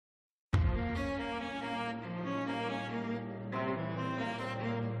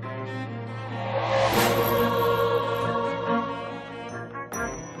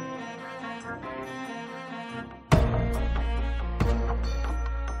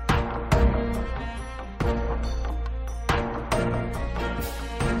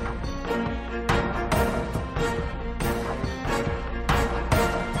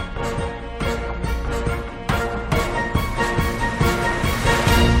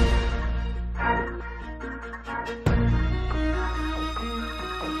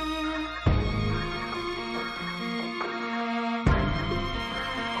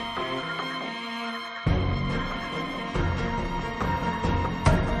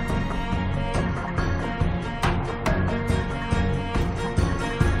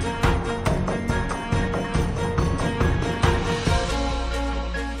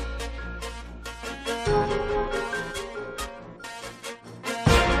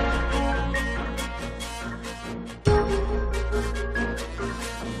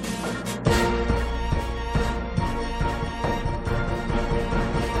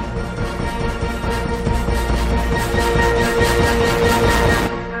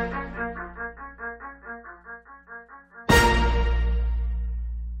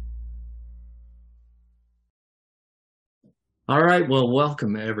All right, well,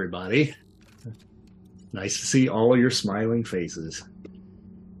 welcome everybody. Nice to see all your smiling faces.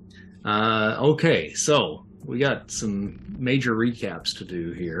 Okay, so we got some major recaps to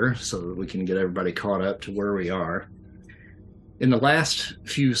do here so that we can get everybody caught up to where we are. In the last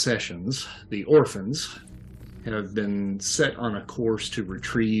few sessions, the orphans have been set on a course to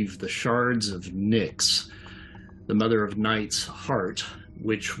retrieve the shards of Nyx, the mother of Night's heart,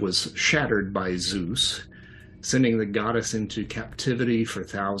 which was shattered by Zeus, sending the goddess into captivity for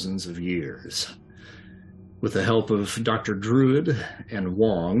thousands of years. With the help of Dr. Druid and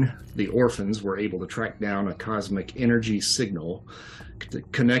Wong, the orphans were able to track down a cosmic energy signal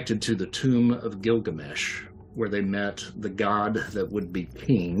connected to the tomb of Gilgamesh, where they met the god that would be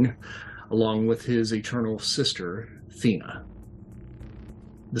king, along with his eternal sister, Thena.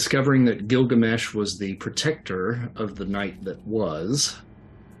 Discovering that Gilgamesh was the protector of the night that was,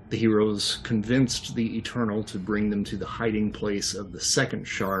 the heroes convinced the Eternal to bring them to the hiding place of the second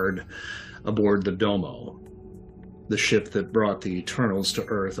shard aboard the Domo, the ship that brought the Eternals to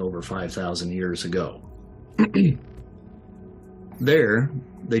Earth over 5,000 years ago. There,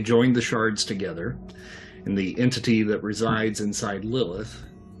 they joined the shards together, and the entity that resides inside Lilith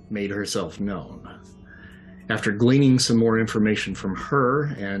made herself known. After gleaning some more information from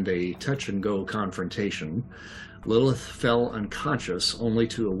her and a touch-and-go confrontation, Lilith fell unconscious, only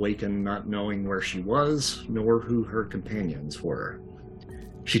to awaken not knowing where she was, nor who her companions were.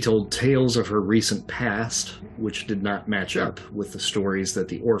 She told tales of her recent past, which did not match up with the stories that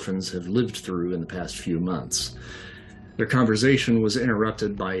the orphans have lived through in the past few months. Their conversation was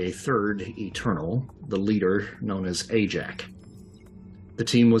interrupted by a third Eternal, the leader known as Ajak. The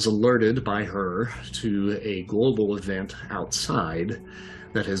team was alerted by her to a global event outside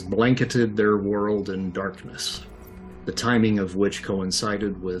that has blanketed their world in darkness, the timing of which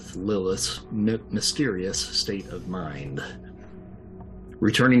coincided with Lilith's mysterious state of mind.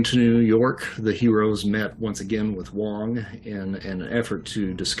 Returning to New York, the heroes met once again with Wong in an effort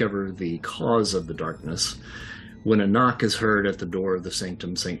to discover the cause of the darkness, when a knock is heard at the door of the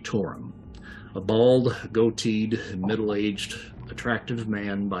Sanctum Sanctorum. A bald, goateed, middle-aged, attractive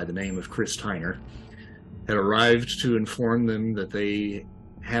man by the name of Chris Tyner had arrived to inform them that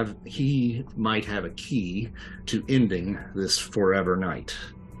he might have a key to ending this forever night.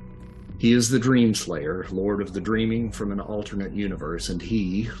 He is the Dreamslayer, Lord of the Dreaming from an alternate universe, and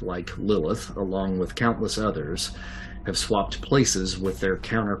he, like Lilith, along with countless others, have swapped places with their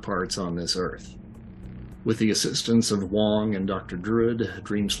counterparts on this Earth. With the assistance of Wong and Dr. Druid,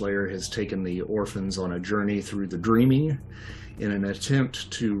 Dreamslayer has taken the orphans on a journey through the dreaming in an attempt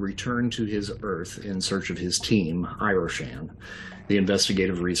to return to his Earth in search of his team, Iroshan, the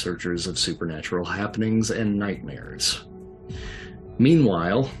investigative researchers of supernatural happenings and nightmares.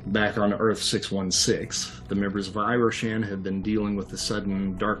 Meanwhile, back on Earth 616, the members of Iroshan have been dealing with the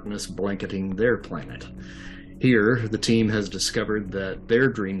sudden darkness blanketing their planet. Here, the team has discovered that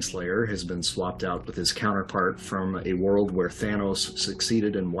their Dreamslayer has been swapped out with his counterpart from a world where Thanos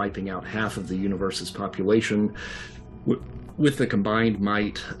succeeded in wiping out half of the universe's population with the combined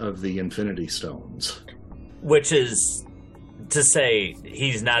might of the Infinity Stones. Which is to say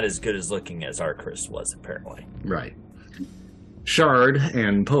he's not as good as looking as Arcris was, apparently. Right. Shard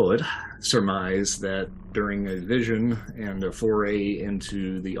and Poet surmise that during a vision and a foray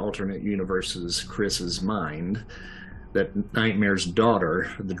into the alternate universe's Chris's mind, that Nightmare's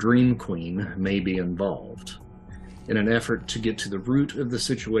daughter, the Dream Queen, may be involved. In an effort to get to the root of the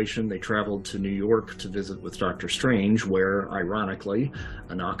situation, they traveled to New York to visit with Dr. Strange, where, ironically,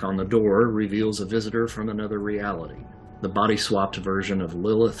 a knock on the door reveals a visitor from another reality, the body-swapped version of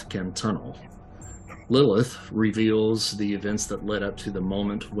Lilith Kentunnel. Lilith reveals the events that led up to the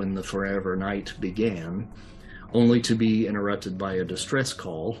moment when the Forever Night began, only to be interrupted by a distress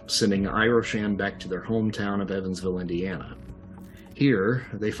call, sending Iroshan back to their hometown of Evansville, Indiana. Here,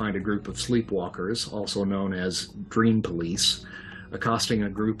 they find a group of sleepwalkers, also known as Dream Police, accosting a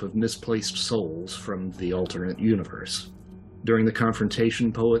group of misplaced souls from the alternate universe. During the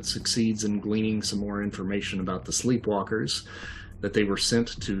confrontation, Poet succeeds in gleaning some more information about the sleepwalkers, that they were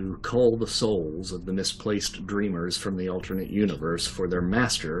sent to cull the souls of the misplaced dreamers from the alternate universe for their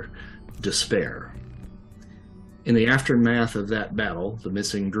master, Despair. In the aftermath of that battle, the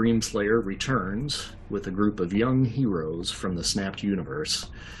missing Dreamslayer returns with a group of young heroes from the snapped universe,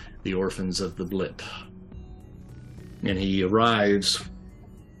 the Orphans of the Blip. And he arrives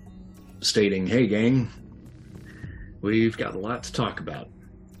stating, "Hey gang, we've got a lot to talk about.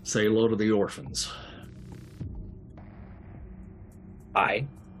 Say hello to the orphans." Hi.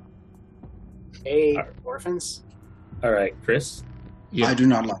 Hey, orphans. All right, Chris. Yeah. I do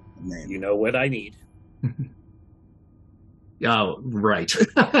not like the name. You know what I need. Oh, right.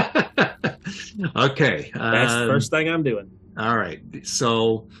 Okay. That's the first thing I'm doing. All right.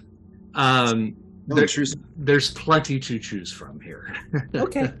 So, there's plenty to choose from here.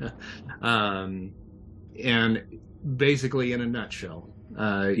 Okay. And basically, in a nutshell,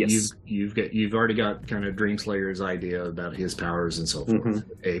 Yes. you've already got kind of Dreamslayer's idea about his powers and so forth,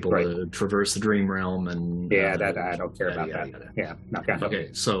 able Right. to traverse the dream realm, and Yeah, that I don't care about that. yada. Yeah. Okay. Okay,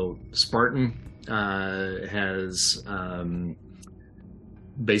 so Spartan has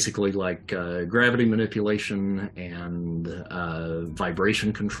basically like gravity manipulation and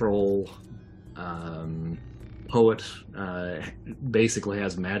vibration control. Poet basically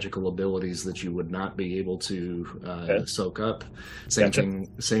has magical abilities that you would not be able to soak up. Same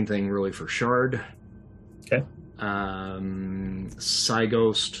thing really for Shard. Okay.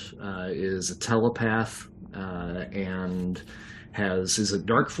 Psyghost is a telepath and is it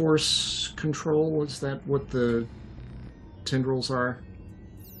Dark Force control? Is that what the tendrils are?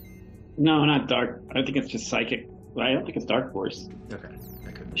 No, not dark. I think it's just psychic. I don't think it's Dark Force. Okay.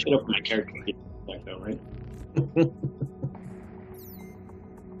 I couldn't. I should open my character sheet back though, right?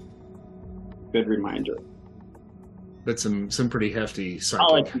 Good reminder. But some pretty hefty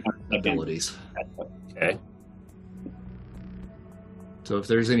I'll let psychic you know. abilities. Okay. So if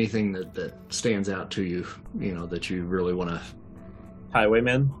there's anything that stands out to you, that you really want to...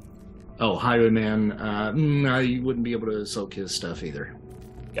 Highwayman. Oh, Highwayman. No, you wouldn't be able to soak his stuff either.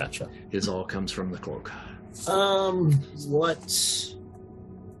 Gotcha. His all comes from the cloak. What?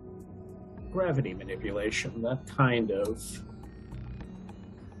 Gravity manipulation. That kind of.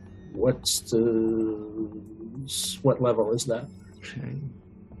 What level is that? Okay.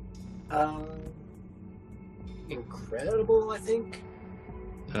 Incredible, I think.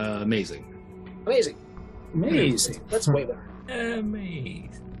 Amazing. Amazing. Amazing. That's way better.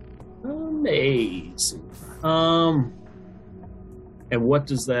 Amazing. And what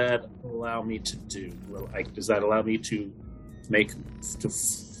does that allow me to do? Does that allow me to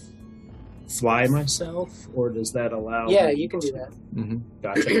fly myself, or does that allow? Yeah, me you can do that. Mm-hmm.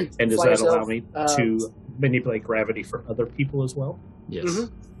 Gotcha. And does Fly that allow yourself, me to manipulate gravity for other people as well? Yes.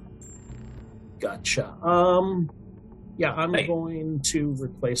 Mhm. Gotcha. Yeah, I'm going to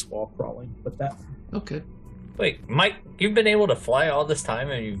replace wall crawling with that. Okay. Wait, Mike, you've been able to fly all this time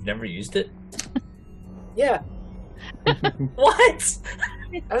and you've never used it? Yeah, What?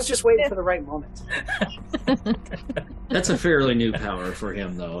 I was just waiting for the right moment. That's a fairly new power for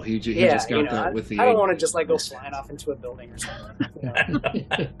him, though. He just got that with the... I don't want to just go flying off into a building or something.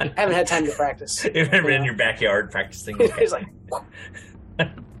 I haven't had time to practice. You've been in your backyard practicing. It's like,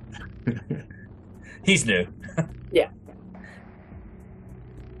 He's new.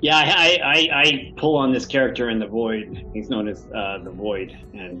 Yeah, I pull on this character in the Void. He's known as the Void,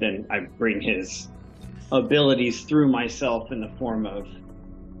 and then I bring his abilities through myself in the form of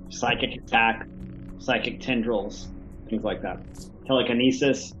psychic attack, psychic tendrils, things like that.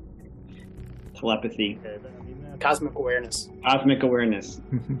 Telekinesis, telepathy, cosmic awareness. cosmic awareness.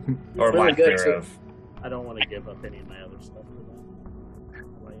 Or Really lack good, thereof. I don't want to give up any of my other stuff for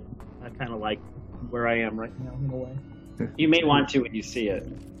that. I kind of like where I am right now in a way. You may want to when you see it.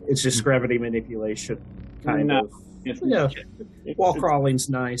 It's just gravity manipulation, kind No. of. Wall crawling's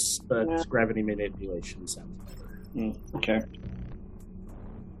nice, but gravity manipulation sounds better. Okay.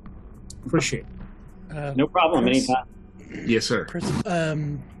 Appreciate it. No problem. Chris? Anytime. Yes, sir. Chris,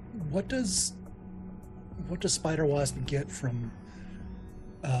 what does Spider Wasp get from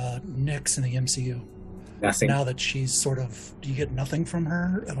Nyx in the MCU? Nothing. Now that she's sort of, do you get nothing from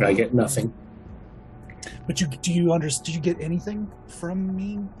her? At I all? get nothing. But do you get anything from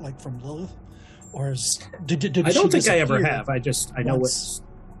me, like from Lilith, or did I don't she think I ever disappear have. I know once?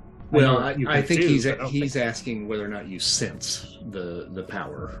 what's. Well, I I think do, he's but I don't think- asking whether or not you sense the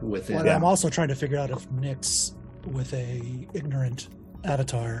power within. Well, I'm also trying to figure out if Nyx, with a ignorant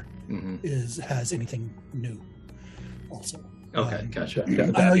avatar, Mhm. has anything new. Also, Okay, gotcha.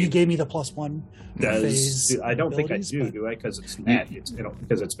 I know you gave me the +1 phase. I don't think I abilities, do. but- Do I? Because it's magic.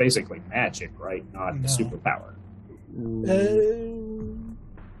 Because it's basically magic, right? Not No. superpower.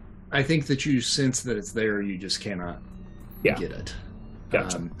 I think that you sense that it's there. You just cannot get it.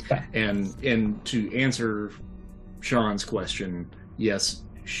 Gotcha. And to answer Sean's question, yes,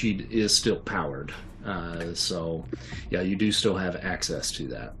 she is still powered. So, yeah, you do still have access to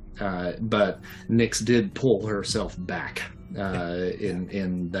that. But Nyx did pull herself back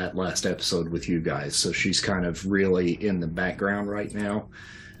in that last episode with you guys, so she's kind of really in the background right now,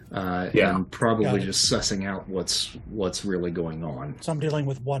 and probably just sussing out what's really going on. So I'm dealing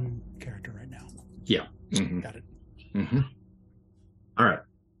with one character right now. Yeah. Mm-hmm. Got it. Mm-hmm. All right.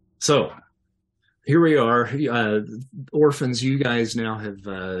 So here we are, orphans. You guys now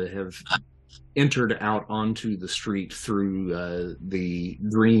have entered out onto the street through the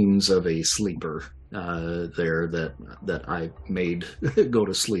dreams of a sleeper there that I made go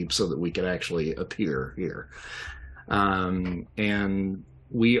to sleep so that we could actually appear here. And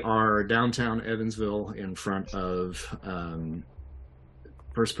we are downtown Evansville in front of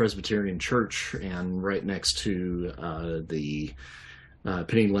First Presbyterian Church and right next to the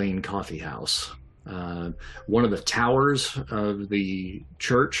Penny Lane Coffee House. One of the towers of the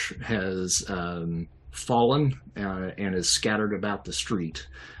church has fallen and is scattered about the street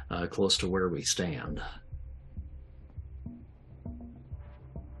close to where we stand.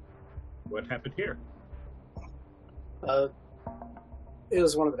 What happened here? It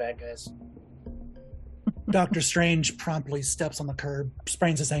was one of the bad guys. Doctor Strange promptly steps on the curb,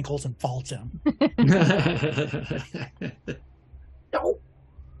 sprains his ankles, and falls down. No.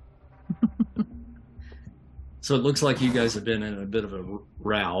 So it looks like you guys have been in a bit of a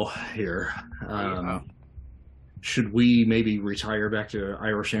row here. Should we maybe retire back to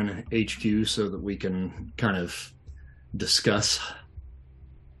Irishan HQ so that we can kind of discuss?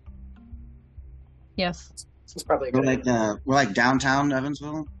 Yes. It's probably a good idea. We're like downtown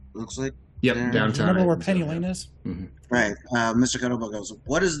Evansville, looks like. Yep, There. downtown. Remember where Evansville, Penny Lane yeah. is? Mhm. Right. Mr. Cuddlebug goes,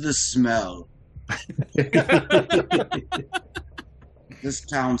 what is this smell? This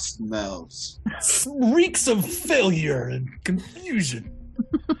town smells. Reeks of failure and confusion.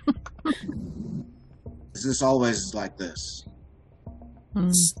 Is this always like this?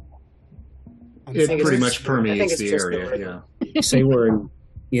 Mm. It think pretty it's much just- I permeates think it's the just the area, rhythm. yeah. You say we're in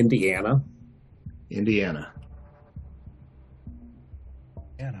Indiana? Indiana.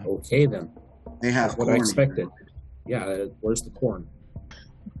 Yeah, no. Okay, then. They have That's what I corn expected. here. Yeah, where's the corn?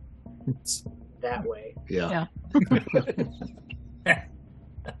 That way. Yeah.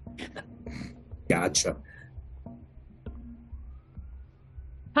 Gotcha.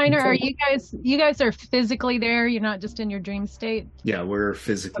 Tyner, are you guys are physically there? You're not just in your dream state? Yeah, we're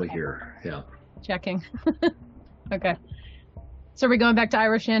physically here. Yeah. Checking. Okay. So we're going back to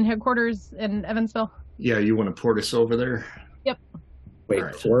Irishan headquarters in Evansville? Yeah, you want to port us over there? Wait, All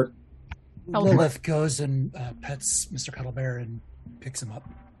right. Fort? Lilith goes and pets Mr. Cuddlebear and picks him up.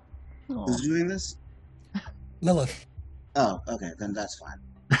 Aw. Who's doing this? Lilith. Oh, okay, then that's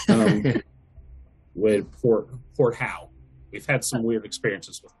fine. With Fort Howe. We've had some weird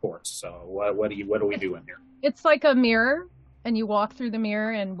experiences with ports, so what are we doing here? It's like a mirror, and you walk through the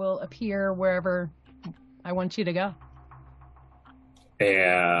mirror and will appear wherever I want you to go.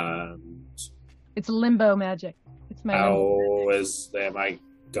 And It's limbo magic. It's my limbo. am I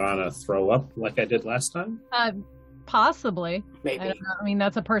gonna throw up like I did last time? Possibly. Maybe. I don't know. I mean,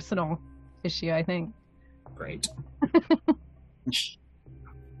 that's a personal issue, I think. Great.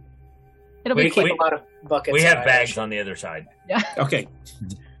 It'll We- be quick. Keep a lot of buckets. We have of bags Irish. on the other side. Okay.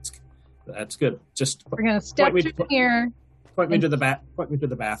 That's good. Just We're gonna step Point me- through here. point me to the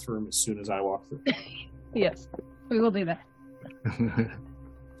bathroom as soon as I walk through. Yes, we will do that.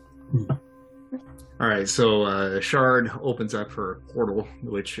 All right, so Shard opens up her portal,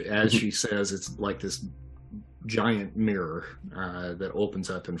 which, as she says, it's like this giant mirror that opens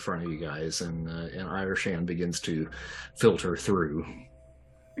up in front of you guys, and Irishan begins to filter through.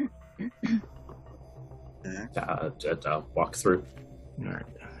 Walk through. All right,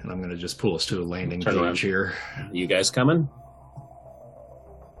 and I'm going to just pull us to a landing Turn page around. here. You guys coming?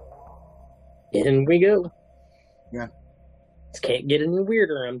 In we go. Yeah. This can't get any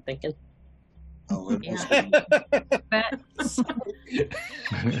weirder, I'm thinking. Oh, it was That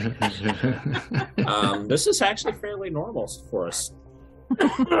This is actually fairly normal for us.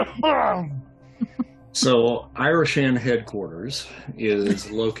 So, Irishan headquarters is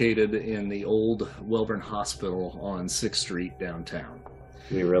located in the old Welborn Hospital on 6th Street downtown.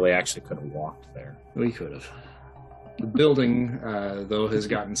 We really actually could have walked there. We could have. The building, though, has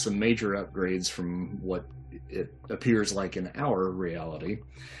gotten some major upgrades from what it appears like in our reality.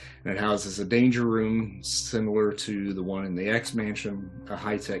 And it houses a danger room similar to the one in the X Mansion, a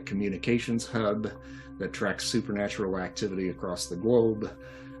high-tech communications hub that tracks supernatural activity across the globe,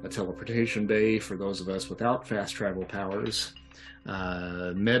 a teleportation bay for those of us without fast travel powers,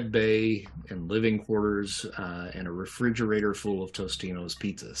 med bay and living quarters, and a refrigerator full of Tostino's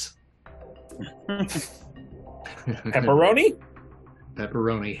pizzas. Pepperoni?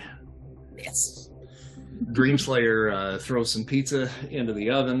 Pepperoni. Yes. Dreamslayer throws some pizza into the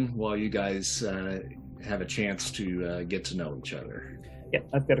oven while you guys have a chance to get to know each other. Yeah,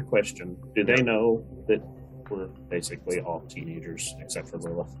 I've got a question. Do they know that we're basically all teenagers except for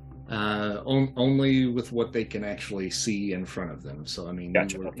Lilith? Only with what they can actually see in front of them. So, I mean,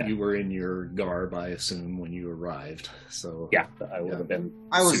 Gotcha, you were in your garb, I assume, when you arrived. So Yeah, I would have been.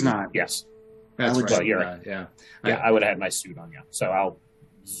 I was suited. not. Yes. that's would- right. well, you're right. Yeah. Yeah, I would have had my suit on. Yeah. So I'll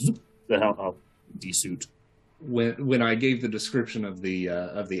de-suit. When I gave the description of the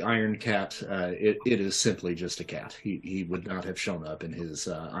Iron Cat, it is simply just a cat. He would not have shown up in his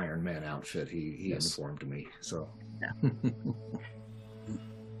Iron Man outfit. He Yes. informed me. So Yeah.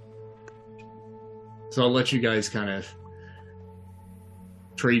 So I'll let you guys kind of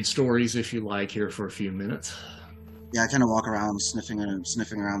trade stories if you like here for a few minutes. Yeah, I kind of walk around sniffing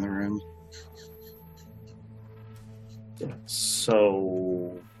around the room.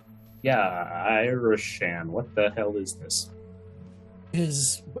 So, yeah, Irishan, what the hell is this?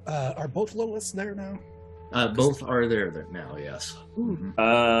 Are both Liliths there now? Both are there now. Yes.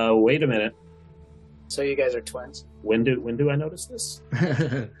 Wait a minute. So you guys are twins. When do I notice this?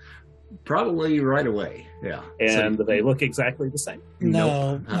 Probably right away. Yeah. And they look exactly the same.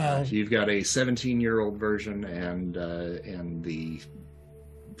 No, Uh-uh. no. You've got a 17-year-old version and the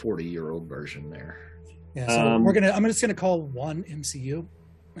 40-year-old version there. Yeah, so I'm just gonna call one MCU,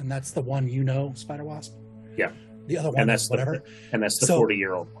 and that's the one Spider Wasp. Yeah. The other one And is whatever. And that's the So-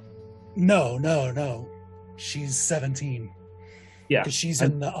 40-year-old one. No. She's 17. Yeah. Because she's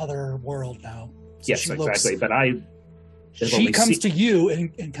in the other world now. So Yes, she exactly. But I have She only comes seen- to you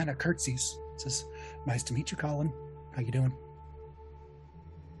and kind of curtsies. Says, "Nice to meet you, Colin. How you doing?"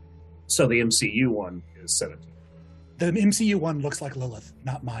 So the MCU one is 17. The MCU one looks like Lilith,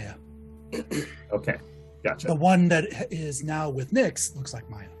 not Maya. Okay, gotcha. The one that is now with Nyx looks like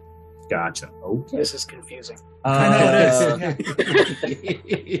Maya. Gotcha. Okay. This is confusing. I know it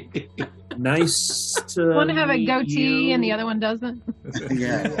is. Yeah. Nice to One have a meet goatee you. and the other one doesn't.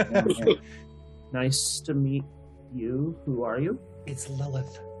 Yeah. Nice to meet you. Who are you? It's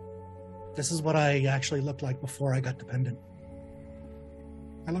Lilith. This is what I actually looked like before I got dependent.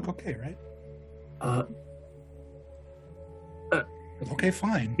 I look okay, right? Okay,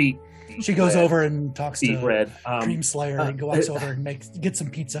 fine. Beat. She goes red. over and talks Beat to red. Cream Slayer and walks over and gets some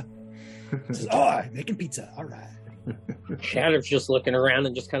pizza. Says, "Oh, I'm making pizza. All right." Shatter's just looking around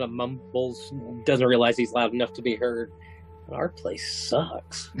and just kind of mumbles, doesn't realize he's loud enough to be heard. Our place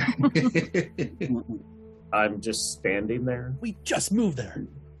sucks. I'm just standing there We just moved there.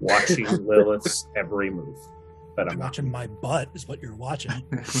 watching Lilith's every move. But You're I'm not. watching my butt is what you're watching.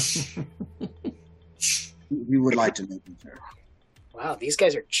 We would like to meet you, sir. Wow, these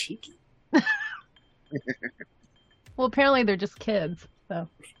guys are cheeky. Well, apparently they're just kids. So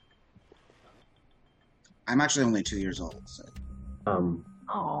I'm actually only 2 years old, so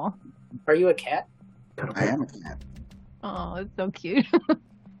oh, Are you a cat? I am a cat. oh, it's so cute.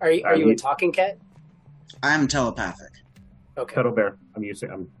 Are you a talking cat? I am telepathic. Okay. Pedal bear. I'm reaching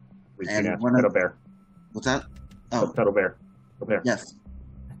And out. one of- Pedal bear. What's that? Oh, Pedal bear. Pedal bear. yes.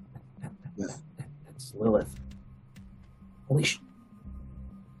 Yes. It's Lilith. Holy sh!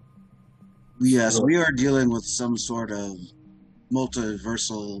 Yes, we are dealing with some sort of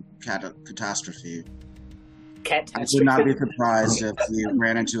multiversal catastrophe. Cat I would not be surprised if you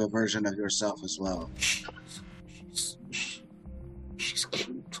ran into a version of yourself as well. She's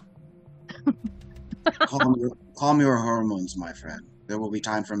cute. Calm your hormones, my friend. There will be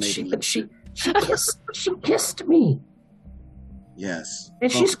time for mating. She kissed me, Yes.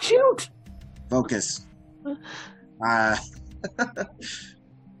 and she's cute. Focus. I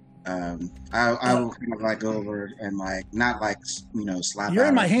will kind of like go over and like not like slap. You're in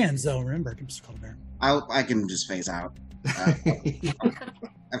out. my hands, though. Remember, Mr. Colbert. I can just phase out. I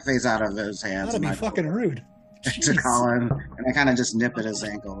phase out of his hands. That'd be and I fucking rude. to Jeez. Colin, and I kind of just nip at his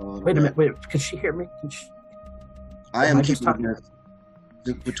ankle. A little Wait a bit. minute. Wait. Can she hear me? Can she... I am Am I just keeping this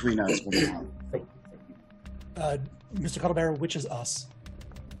between us for now. Mr. Colbert, which is us?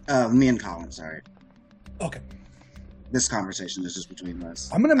 Me and Colin. Sorry, Okay. this conversation is just between us.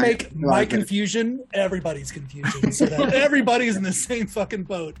 I'm going to I make feel my like it. confusion everybody's confusion so that everybody's in the same fucking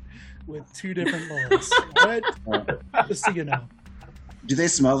boat with two different laws. All right? Just so you know. Do they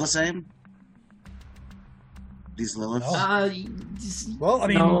smell the same? These Liliths? No. Well, I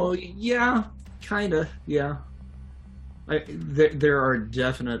mean, no, yeah, kind of, yeah. There are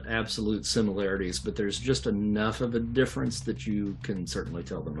definite absolute similarities, but there's just enough of a difference that you can certainly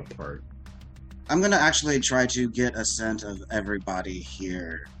tell them apart. I'm gonna actually try to get a scent of everybody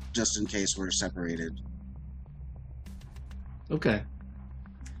here, just in case we're separated. Okay.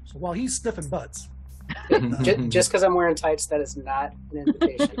 so while he's sniffing butts, Just because I'm wearing tights, that is not an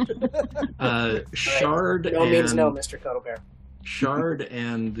invitation. Shard No and means no, Mr. Cuddlebear. Shard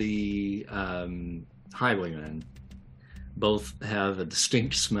and the Highwayman Both have a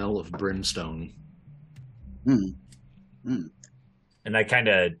distinct smell of brimstone. And I kind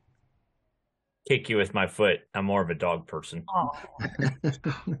of kick you with my foot. I'm more of a dog person. Oh.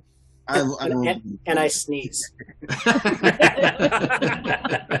 And I sneeze.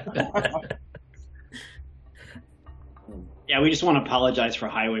 Yeah, we just want to apologize for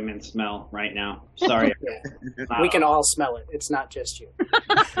highwayman smell right now. Sorry. We can all smell it. It's not just you.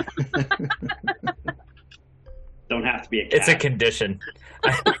 Don't have to be a cat. It's a condition.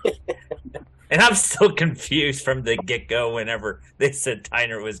 And I'm still confused from the get-go whenever they said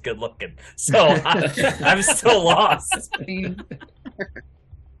Tyner was good looking. So I'm still lost.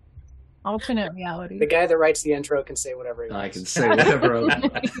 Alternate reality. The guy that writes the intro can say whatever he wants. I can say whatever I want.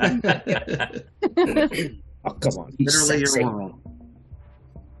 Oh, come on. Literally your world.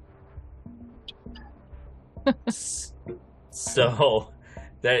 So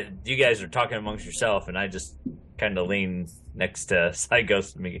that you guys are talking amongst yourself, and I just kind of lean next to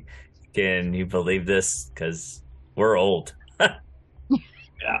Sygos and me. Can you believe this? Because we're old.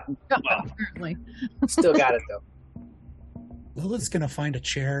 Yeah. Well, certainly. Still got it though. Lilith's gonna find a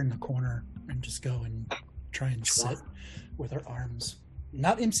chair in the corner and just go and try and sit with her arms.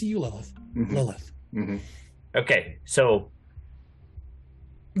 Not MCU Lilith. Mm-hmm. Lilith. Mm-hmm. Okay, so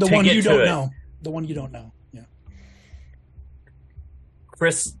The To one get you to don't it. know. The one you don't know. Yeah.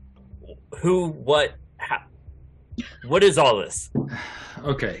 Chris, who, what, how, what is all this?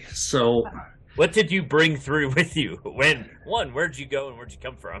 Okay, so What did you bring through with you? Where'd you go and where'd you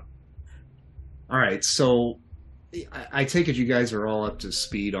come from? all right, so I take it you guys are all up to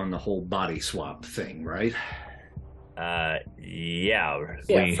speed on the whole body swap thing, right? Yeah. Yeah,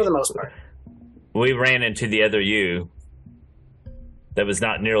 for the most part. We ran into the other you that was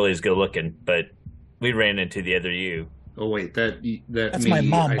not nearly as good looking, but we ran into the other you. Oh wait, that's That's me. my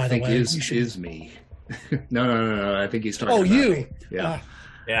mom, I by the think way. is You should- is me. No. I think he's talking. Oh, about you. me. Yeah.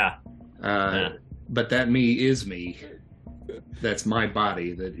 Yeah. Yeah. But that me is me. That's my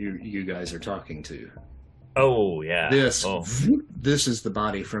body that you guys are talking to. Oh, yeah. This Oh. this is the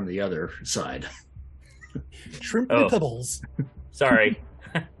body from the other side. Shrimp Oh. pebbles. Sorry.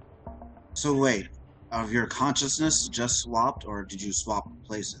 So wait, of your consciousness just swapped, or did you swap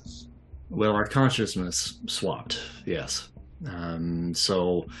places? Well, our consciousness swapped. Yes.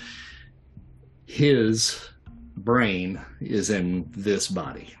 So his brain is in this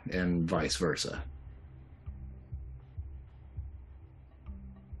body, and vice versa.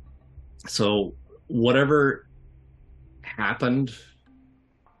 So whatever happened,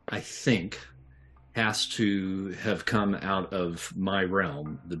 I think, has to have come out of my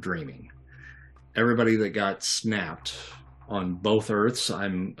realm, the dreaming. Everybody that got snapped on both Earths,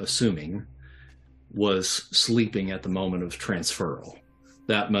 I'm assuming, was sleeping at the moment of transferal.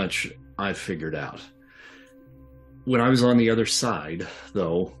 That much I've figured out. When I was on the other side,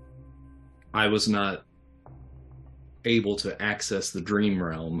 though, I was not able to access the dream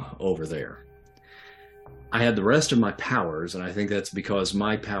realm over there. I had the rest of my powers, and I think that's because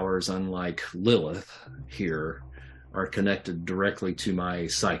my powers, unlike Lilith here, are connected directly to my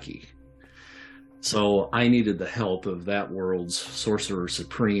psyche. So I needed the help of that world's Sorcerer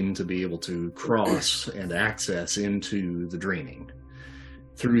Supreme to be able to cross and access into the dreaming.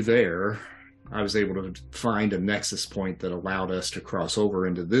 Through there, I was able to find a nexus point that allowed us to cross over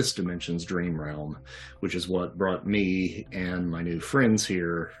into this dimension's dream realm, which is what brought me and my new friends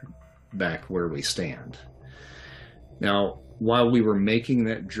here back where we stand. Now, while we were making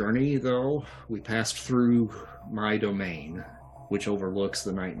that journey, though, we passed through my domain, which overlooks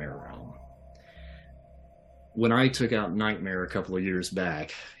the Nightmare Realm. When I took out Nightmare a couple of years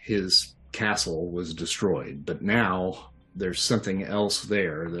back, his castle was destroyed, but now there's something else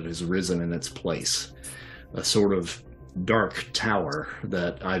there that has risen in its place, a sort of dark tower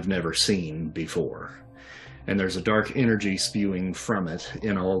that I've never seen before. And there's a dark energy spewing from it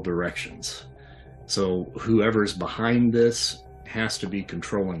in all directions. So whoever's behind this has to be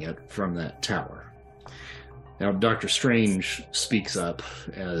controlling it from that tower. Now, Dr. Strange speaks up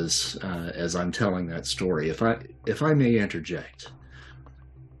as I'm telling that story. If I may interject,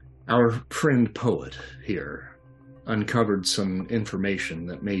 our friend poet here uncovered some information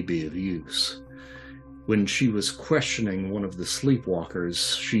that may be of use. When she was questioning one of the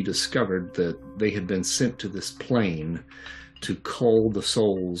sleepwalkers, she discovered that they had been sent to this plane to cull the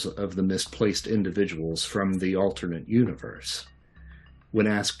souls of the misplaced individuals from the alternate universe. When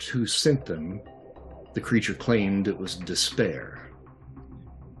asked who sent them, the creature claimed it was Despair.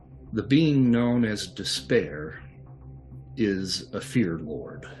 The being known as Despair is a Fear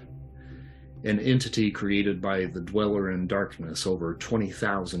Lord, an entity created by the Dweller in Darkness over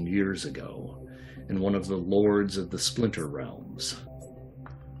 20,000 years ago, and one of the lords of the Splinter Realms.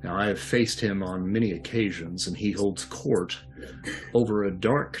 Now, I have faced him on many occasions, and he holds court over a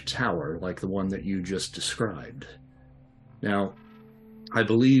dark tower like the one that you just described. Now, I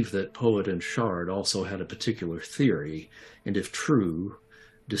believe that Poet and Shard also had a particular theory, and if true,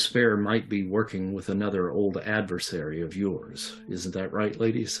 Despair might be working with another old adversary of yours. Isn't that right,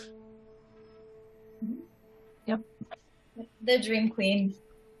 ladies? Yep. The Dream Queen.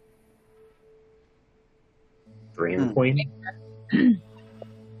 Dream Queen?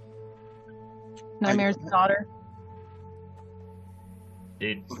 Nightmare's daughter.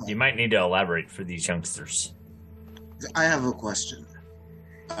 You might need to elaborate for these youngsters. I have a question.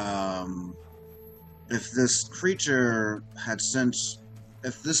 If this creature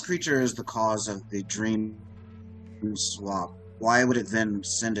is the cause of the dream swap, why would it then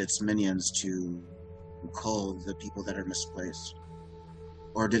send its minions to cull the people that are misplaced?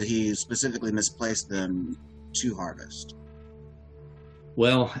 Or did he specifically misplace them to harvest?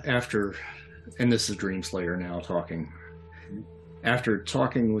 Well, and this is Dreamslayer now talking. After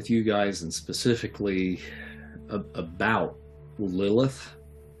talking with you guys and specifically about Lilith,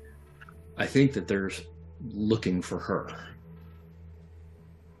 I think that they're looking for her.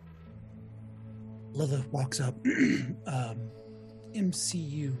 Lilith walks up.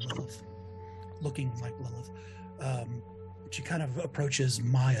 MCU Lilith, looking like Lilith. She kind of approaches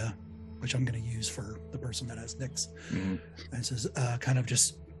Maya, which I'm going to use for the person that has Nyx, and says, kind of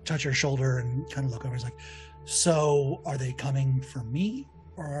just touch her shoulder and kind of look over. He's like, so are they coming for me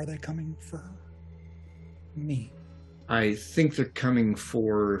or are they coming for me? I think they're coming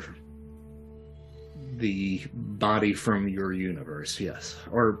for the body from your universe, yes.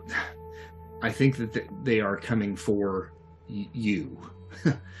 Or I think that they are coming for you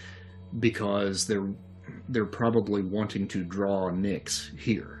because they're probably wanting to draw Nyx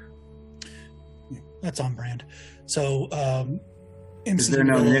here. That's on brand. So, is there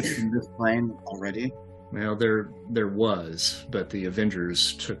no Nyx in this plane already? Well, there was, but the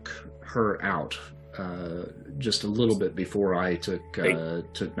Avengers took her out just a little bit before I took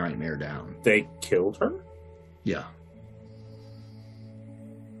Nightmare down. They killed her? Yeah.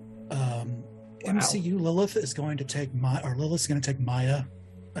 MCU Lilith is going to take Lilith's going to take Maya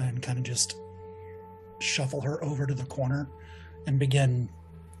and kind of just shuffle her over to the corner and begin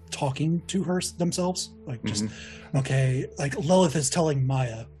talking to her themselves. Like just, okay, like Lilith is telling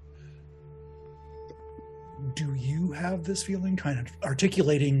Maya, do you have this feeling? Kind of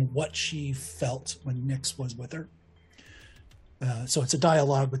articulating what she felt when Nyx was with her. So it's a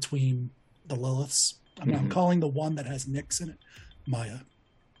dialogue between the Liliths. I'm calling the one that has Nyx in it Maya.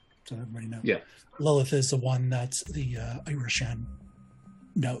 So everybody knows. Yeah. Lilith is the one that's the Irishan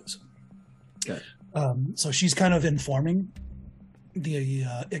knows. Okay. So she's kind of informing the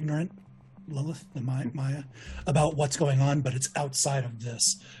ignorant Lilith, the Maya, about what's going on, but it's outside of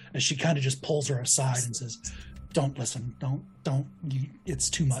this. And she kind of just pulls her aside and says, "Don't listen. Don't. It's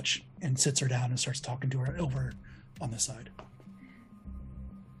too much." And sits her down and starts talking to her over on the side.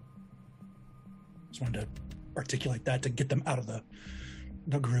 Just wanted to articulate that to get them out of the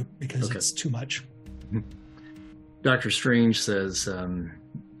group because it's too much. Dr. Strange says,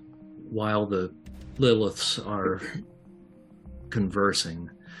 while the Liliths are conversing,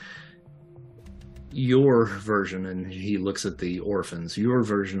 your version, and he looks at the orphans, your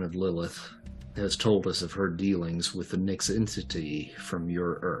version of Lilith has told us of her dealings with the Nyx entity from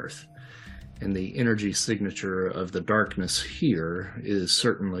your Earth. And the energy signature of the darkness here is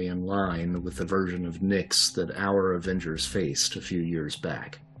certainly in line with the version of Nyx that our Avengers faced a few years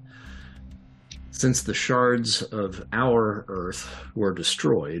back. Since the shards of our Earth were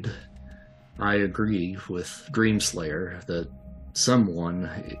destroyed, I agree with Dreamslayer that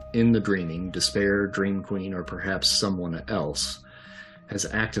someone in the dreaming, Despair, Dream Queen, or perhaps someone else, has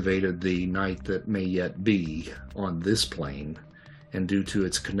activated the night that may yet be on this plane, and due to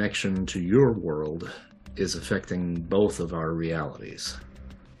its connection to your world, is affecting both of our realities.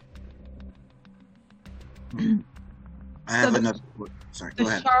 I have another. Sorry, go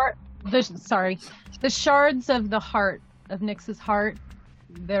ahead. The shards of the heart, of Nyx's heart,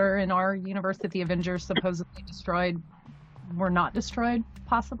 that are in our universe that the Avengers supposedly destroyed, were not destroyed,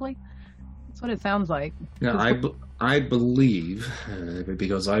 possibly? That's what it sounds like. Now, I believe,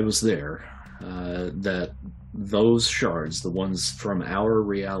 because I was there, that those shards, the ones from our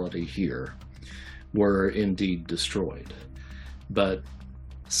reality here, were indeed destroyed. But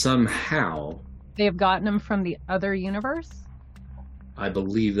somehow... They have gotten them from the other universe? I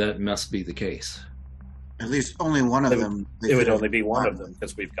believe that must be the case. At least only one of them. It would only be one of them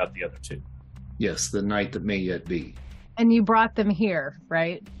because we've got the other two. Yes, the night that may yet be. And you brought them here,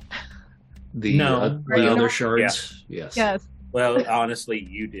 right? The No. the other shards? Yes. Yes. Well, honestly,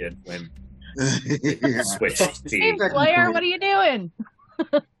 you did when Yeah. switched Hey, the. Blair, what are you doing?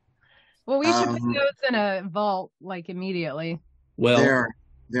 Well, we should put Um, those in a vault like immediately. Well,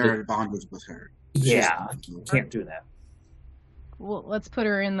 They're bonded with her. Yeah, can't do that. Well, let's put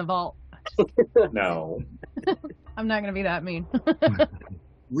her in the vault. No. I'm not going to be that mean.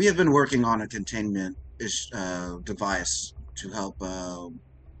 We have been working on a containment device to help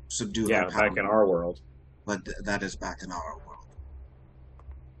subdue Yeah, her power, back in our world. but that is back in our world.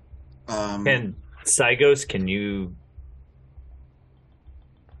 And Cygos, can you?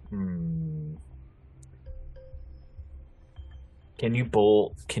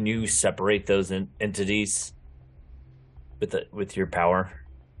 Can you separate those entities with your power?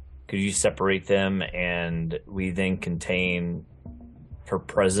 Could you separate them, and we then contain her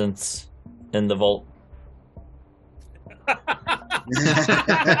presence in the vault?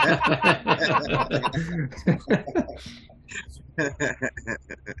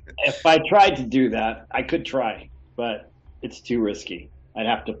 If I tried to do that, I could try, but it's too risky. I'd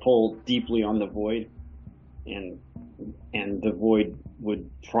have to pull deeply on the void, and the void would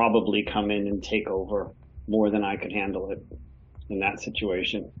probably come in and take over more than I could handle it in that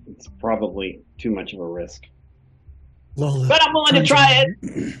situation. It's probably too much of a risk. Lola But I'm willing to turns try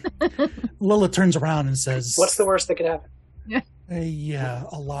around- Lola turns around and says, What's the worst that could happen? Yeah,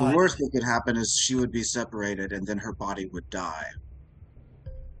 a The lot. worst that could happen is she would be separated, and then her body would die.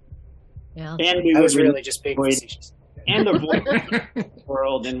 Yeah. And we I was would really just being void, facetious. and the void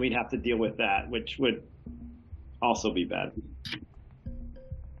world, and we'd have to deal with that, which would also be bad.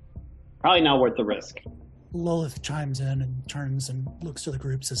 Probably not worth the risk. Lilith chimes in and turns and looks to the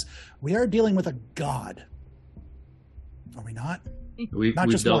group, says, "We are dealing with a god. Are we not? we've Not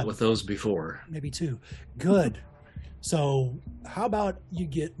just dealt one. with those before. Maybe two. Good. So how about you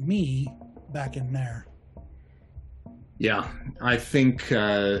get me back in there?" Yeah, I think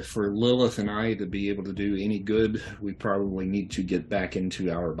for Lilith and I to be able to do any good, we probably need to get back into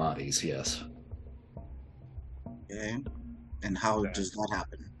our bodies. Yes. Okay. And how does that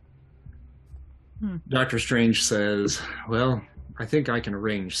happen? Doctor Strange says, "Well, I think I can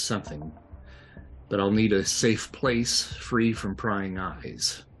arrange something, but I'll need a safe place free from prying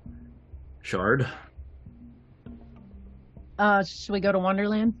eyes." Shard? Should we go to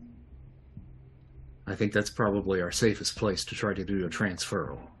Wonderland? I think that's probably our safest place to try to do a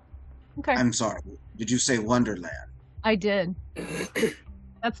transferal. Okay. I'm sorry. Did you say Wonderland? I did.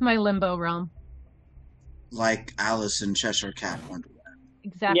 That's my limbo realm. Like Alice in Cheshire Cat Wonderland.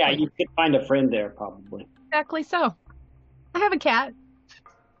 Exactly. Yeah, you could find a friend there, probably. Exactly so. I have a cat.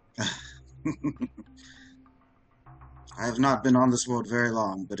 I have not been on this world very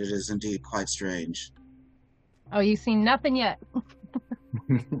long, but it is indeed quite strange. Oh, you've seen nothing yet.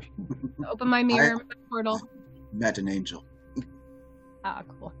 Open my mirror, my portal. Met an angel. Ah,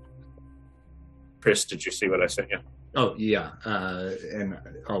 cool. Chris, did you see what I sent you? Oh, yeah.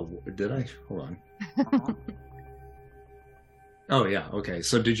 Did I? Hold on. Oh, yeah. Okay.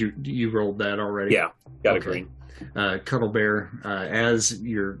 So you rolled that already? Yeah, got a Okay. green. Cuddle Bear, as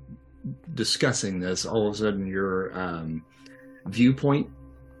you're discussing this, all of a sudden your viewpoint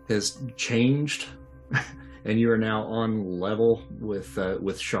has changed, and you are now on level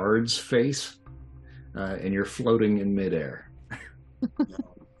with Shard's face, and you're floating in midair.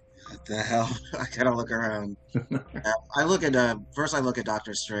 What the hell? I gotta look around. I look at first. I look at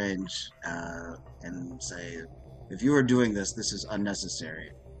Doctor Strange and say, "If you are doing this, this is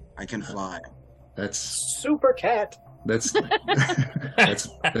unnecessary. I can fly." That's Super cat. that's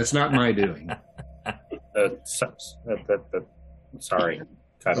not my doing. Sorry.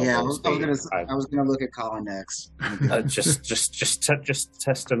 Cuddle Yeah, I Bear's was being- gonna look at Colin next. just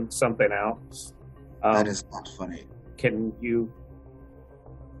testing something out. That is not funny. Can you?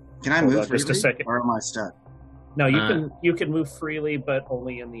 Can I Hold move on just a freely, second. or am I stuck? No, you can move freely, but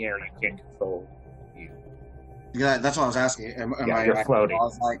only in the air. You can't control you. Yeah, that's what I was asking. Am Yeah, I you're like, floating. I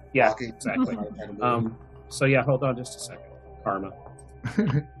was like Yeah, walking. exactly. So yeah, hold on just a second. Karma.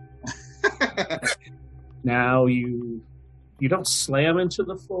 Now you don't slam into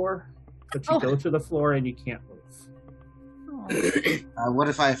the floor, but you go to the floor and you can't move. What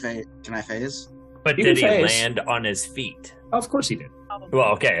if I phase? Can I phase? But You did can he phase. land on his feet? Oh, of course he did.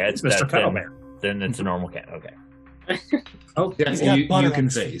 Well, okay, It's Mr. that's Cuddle Bear. then it's a normal cat. Okay. Oh, Yeah, He's got you butter can on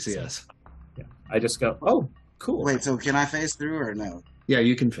his phase, feet, so- yes. I just go, oh, cool. Wait, so can I phase through or no? Yeah,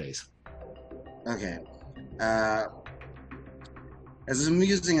 you can phase. Okay. As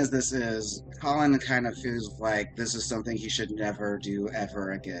amusing as this is, Colin kind of feels like this is something he should never do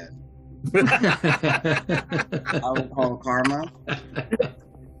ever again. I will call Karma.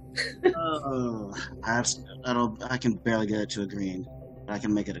 Oh, I can barely get it to a green, but I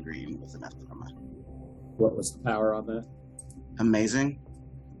can make it a green with enough karma. What was the power on that? Amazing.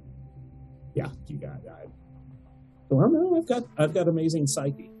 Yeah, you got it. Well, no, I've got amazing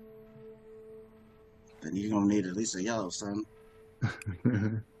psyche. Then you're gonna need at least a yellow, son.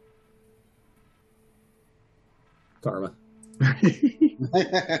 Karma.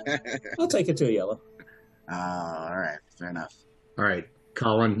 I'll take it to a yellow. All right, fair enough. All right,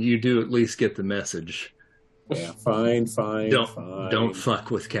 Colin, you do at least get the message. Yeah, fine. Don't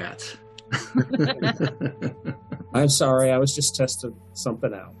fuck with cats. I'm sorry, I was just testing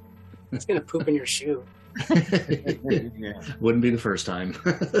something out. It's gonna poop in your shoe. Yeah. Wouldn't be the first time.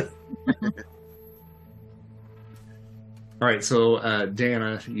 All right, so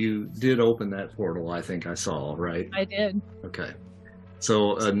Dana, you did open that portal, I think I saw, right? I did. Okay.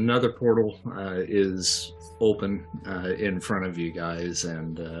 So another portal is open in front of you guys,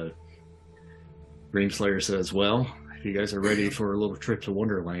 and Dreamslayer says, well, if you guys are ready for a little trip to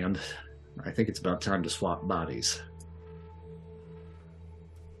Wonderland, I think it's about time to swap bodies.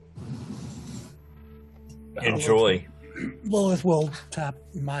 Enjoy. Lilith will tap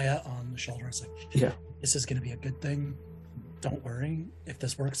Maya on the shoulder and say, Yeah. this is going to be a good thing. Don't worry. If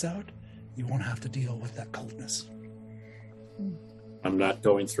this works out, you won't have to deal with that coldness. I'm not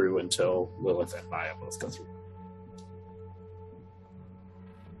going through until Lilith and Maya both go through.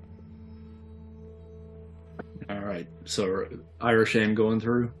 All right, so Irishan going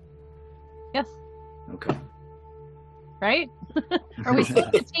through? Yes. Okay. Right? Are we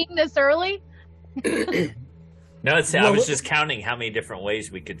 15 this early? No, I was just counting how many different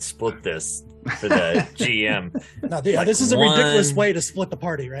ways we could split this for the GM. No, this is a ridiculous way to split the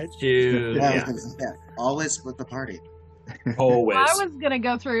party, right? Two. Yeah. Always split the party. Always. Well, I was going to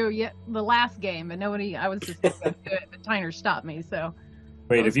go through the last game, but I was just going to do it, but Tyner stopped me, so.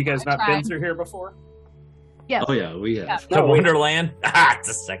 Wait, have you guys not been through here before? Yes. Oh, yeah, we have. Yeah. To Wonderland? Ah, it's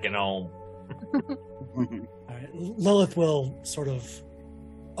a second home. All right. Lilith will sort of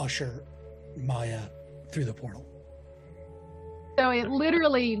usher Maya through the portal. So it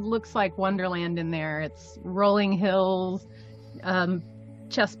literally looks like Wonderland in there. It's rolling hills,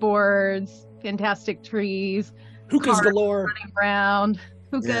 chessboards, fantastic trees, hookahs cars galore, running around,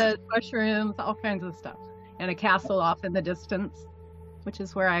 hookahs, mushrooms, all kinds of stuff, and a castle off in the distance, which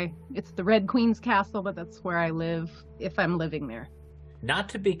is where it's the Red Queen's castle, but that's where I live if I'm living there. Not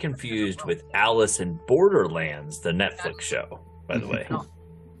to be confused with Alice in Borderlands, the Netflix show, by the way. No.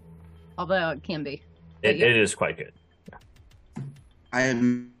 Although it can be. It is quite good. I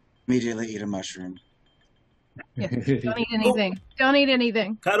immediately eat a mushroom. Yeah. Don't eat anything. Don't eat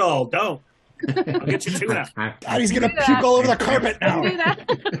anything. Cuddle, don't. I'll get you tuna. God, he's going to puke all over the carpet now. Do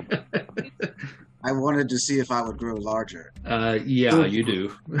that. I wanted to see if I would grow larger. Yeah, you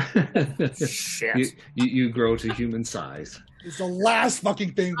do. Shit. You grow to human size. It's the last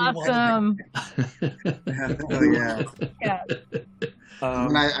fucking thing we Awesome. Oh, yeah. Yeah.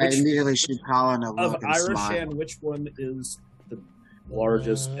 And I immediately shoot Colin a Of look and smile. Irishan, which one is the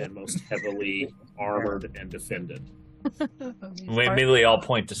largest and most heavily armored and defended? We immediately all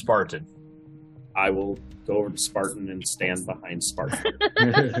point to Spartan. I will go over to Spartan and stand behind Spartan.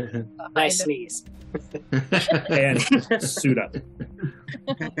 Nice sneeze. And suit up.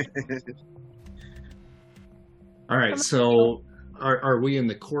 All right, so are we in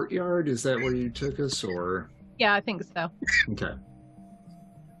the courtyard? Is that where you took us, or? Yeah, I think so. Okay.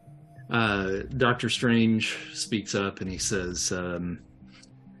 Dr. Strange speaks up and he says,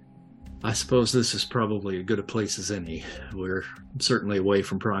 I suppose this is probably as good a place as any. We're certainly away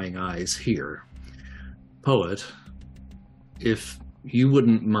from prying eyes here. Poet, if you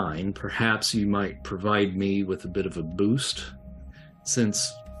wouldn't mind, perhaps you might provide me with a bit of a boost.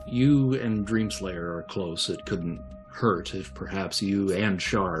 Since you and Dreamslayer are close, it couldn't hurt if perhaps you and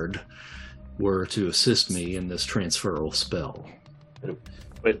Shard were to assist me in this transferal spell.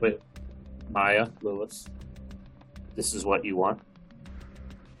 Wait. Maya, Lilith, this is what you want?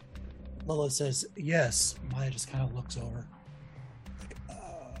 Lilith says, yes. Maya just kind of looks over.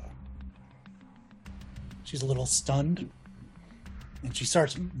 She's a little stunned. And she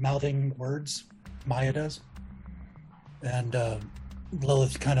starts mouthing words. Maya does. And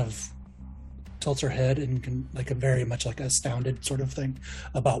Lilith kind of tilts her head and can, like a very much like astounded sort of thing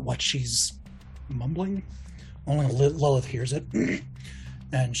about what she's mumbling. Only Lilith hears it.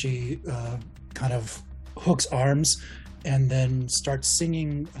 And she kind of hooks arms and then starts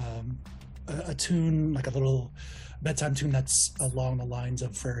singing a tune, like a little bedtime tune that's along the lines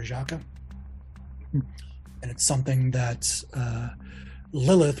of Frere Jacques. And it's something that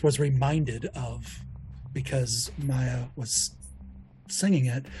Lilith was reminded of because Maya was singing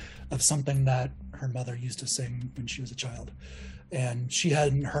it of something that her mother used to sing when she was a child. And she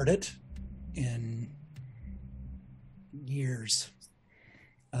hadn't heard it in years.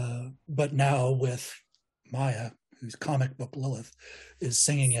 But now with Maya, whose comic book Lilith is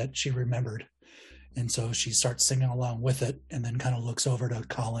singing it, she remembered. And so she starts singing along with it and then kind of looks over to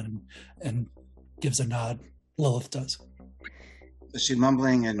Colin and gives a nod. Lilith does. Is she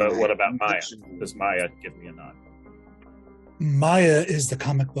mumbling? And But what about Maya? Does Maya give me a nod? Maya is the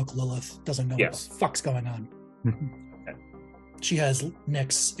comic book Lilith, doesn't know Yes. what the fuck's going on. Okay. She has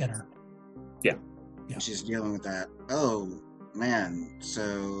Nyx in her. Yeah. She's dealing with that. Oh, man.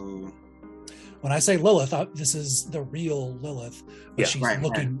 So... When I say Lilith, this is the real Lilith, but Yeah, she's right,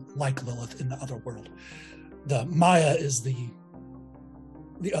 looking like Lilith in the other world. The Maya is the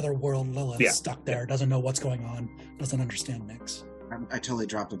other world Lilith stuck there, doesn't know what's going on, doesn't understand Nyx. I totally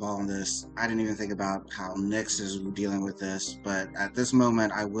dropped the ball on this. I didn't even think about how Nyx is dealing with this, but at this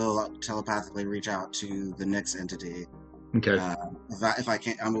moment, I will telepathically reach out to the Nyx entity. Okay. If I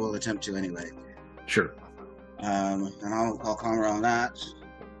can't, I will attempt to anyway. Sure. And I'll calm her on that.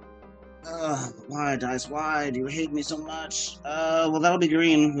 Why, Dice? Why do you hate me so much? Well, that'll be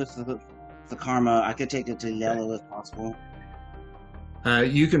green with the karma. I could take it to yellow if possible.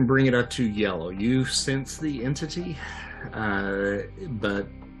 You can bring it up to yellow. You sense the entity, but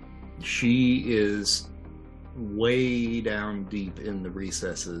she is way down deep in the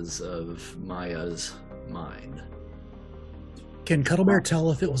recesses of Maya's mind. Can Cuddlebear tell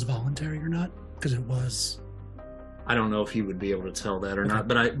if it was voluntary or not? Because it was. I don't know if he would be able to tell that or not,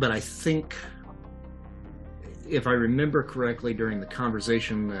 but I think, if I remember correctly, during the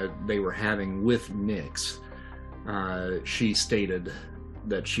conversation that they were having with Nyx, she stated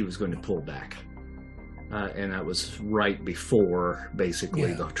that she was going to pull back, and that was right before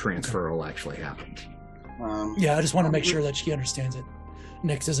basically the transferal actually happened. Yeah, I just want to make sure that she understands it.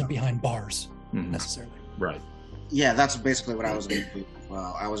 Nyx isn't behind bars necessarily. Right. Yeah, that's basically what I was going to do.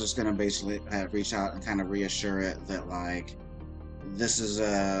 Well, I was just going to basically reach out and kind of reassure it that, like, this is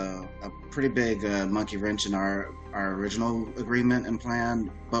a pretty big monkey wrench in our original agreement and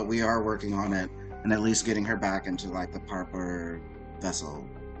plan, but we are working on it and at least getting her back into, like, the proper vessel.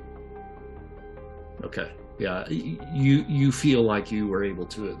 Okay. Yeah, you feel like you were able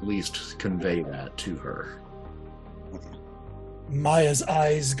to at least convey that to her. Maya's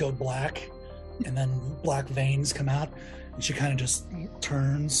eyes go black, and then black veins come out, and she kind of just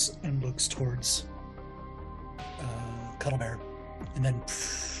turns and looks towards Cuddlebear, and then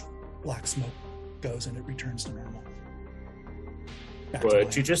black smoke goes and it returns to normal.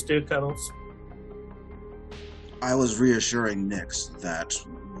 What'd you just do, Cuddles? I was reassuring Nyx that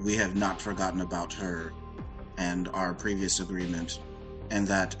we have not forgotten about her and our previous agreement, and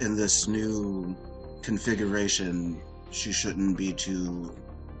that in this new configuration, she shouldn't be too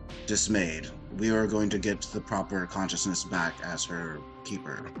dismayed. We are going to get the proper consciousness back as her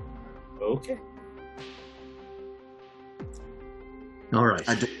keeper. Okay. All right.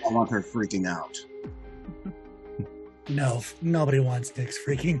 I don't want her freaking out. No, nobody wants Nyx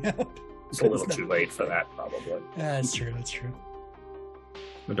freaking out. It's a little too late for that, probably. That's true, that's true.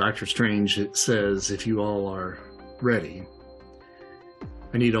 But Dr. Strange says, if you all are ready,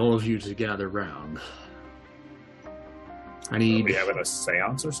 I need all of you to gather round. I need... Are we having a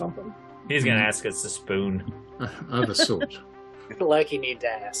seance or something? He's going to ask us to spoon. Of a sort. Like you need to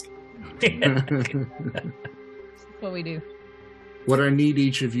ask. That's what we do. What I need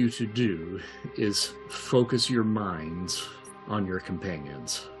each of you to do is focus your minds on your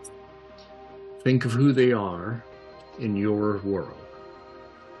companions. Think of who they are in your world.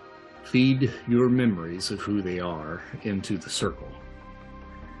 Feed your memories of who they are into the circle.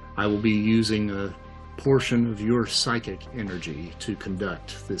 I will be using a portion of your psychic energy to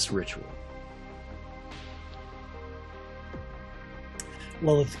conduct this ritual.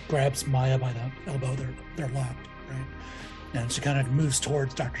 Lilith grabs Maya by the elbow. They're locked, right? And she kind of moves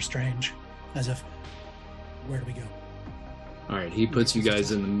towards Dr. Strange, as if, where do we go? All right, he puts you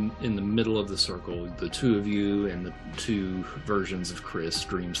guys in the middle of the circle, the two of you and the two versions of Chris,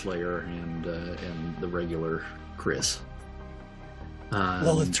 Dreamslayer and the regular Chris.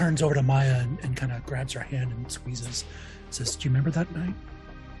 Lilith turns over to Maya and kind of grabs her hand and squeezes. Says, "Do you remember that night? Do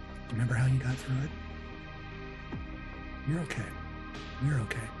you remember how you got through it? You're okay. We're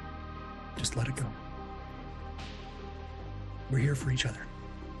okay. Just let it go. We're here for each other."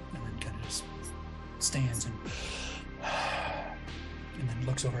 And then kind of just stands and then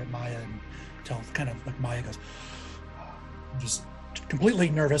looks over at Maya and tells, kind of like Maya goes, just completely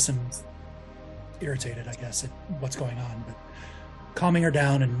nervous and irritated, I guess, at what's going on, but calming her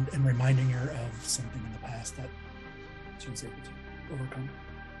down and reminding her of something in the past that she was able to. overcome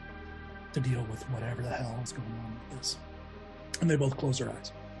to deal with whatever the hell is going on with this. And they both close their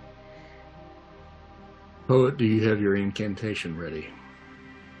eyes. Poet, do you have your incantation ready?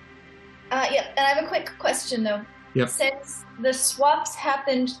 Yep. And I have a quick question though. Yep. Since the swaps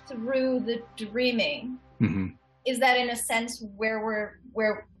happened through the dreaming, is that in a sense is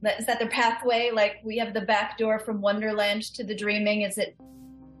that the pathway? Like we have the back door from Wonderland to the dreaming. Is it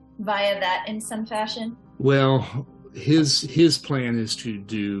via that in some fashion? Well, his plan is to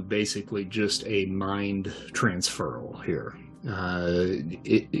do basically just a mind transferal here,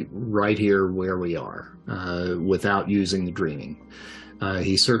 right here where we are, without using the dreaming.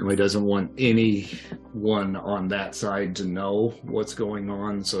 He certainly doesn't want anyone on that side to know what's going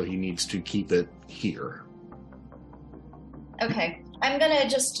on, so he needs to keep it here. Okay,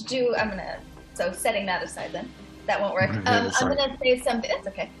 so setting that aside then. That won't work. I'm gonna say something, that's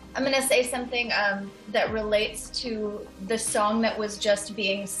okay. I'm gonna say something that relates to the song that was just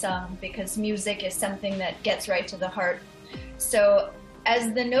being sung, because music is something that gets right to the heart. So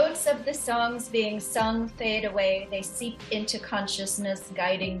as the notes of the songs being sung fade away, they seep into consciousness,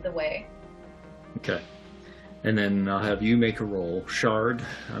 guiding the way. Okay. And then I'll have you make a roll. Shard,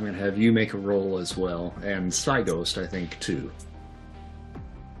 I'm going to have you make a roll as well. And Psyghost, I think, too.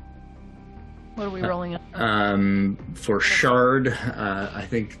 What are we rolling up? For Shard, I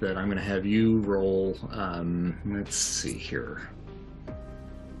think that I'm going to have you roll. Let's see here.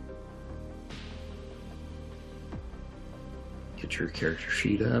 Get your character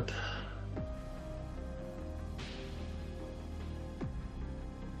sheet up.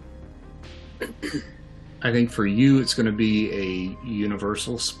 I think for you it's going to be a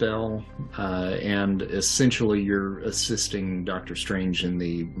universal spell, and essentially you're assisting Dr. Strange in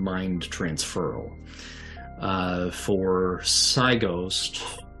the mind transferal. For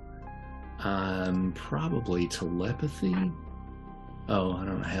Psyghost, probably telepathy. Oh, I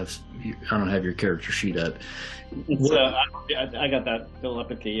don't have your character sheet up. I got that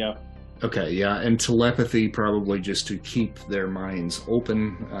telepathy. Yeah. Okay, yeah, and telepathy probably just to keep their minds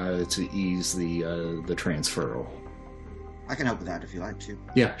open to ease the transferal. I can help with that if you like to.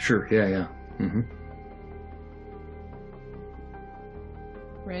 Yeah, sure. Yeah. Mm-hmm.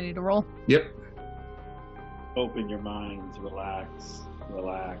 Ready to roll? Yep. Open your minds. Relax.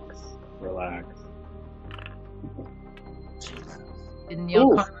 Didn't yell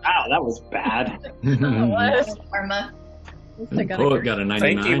karma. Wow, that was bad. What? Karma. Poet got a 99.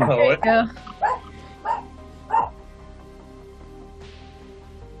 Thank you, Poet. Yeah.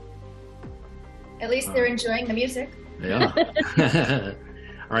 At least they're enjoying the music. Yeah.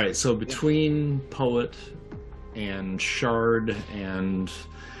 All right, so between Poet and Shard and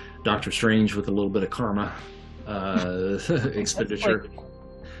Dr. Strange with a little bit of karma expenditure,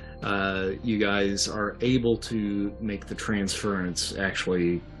 you guys are able to make the transference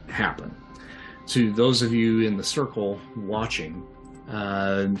actually happen. To those of you in the circle watching,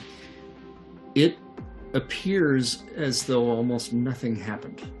 it appears as though almost nothing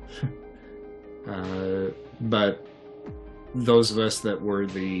happened. But those of us that were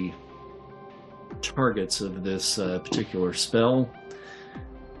the targets of this particular spell,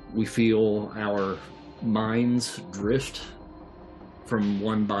 we feel our minds drift from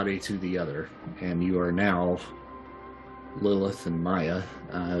one body to the other, and you are now, Lilith and Maya,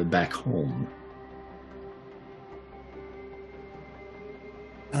 back home.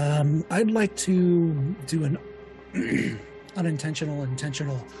 I'd like to do an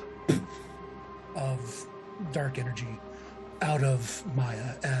intentional of dark energy out of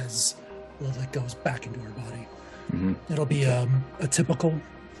Maya as Lilith goes back into her body. Mm-hmm. It'll be a typical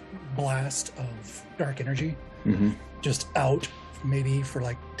blast of dark energy, just out maybe for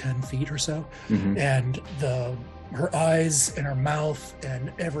like 10 feet or so. Mm-hmm. And her eyes and her mouth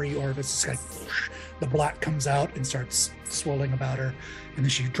and every orifice, like, the black comes out and starts swirling about her, and then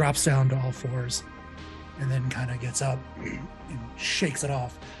she drops down to all fours and then kind of gets up and shakes it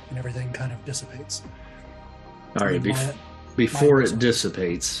off, and everything kind of dissipates. All right, before it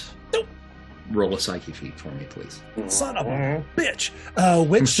dissipates, roll a psyche feat for me, please. Son of a bitch.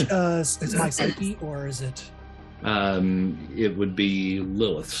 Which is my psyche, or is it? It would be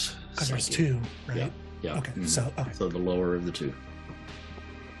Lilith's. Because there's two, right? Yeah. Okay, Mm. so So the lower of the two.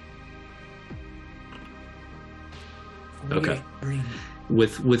 Okay. Green.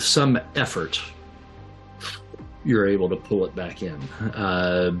 With some effort, you're able to pull it back in,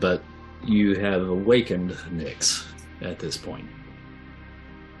 but you have awakened Nyx at this point.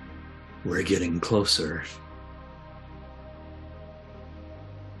 We're getting closer.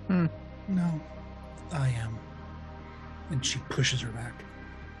 No, I am. And she pushes her back.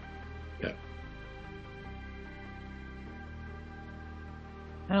 Okay.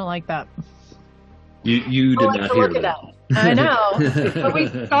 I don't like that. You did not hear that. I know. But we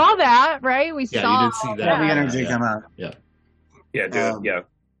saw that, right? We saw. You did see that. Yeah, the energy come out. Yeah. Yeah, dude. Yeah.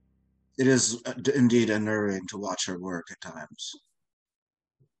 It is indeed unnerving to watch her work at times.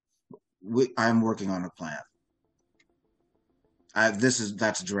 I'm working on a plan.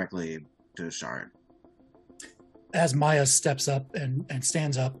 That's directly to Shard. As Maya steps up and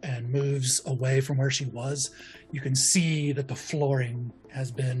stands up and moves away from where she was, you can see that the flooring has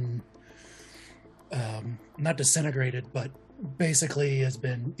been not disintegrated, but basically has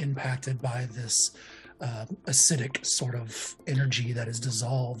been impacted by this acidic sort of energy that is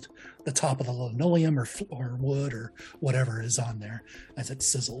dissolved the top of the linoleum or wood or whatever is on there as it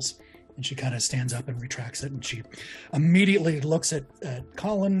sizzles. And she kind of stands up and retracts it, and she immediately looks at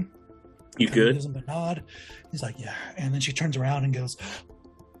Colin. You good? Gives him a nod. He's like, yeah. And then she turns around and goes,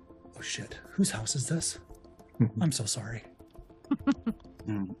 oh shit, whose house is this? I'm so sorry.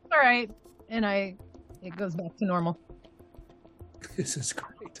 All right. And it goes back to normal. This is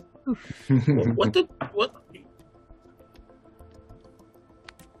great. What?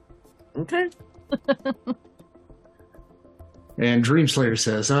 Okay. And Dreamslayer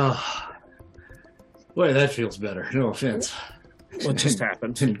says, oh, boy, that feels better. No offense. What just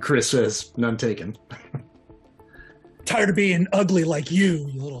happened? And Chris says, none taken. Tired of being ugly like you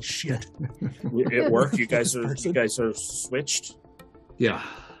little shit. It worked. You guys are switched. Yeah.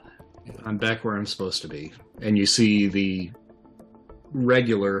 I'm back where I'm supposed to be. And you see the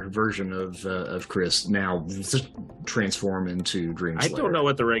regular version of Chris now transform into Dreamslayer. I don't know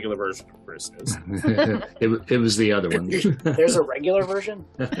what the regular version of Chris is. it was the other one. There's a regular version?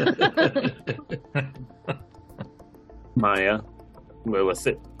 Maya, Lilith.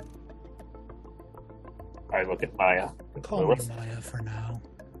 I look at Maya. Call me Maya for now.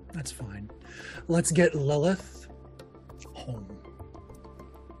 That's fine. Let's get Lilith home.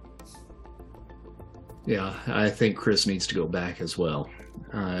 Yeah, I think Chris needs to go back as well.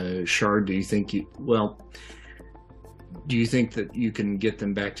 Shard, do you think that you can get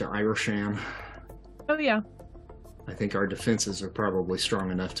them back to Irisham? Oh, yeah. I think our defenses are probably strong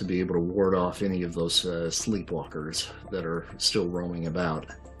enough to be able to ward off any of those sleepwalkers that are still roaming about.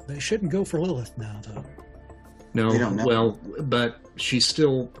 They shouldn't go for Lilith now, though. No, well, but she's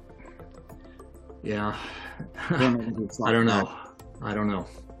still... Yeah. I don't know.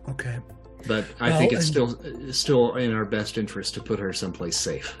 Okay. But I think it's still in our best interest to put her someplace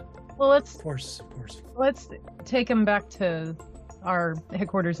safe. Well, Of course. let's take him back to our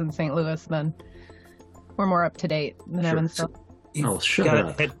headquarters in St. Louis then. We're more up to date than Evansville. Oh, shut got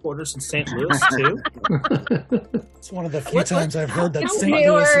up. Headquarters in St. Louis too. It's one of the few times I've heard that It's St.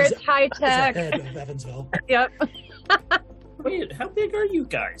 newer, Louis is it's high tech. ahead of Evansville. Yep. Wait, how big are you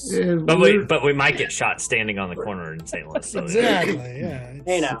guys? But we might get shot standing on the corner in St. Louis. So Exactly. Yeah.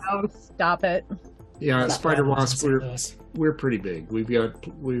 Hey now. Oh, stop it. Yeah, Spider Wasp, St. Louis. we're pretty big. We've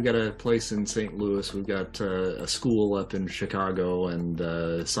got a place in St. Louis. We've got a school up in Chicago, and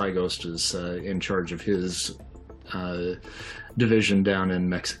Cyghost is in charge of his division down in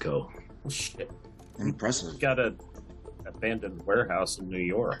Mexico. Oh, shit. Impressive. Got a abandoned warehouse in New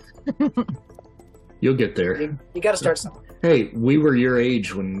York. You'll get there. You got to start somewhere. Hey, we were your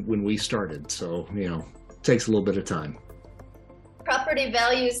age when we started, so it takes a little bit of time. Property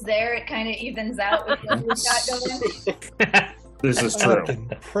values there, it kind of evens out with what we've got going. This is true.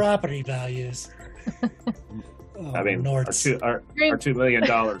 Fucking property values. Oh, I mean, our $2 million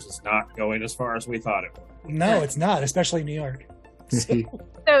is not going as far as we thought it would. No, it's not, especially in New York. So,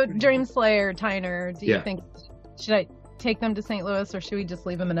 Dreamslayer, Tyner, do you think, should I take them to St. Louis or should we just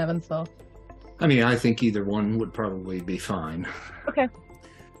leave them in Evansville? I mean, I think either one would probably be fine. Okay.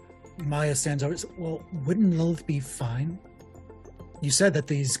 Maya stands over. Well, wouldn't Lilith be fine? You said that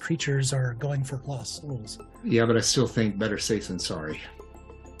these creatures are going for lost souls. Yeah, but I still think better safe than sorry.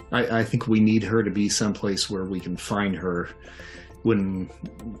 I think we need her to be someplace where we can find her when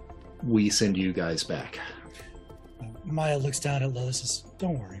we send you guys back. Maya looks down at Lilith and says,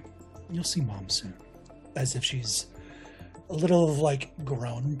 don't worry. You'll see Mom soon. As if she's a little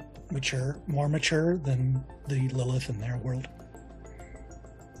grown, mature, more mature than the Lilith in their world.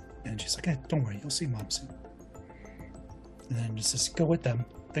 And she's like, hey, don't worry. You'll see Mom soon. And then just go with them.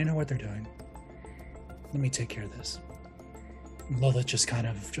 They know what they're doing. Let me take care of this. Lilith just kind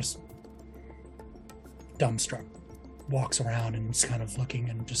of dumbstruck, walks around and is kind of looking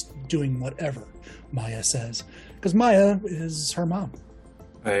and just doing whatever Maya says. Because Maya is her mom.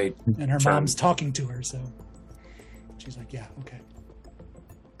 Right. And her mom's talking to her, so she's like, yeah, okay.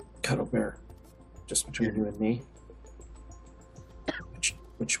 Cuddle bear. Just between you and me.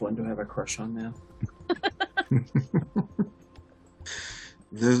 Which one do I have a crush on now?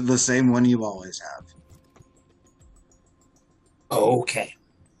 The same one you always have. Okay.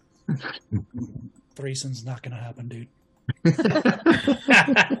 Threesome's not going to happen, dude.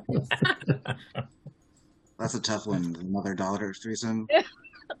 That's a tough one. Mother-daughter threesome.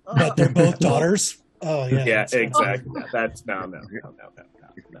 But they're both daughters. Oh yeah. Yeah, that's- exactly. That's no.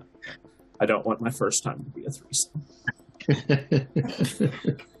 I don't want my first time to be a threesome.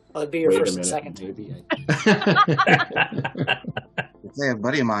 Well, it'd be your Wait a first and minute, second. maybe Say a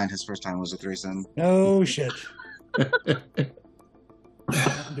buddy of mine, his first time was a threesome. Oh shit. Do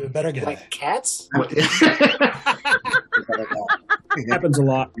a better guy. Like cats? It happens a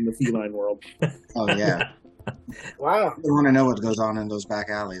lot in the feline world. Oh yeah. Wow. You want to know what goes on in those back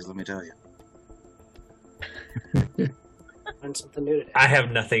alleys? Let me tell you. Learned something new today. I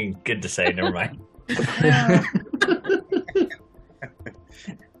have nothing good to say. Never mind.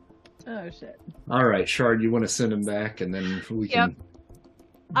 Oh shit. All right, Shard, you want to send him back, and then we can Yep.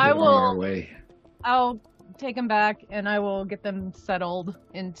 I get on our will. way. I'll take them back, and I will get them settled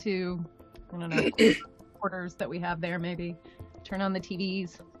into, I don't know, quarters that we have there. Maybe turn on the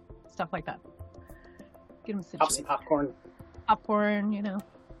TVs, stuff like that. Get them Pop some situated. popcorn. Popcorn, you know.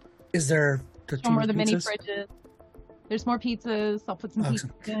 Is there the Some more of the mini pizzas? fridges. There's more pizzas. I'll put some Oh,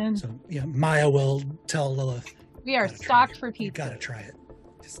 pizzas in. So yeah, Maya will tell Lilith. We are gotta try stocked it. for You pizza. gotta try it.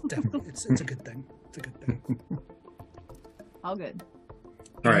 It's definitely it's a good thing. It's a good thing. All good.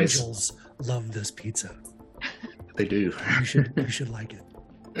 All right. Angels love this pizza. They do. You should like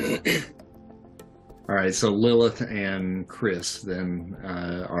it. All right, so Lilith and Chris then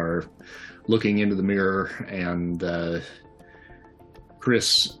are looking into the mirror, and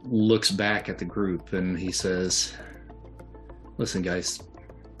Chris looks back at the group and he says, "Listen, guys,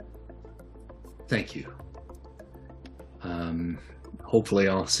 thank you. Hopefully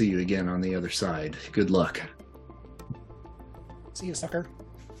I'll see you again on the other side. Good luck." See you, sucker.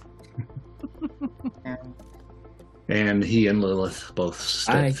 And he and Lilith both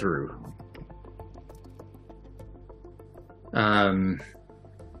step Aye. through.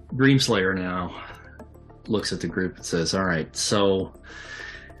 Dreamslayer now looks at the group and says, "All right, so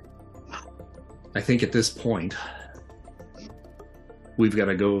I think at this point we've got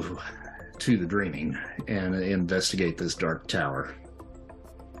to go to the Dreaming and investigate this dark tower."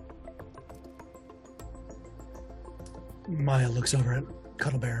 Maya looks over at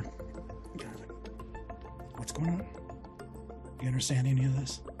Cuddlebear. What's going on? Do you understand any of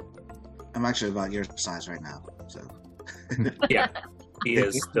this? I'm actually about your size right now, so. Yeah, he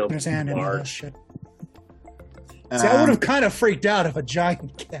is still Understand any of this large. shit? See, I would Um, have kind of freaked out if a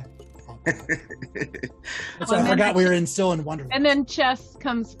giant cat. So I forgot we were still in Wonderland. And then Chess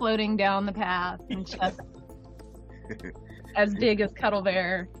comes floating down the path, and Chess, as big as Cuddle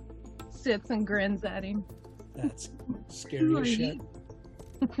Bear, sits and grins at him. That's scary as shit.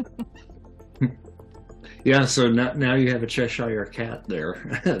 Yeah, so now you have a Cheshire cat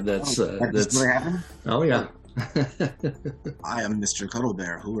there. that's that's what happened? Oh yeah. I am Mr.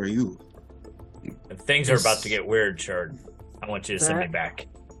 Cuddlebear. Who are you? If things are about to get weird, Shard, I want you to send me back.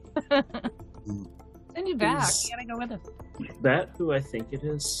 Send you back. Is- You gotta go with us. That who I think it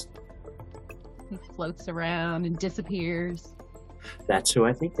is? He floats around and disappears. That's who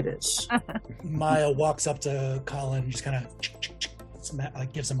I think it is. Maya walks up to Colin, just kind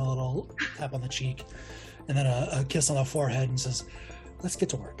of gives him a little tap on the cheek, and then a kiss on the forehead, and says, "Let's get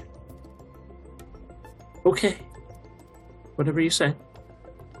to work." Okay. Whatever you say.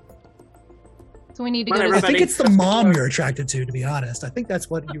 So we need to Come go on, to I think everybody. it's the mom you're attracted to be honest. I think that's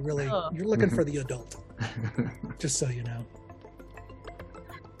what you really Oh. you're looking for, the adult. Just so you know.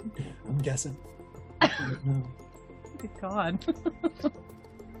 I'm guessing. Good God.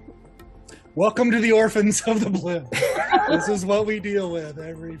 Welcome to the orphans of the blue. This is what we deal with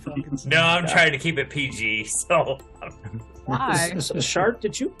every fucking No, I'm trying to keep it PG, so Why? Shard,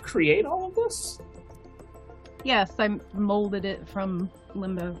 did you create all of this? Yes, I molded it from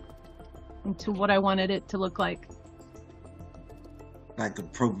Limbo into what I wanted it to look like. Like a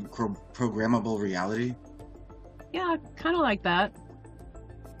programmable reality? Yeah, kind of like that.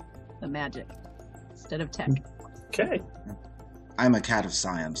 The magic instead of tech. Okay. I'm a cat of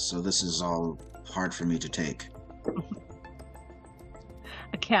science, so this is all hard for me to take.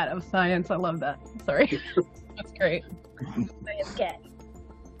 A cat of science. I love that. Sorry. That's great. Science cat.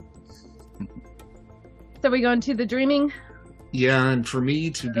 So we go into the dreaming? Yeah, and for me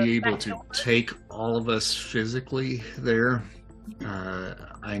to be able to take all of us physically there,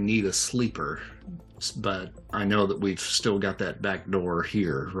 I need a sleeper. But I know that we've still got that back door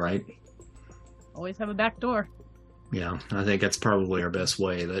here, right? Always have a back door. Yeah, I think that's probably our best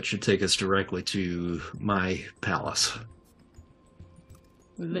way. That should take us directly to my palace.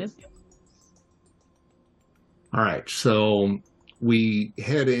 This. All right, so we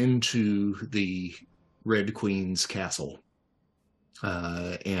head into the Red Queen's castle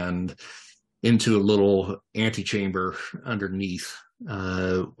and into a little antechamber underneath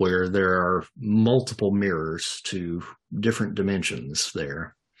where there are multiple mirrors to different dimensions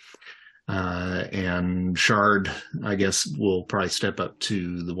there. And Shard, I guess, will probably step up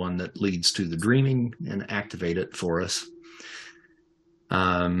to the one that leads to the dreaming and activate it for us.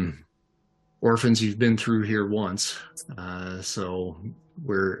 Orphans, you've been through here once, so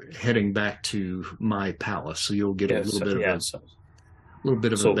we're heading back to my palace, so you'll get a little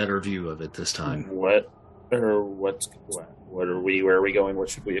bit of a better view of it this time. What are we? Where are we going? What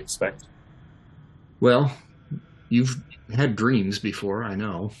should we expect? Well, you've had dreams before, I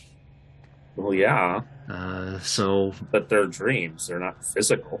know. Well, yeah. But they're dreams. They're not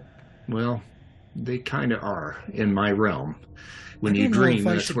physical. Well, they kind of are in my realm. When you dream,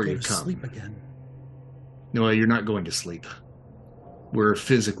 that's where you come. Sleep again. No, you're not going to sleep. We're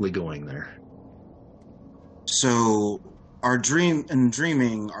physically going there. So,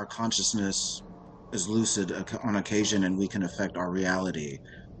 dreaming, our consciousness is lucid on occasion, and we can affect our reality.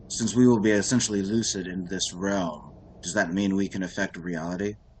 Since we will be essentially lucid in this realm, does that mean we can affect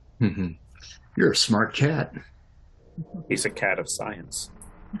reality? Mm-hmm. You're a smart cat. He's a cat of science.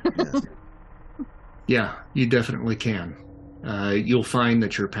 Yes. Yeah, you definitely can. You'll find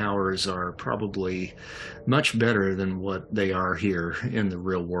that your powers are probably much better than what they are here in the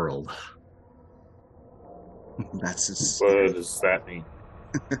real world. What does that mean?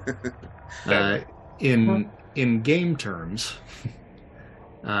 In game terms,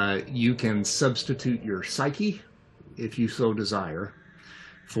 you can substitute your psyche, if you so desire,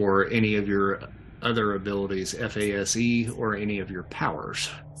 for any of your other abilities, FASE, or any of your powers.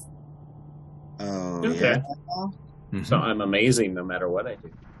 Oh, okay. Yeah. Mm-hmm. So I'm amazing no matter what I do.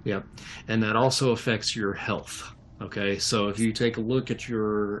 Yep. And that also affects your health. Okay. So if you take a look at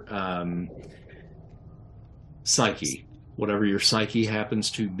your psyche, whatever your psyche happens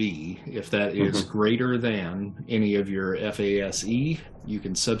to be, if that is greater than any of your FASE, you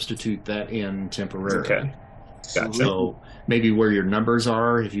can substitute that in temporarily. Okay. Gotcha. So maybe where your numbers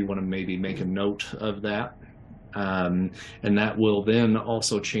are, if you want to maybe make a note of that. And that will then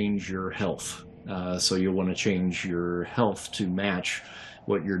also change your health. So you'll want to change your health to match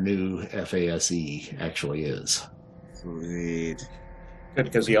what your new FASE actually is. Sweet. Good,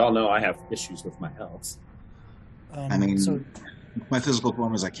 because you all know I have issues with my health. My physical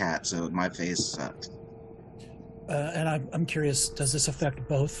form is a cat, so my face sucks. And I'm curious, does this affect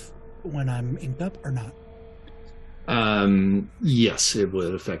both when I'm inked up or not? Yes, it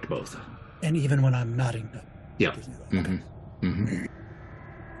would affect both. And even when I'm not inked up? Yeah. Mm-hmm. Mm-hmm.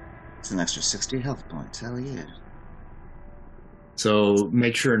 It's an extra 60 health points. Hell yeah. So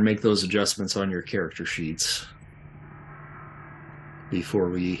make sure and make those adjustments on your character sheets before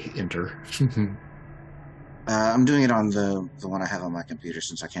we enter. I'm doing it on the one I have on my computer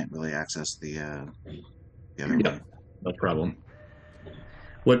since I can't really access the other one. No problem.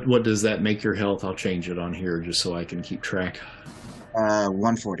 What does that make your health? I'll change it on here just so I can keep track.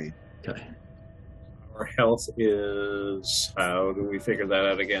 140. Okay. Our health is, how do we figure that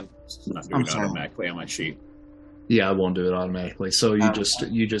out again? It's not doing it automatically on my sheet. Yeah, I won't do it automatically. So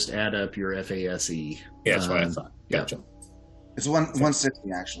you just add up your FASE. Yeah, that's what I thought. Gotcha. It's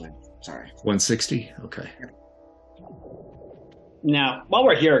 160 actually. Sorry. 160? Okay. Now, while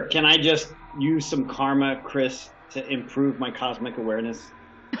we're here, can I just use some karma, Chris, to improve my cosmic awareness?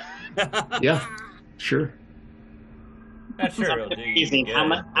 Yeah, sure. Not sure it'll do you good,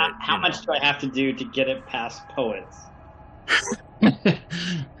 how much do I have to do to get it past poets?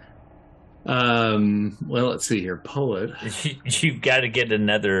 Well, let's see here. Poet. You've got to get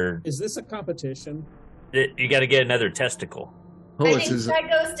another. Is this a competition? You got to get another testicle. I think that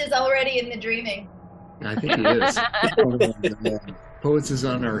ghost is already in the dreaming. I think he is. Poets is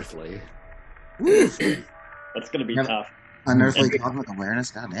unearthly. That's going to be tough. Unearthly cosmic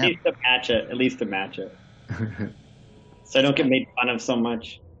awareness? God damn. At least to match it. So I don't get made fun of so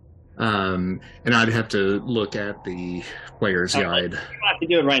much. And I'd have to look at the player's guide. You don't have to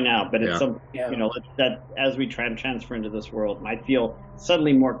do it right now, but it's that as we try and transfer into this world, I feel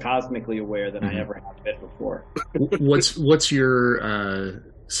suddenly more cosmically aware than I ever have been before. What's your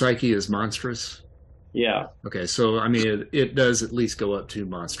psyche is monstrous? Yeah. Okay, so I mean it does at least go up to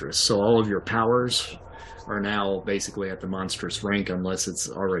monstrous. So all of your powers are now basically at the monstrous rank unless it's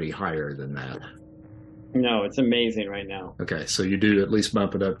already higher than that. No, it's amazing right now. Okay, so you do at least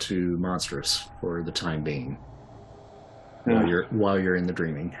bump it up to monstrous for the time being while you're in the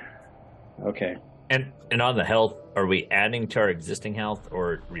dreaming. Okay. And on the health, are we adding to our existing health,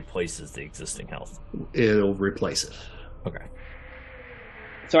 or it replaces the existing health? It'll replace it. Okay.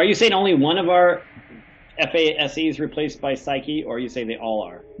 So are you saying only one of our FASE is replaced by Psyche, or are you saying they all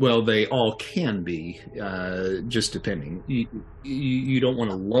are? Well, they all can be, just depending. You don't want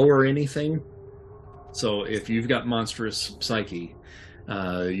to lower anything. So if you've got monstrous Psyche,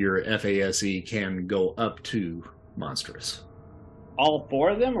 your FASE can go up to monstrous. All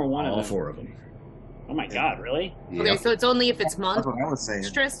 4 of them, or one of them? All 4 of them. Oh my god, really? Okay, Yep. so it's only if it's That's what I would say.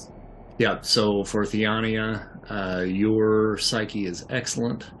 monstrous? Yeah, so for Theania, your Psyche is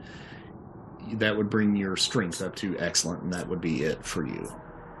excellent. That would bring your strength up to excellent, and that would be it for you.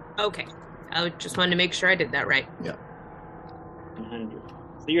 Okay. I just wanted to make sure I did that right. Yeah. 100.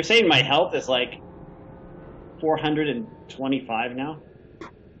 So you're saying my health is like 425 now?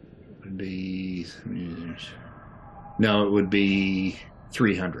 Would be... No, it would be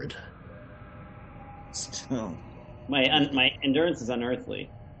 300. Still. My endurance is unearthly.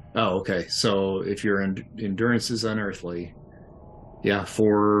 Oh, okay. So if your endurance is unearthly, yeah,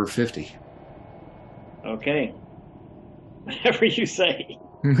 450. Okay. Whatever you say.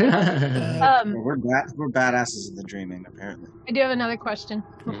 We're badasses of the dreaming, apparently. I do have another question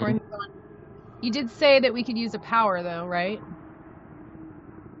before we move on. You did say that we could use a power, though, right?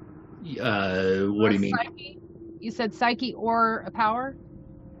 What do you mean? Psyche? You said Psyche or a power?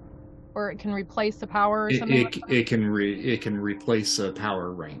 Or it can replace a power or something like that? It can replace a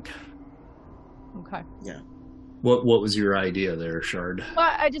power rank. Okay. Yeah. What was your idea there, Shard?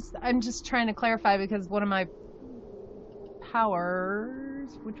 Well, I'm just trying to clarify because one of my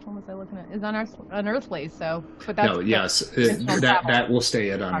powers, which one was I looking at, is unearthly. So, but that's No, yes, that will stay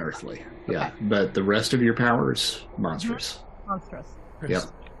at unearthly. Yeah, Okay. but the rest of your powers, monstrous. Monstrous. Yep.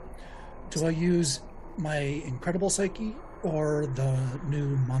 Do I use my incredible Psyche or the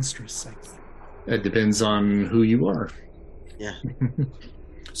new monstrous Psyche? It depends on who you are. Yeah.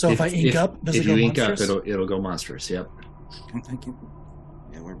 So if I ink up, does it go if you ink up, monstrous? it'll go monstrous. Yep. Thank you.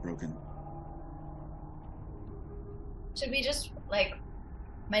 Yeah, we're broken. Should we just, like,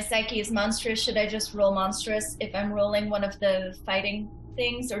 my Psyche is monstrous, should I just roll monstrous if I'm rolling one of the fighting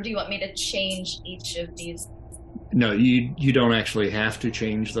things, or do you want me to change each of these? No, you don't actually have to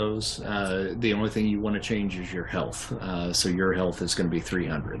change those. The only thing you want to change is your health. So your health is going to be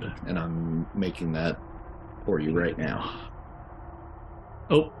 300, and I'm making that for you right now.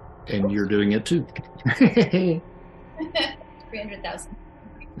 Oh, and you're doing it too. 300,000.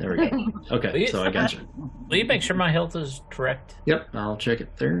 There we go. Okay, so I got you. Will you make sure my health is correct? Yep, I'll check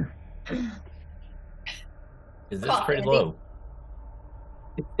it there. Is this pretty low?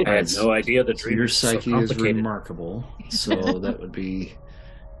 I had no idea the So dream your was so Psyche is complicated. remarkable. So that would be.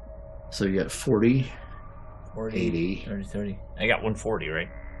 So you got 40, 80. 30, 30. I got 140, right?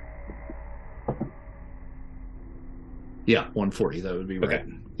 Yeah, 140. That would be right. Okay.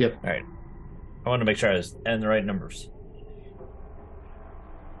 Yep. All right. I want to make sure I was and the right numbers.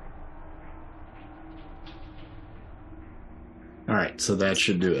 All right, so that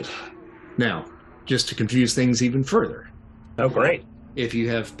should do it. Now, just to confuse things even further. Oh, great. If you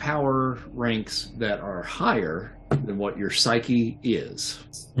have power ranks that are higher than what your Psyche is,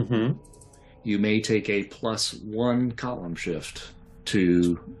 you may take a +1 column shift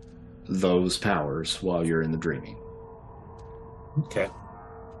to those powers while you're in the dreaming. Okay.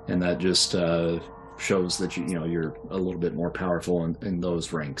 And that just shows that you're a little bit more powerful in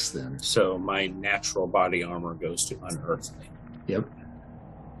those ranks then. So my natural body armor goes to unearthly. Yep.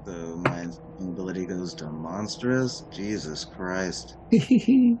 So my ability goes to monstrous. Jesus Christ.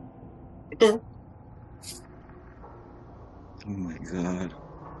 Oh my god.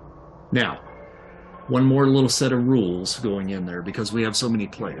 Now, one more little set of rules going in there because we have so many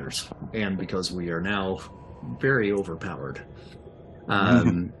players and because we are now very overpowered.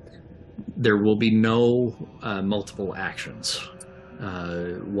 There will be no multiple actions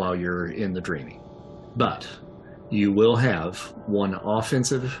while you're in the dreaming, but you will have one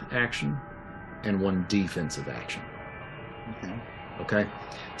offensive action and one defensive action. Okay?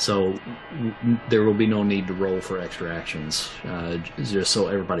 So there will be no need to roll for extra actions, just so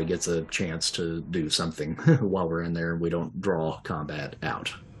everybody gets a chance to do something while we're in there and we don't draw combat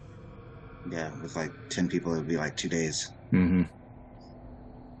out. Yeah, with like 10 people, it would be like 2 days. Mm-hmm.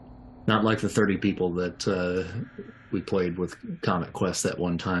 Not like the 30 people that we played with Comet Quest that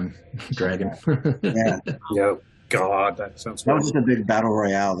one time, Dragon. Yeah. Yeah. God, that sounds That was just a big battle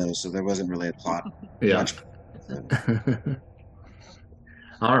royale, though, so there wasn't really a plot. Yeah.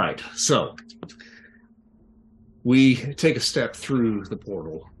 All right, so we take a step through the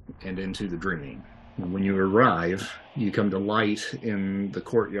portal and into the dreaming. When you arrive, you come to light in the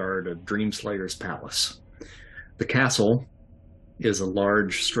courtyard of Dreamslayer's palace. The castle is a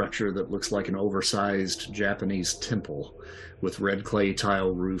large structure that looks like an oversized Japanese temple with red clay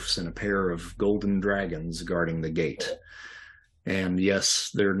tile roofs and a pair of golden dragons guarding the gate. And yes,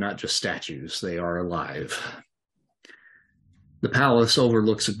 they're not just statues, they are alive. The palace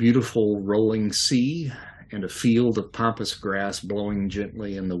overlooks a beautiful rolling sea and a field of pampas grass blowing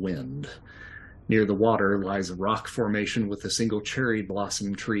gently in the wind. Near the water lies a rock formation with a single cherry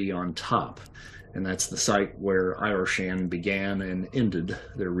blossom tree on top, and that's the site where Ioshan began and ended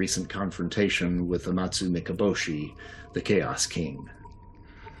their recent confrontation with Amatsu Mikaboshi, the Chaos King.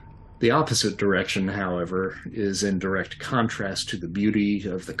 The opposite direction, however, is in direct contrast to the beauty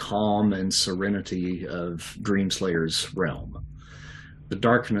of the calm and serenity of Dreamslayer's realm. The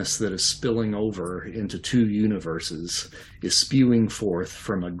darkness that is spilling over into two universes is spewing forth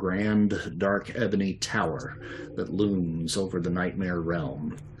from a grand, dark ebony tower that looms over the Nightmare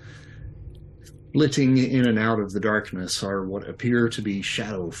realm. Flitting in and out of the darkness are what appear to be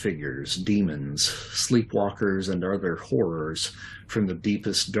shadow figures, demons, sleepwalkers, and other horrors from the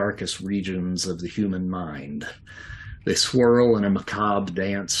deepest, darkest regions of the human mind. They swirl in a macabre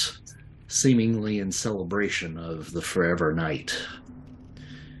dance, seemingly in celebration of the forever night.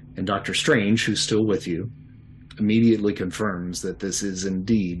 And Dr. Strange, who's still with you, immediately confirms that this is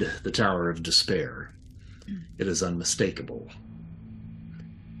indeed the Tower of Despair. It is unmistakable.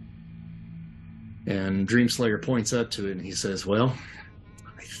 And Dreamslayer points up to it and he says, well,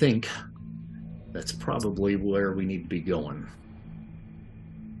 I think that's probably where we need to be going.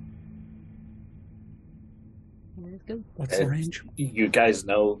 What's the range? You guys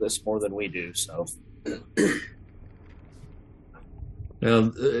know this more than we do, so.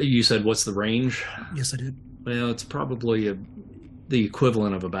 You said, what's the range? Yes, I did. Well, it's probably the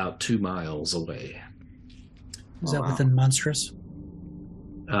equivalent of about 2 miles away. Is that within Monstrous?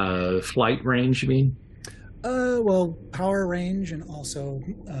 Flight range, you mean? Well, power range, and also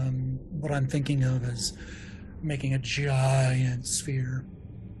what I'm thinking of is making a giant sphere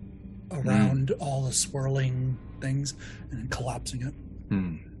around all the swirling things and then collapsing it.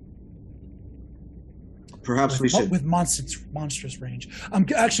 Perhaps we should... With monstrous range. I'm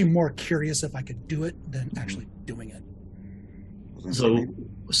actually more curious if I could do it than actually doing it. So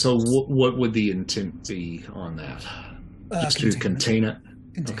what would the intent be on that? Just to contain it?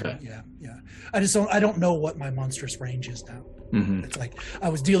 Okay. Yeah. I don't know what my monstrous range is now. Mm-hmm. It's like I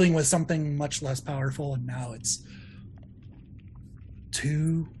was dealing with something much less powerful, and now it's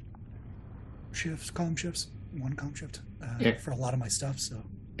 2 column shifts, 1 column shift for a lot of my stuff. So.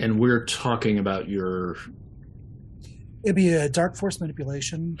 And we're talking about your... It'd be a dark force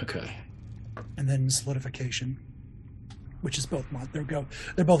manipulation. Okay. And then solidification, which is both they're both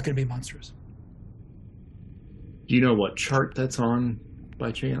going to be monstrous. Do you know what chart that's on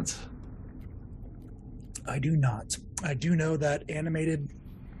by chance? I do not. I do know that animated.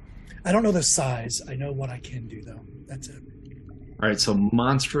 I don't know the size. I know what I can do though. That's it. All right. So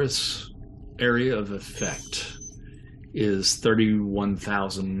monstrous area of effect is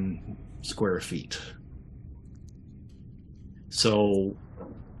 31,000 square feet. So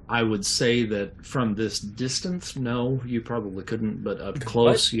I would say that from this distance, no, you probably couldn't, but up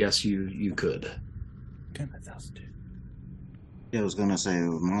close, yes, you could. 10,000. Yeah, I was going to say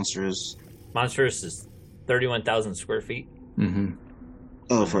monstrous. Monstrous is 31,000 square feet. Mm-hmm.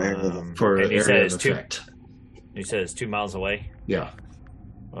 Oh, for area of effect. You said it's 2 miles away? Yeah.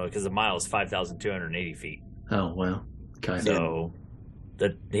 Well, because a mile is 5,280 feet. Oh, well. Okay. So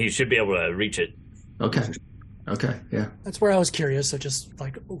that he should be able to reach it. Okay, yeah. That's where I was curious. So just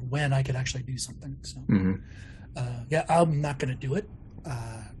like when I could actually do something. So yeah, I'm not going to do it. But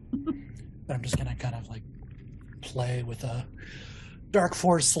I'm just going to kind of like play with a dark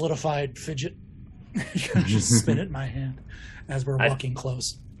force solidified fidget. Just spin it in my hand as we're walking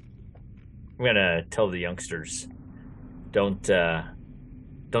close. I'm going to tell the youngsters, don't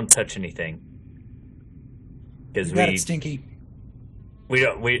touch anything. Because we stinky. We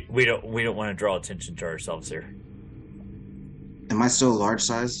don't want to draw attention to ourselves here. Am I still large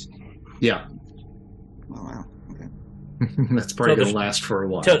size? Yeah. Oh wow. Okay. That's probably gonna last for a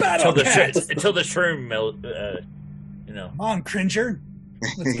while. Until the shroom melt. Come on, Cringer.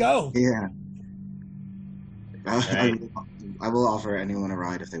 Let's go. Yeah. Right. I will offer anyone a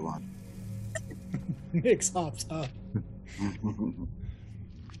ride if they want. Nick's hops up.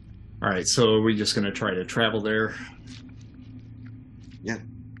 All right, so are we just going to try to travel there? Yeah.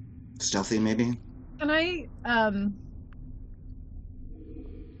 Stealthy, maybe? Can I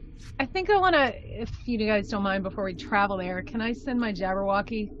think I want to, if you guys don't mind, before we travel there, can I send my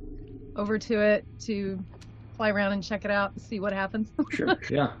Jabberwocky over to it to fly around and check it out and see what happens. Sure.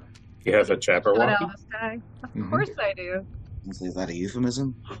 Yeah. You have a Jabberwocky? Shout out this guy. Of course I do. Is that a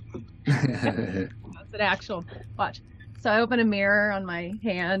euphemism? That's an actual watch. So I open a mirror on my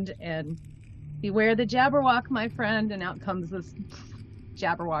hand and beware the Jabberwock, my friend, and out comes this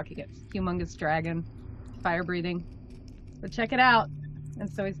Jabberwocky, it's humongous dragon, fire breathing. So check it out. And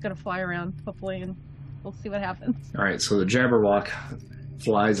so he's gonna fly around, hopefully, and we'll see what happens. All right, so the Jabberwock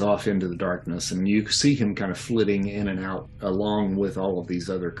flies off into the darkness, and you see him kind of flitting in and out along with all of these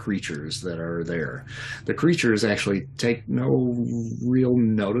other creatures that are there. The creatures actually take no real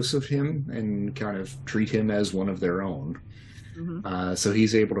notice of him and kind of treat him as one of their own. Mm-hmm. So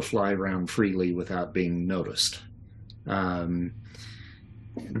he's able to fly around freely without being noticed.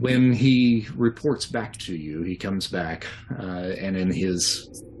 When he reports back to you, he comes back, and in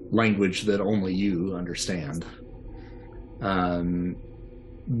his language that only you understand,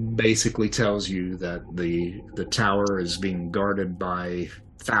 basically tells you that the tower is being guarded by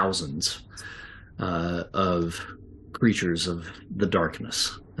thousands of creatures of the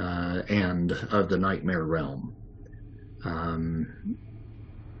darkness and of the nightmare realm.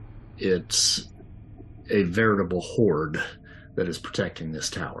 It's a veritable horde that is protecting this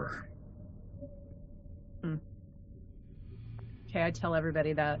tower. Okay, I tell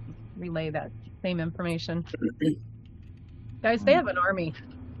everybody that, relay that same information. Guys, they have an army.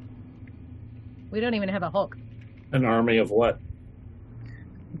 We don't even have a Hulk. An army of what?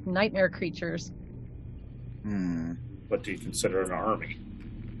 Nightmare creatures. What do you consider an army?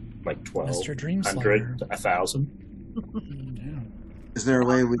 Like 12, Mr. Dreamslayer. 100, 1,000? Is there a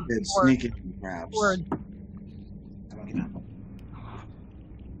way we could sneak in, perhaps? Word.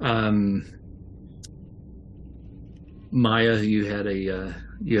 Maya, you had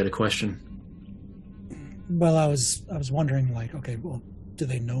a question. Well, I was wondering, like, okay, well, do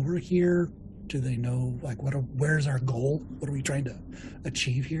they know we're here? Do they know, like, where's our goal? What are we trying to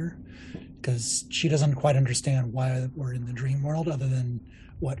achieve here? Because she doesn't quite understand why we're in the dream world, other than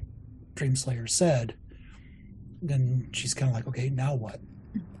what Dreamslayer said. Then she's kind of like, okay, now what?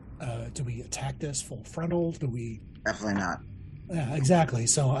 Do we attack this full frontal? Do we? Definitely not. Yeah, exactly.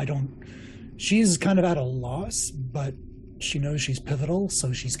 So she's kind of at a loss, but she knows she's pivotal,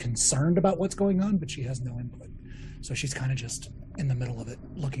 so she's concerned about what's going on, but she has no input. So she's kind of just in the middle of it,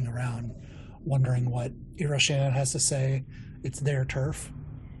 looking around, wondering what Iroshan has to say. It's their turf.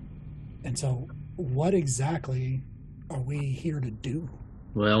 And so what exactly are we here to do?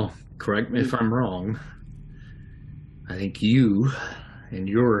 Well, correct me if I'm wrong. I think you and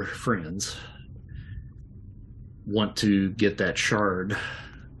your friends want to get that shard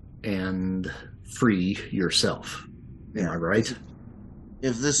and free yourself. Am I right?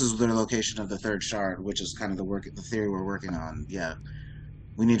 If this is the location of the third shard, which is kind of the theory we're working on, yeah,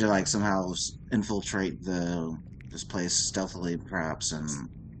 we need to like somehow infiltrate this place stealthily, perhaps, and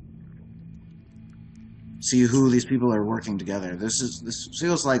see who these people are working together. This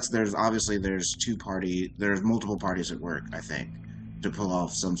feels like there's multiple parties at work, I think, to pull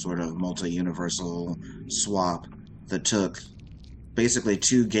off some sort of multi-universal swap that took basically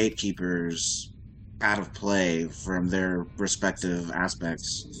two gatekeepers out of play from their respective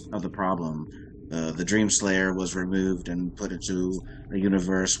aspects of the problem. The Dreamslayer was removed and put into a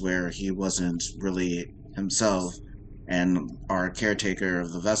universe where he wasn't really himself, and our caretaker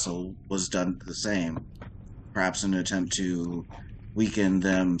of the vessel was done the same, perhaps in an attempt to weaken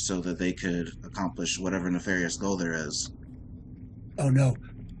them so that they could accomplish whatever nefarious goal there is. Oh no,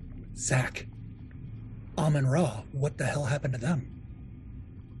 Zach, Amun-Ra, what the hell happened to them?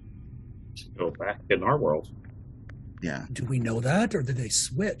 Go back in our world. Yeah. Do we know that, or did they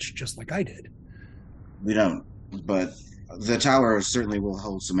switch just like I did? We don't, but the tower certainly will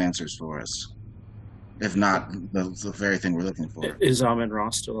hold some answers for us. If not the very thing we're looking for. Is Amun-Ra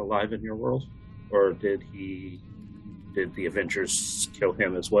still alive in your world? Or did the Avengers kill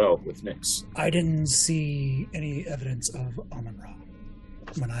him as well with Nyx? I didn't see any evidence of Amun-Ra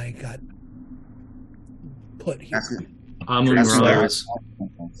when I got put here.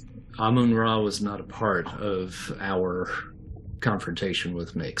 Amun-Ra was not a part of our confrontation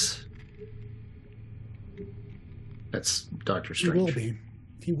with Nyx. That's Dr. Strange.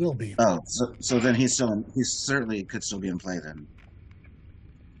 He will be. Oh, so then he certainly could still be in play then.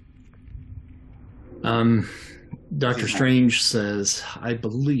 Dr. Strange says, I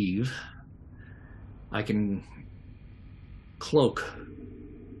believe I can cloak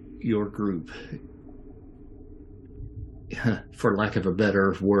your group, for lack of a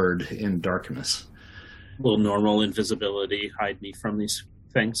better word, in darkness. Will normal invisibility hide me from these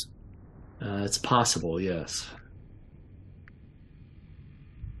things? It's possible, yes.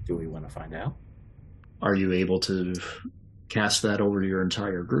 Do we want to find out? Are you able to cast that over your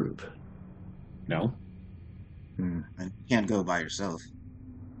entire group? No. You can't go by yourself.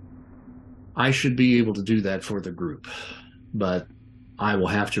 I should be able to do that for the group, but I will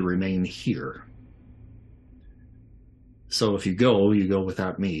have to remain here. So if you go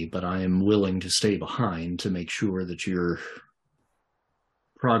without me, but I am willing to stay behind to make sure that your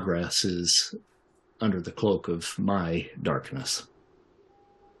progress is under the cloak of my darkness.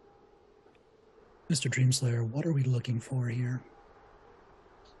 Mr. Dreamslayer, what are we looking for here?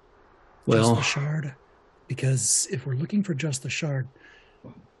 Well, just the shard? Because if we're looking for just the shard,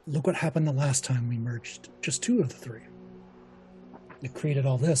 look what happened the last time we merged just 2 of the 3. It created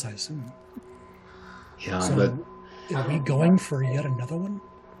all this, I assume. Yeah, so but are we going for yet another one?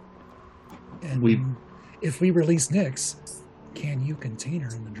 And if we release Nyx, can you contain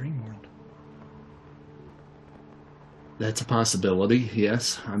her in the dream world? That's a possibility,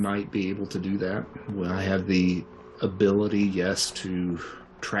 yes. I might be able to do that. Well, I have the ability, yes, to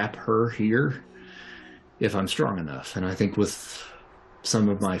trap her here if I'm strong enough. And I think with some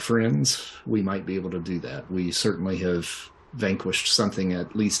of my friends, we might be able to do that. We certainly have vanquished something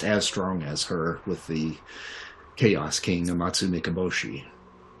at least as strong as her with the Chaos King, Amatsu Mikaboshi.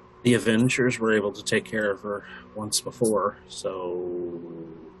 The Avengers were able to take care of her once before, so...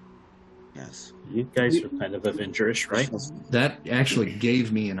 Yes. You guys are kind of Avengerish, right? That actually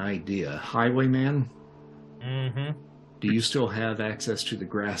gave me an idea. Highwayman? Mm-hmm. Do you still have access to the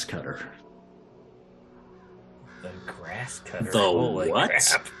grass cutter? The grass cutter? The Holy what?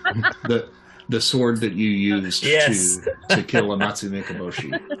 crap. The sword that you used Yes. to kill Amatsu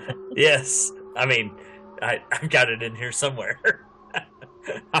Mikaboshi. Yes. I mean, I've got it in here somewhere.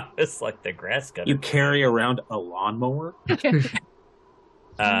 I was like, the grass cutter. You carry around a lawnmower?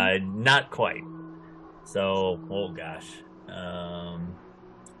 Not quite. So, oh gosh. Let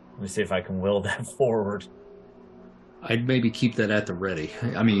me see if I can will that forward. I'd maybe keep that at the ready.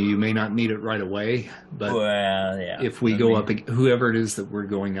 I mean, you may not need it right away, but well, yeah. if we go up, whoever it is that we're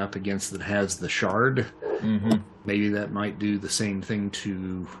going up against that has the shard, maybe that might do the same thing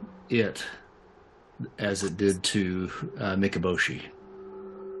to it as it did to Mikaboshi.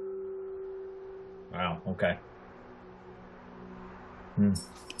 Wow, okay.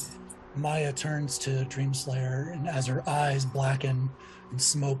 Maya turns to Dreamslayer, and as her eyes blacken and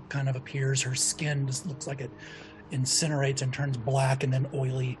smoke kind of appears, her skin just looks like it incinerates and turns black and then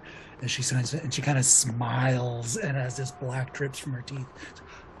oily. And she kind of smiles, and as this black drips from her teeth,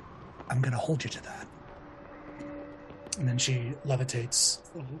 I'm going to hold you to that. And then she levitates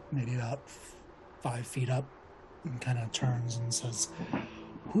maybe about 5 feet up and kind of turns and says,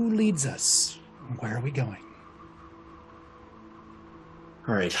 "Who leads us? Where are we going?"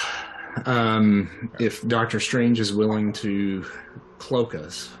 All right. If Doctor Strange is willing to cloak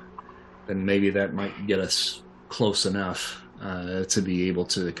us, then maybe that might get us close enough to be able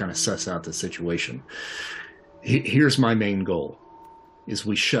to kind of suss out the situation. Here's my main goal, is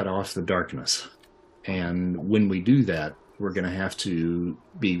we shut off the darkness. And when we do that, we're going to have to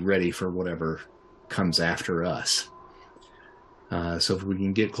be ready for whatever comes after us. So if we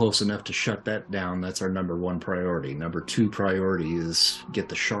can get close enough to shut that down, that's our number 1 priority. Number 2 priority is get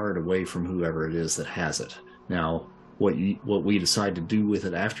the shard away from whoever it is that has it. Now, what we decide to do with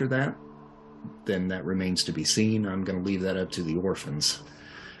it after that, then that remains to be seen. I'm going to leave that up to the orphans.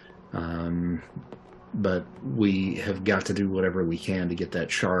 But we have got to do whatever we can to get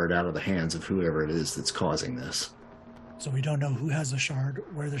that shard out of the hands of whoever it is that's causing this. So we don't know who has the shard,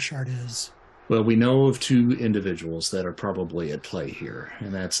 where the shard is. Well, we know of 2 individuals that are probably at play here,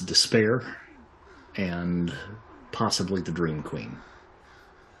 and that's Despair and possibly the Dream Queen.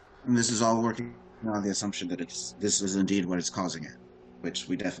 And this is all working on the assumption that this is indeed what is causing it, which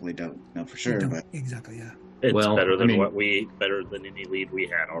we definitely don't know for sure. But exactly, yeah. It's better than better better than any lead we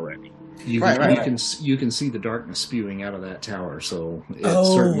had already. You can see the darkness spewing out of that tower, so it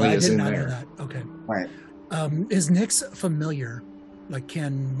certainly I is did in not there. know that. Okay. Right. Is Nyx familiar? Like,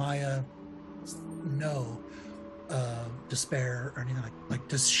 can Maya know Despair or anything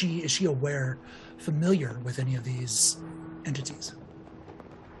like? Is she aware, familiar with any of these entities?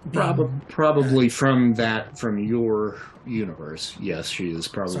 Probably from your universe. Yes, she is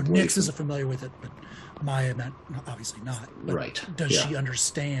probably. So Nyx is familiar with it, but Maya, obviously not. But right. Does she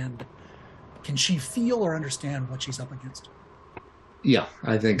understand? Can she feel or understand what she's up against? Yeah,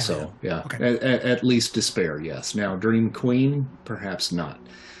 I think so. Yeah, okay. At least Despair. Yes. Now, Dream Queen, perhaps not.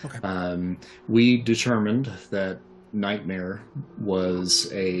 Okay. We determined that Nightmare was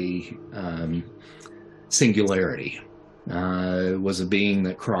a singularity. Was a being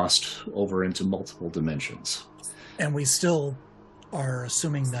that crossed over into multiple dimensions. And we still are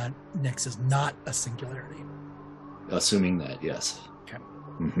assuming that Nyx is not a singularity. Assuming that, yes. Okay.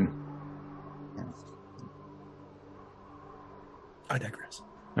 Mm-hmm. I digress.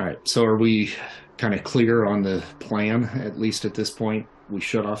 All right, so are we kind of clear on the plan, at least at this point? We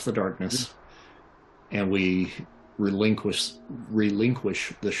shut off the darkness, and we relinquish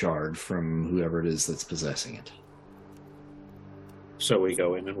the shard from whoever it is that's possessing it. So we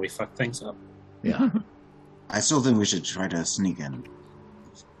go in and we fuck things up. Yeah. I still think we should try to sneak in.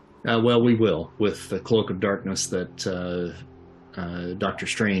 Well, we will, with the cloak of darkness that Dr.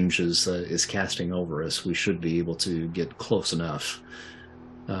 Strange is casting over us. We should be able to get close enough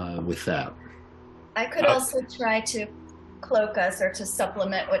with that. I could also try to cloak us or to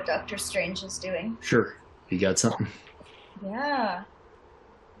supplement what Dr. Strange is doing. Sure. You got something? Yeah.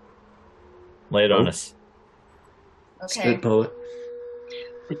 Lay it on us. Okay. Spit poet.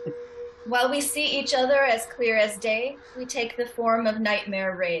 While we see each other as clear as day, we take the form of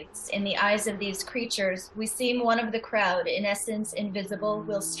nightmare wraiths. In the eyes of these creatures, we seem one of the crowd, in essence invisible,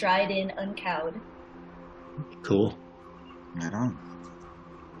 will stride in uncowed. Cool. Right on.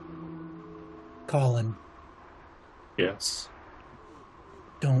 Colin, Yes.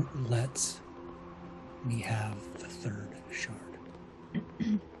 don't let me have the third shard. But Do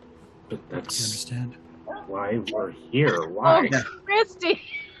you that's understand? why we're here. Why? Oh, Christy.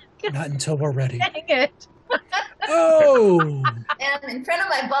 Not until we're ready. Dang it. Oh! And in front of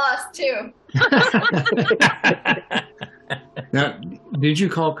my boss, too. Now, did you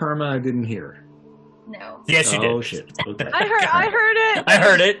call Karma? I didn't hear. No. Yes, you did. Oh, shit. Okay. I heard it. I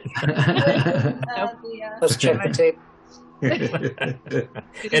heard it. Let's check the tape.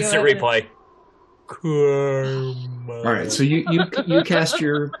 Instant replay. All right, so you cast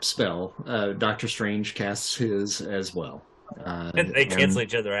your spell. Doctor Strange casts his as well. And they cancel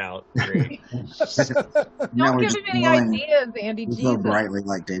each other out. Great. Now Don't we're give just him any glowing. ideas, Andy. We glow Jesus. brightly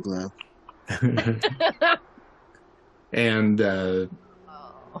like Dayglow. And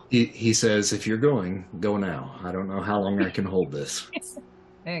he says, if you're going, go now. I don't know how long I can hold this.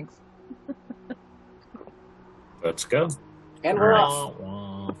 Thanks. Let's go. And we're All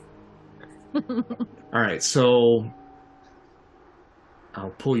off. All right, so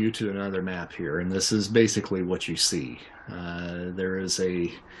I'll pull you to another map here, and this is basically what you see. There is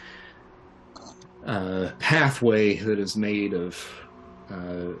a pathway that is made of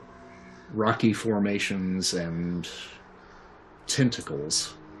rocky formations and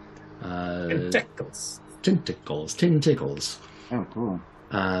tentacles. Tentacles. Oh, cool.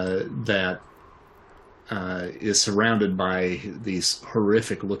 That is surrounded by these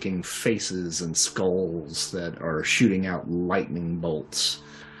horrific looking faces and skulls that are shooting out lightning bolts.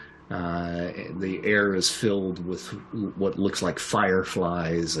 The air is filled with what looks like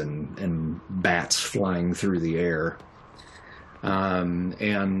fireflies and bats flying through the air.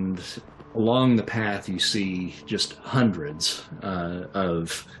 And along the path you see just hundreds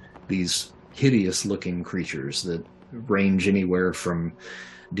of these hideous looking creatures that range anywhere from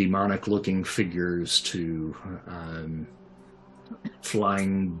demonic looking figures to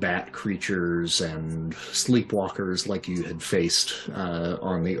flying bat creatures and sleepwalkers like you had faced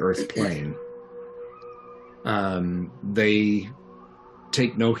on the earth plane. They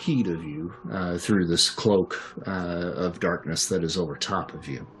take no heed of you through this cloak of darkness that is over top of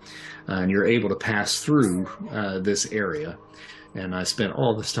you. And you're able to pass through this area. And I spent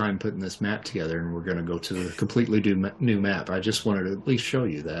all this time putting this map together, and we're going to go to a completely new map. I just wanted to at least show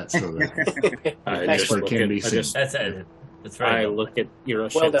you that, so that it can be seen. That's it. That's right. I look at your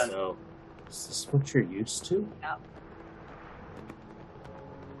Well done. So, is this what you're used to? Yeah.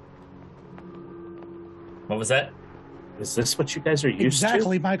 What was that? Is this what you guys are used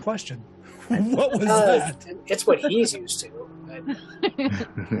Exactly my question. What was that? It's what he's used to.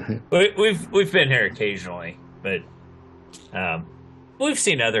 We've been here occasionally, but we've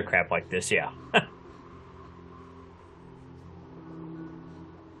seen other crap like this. Yeah.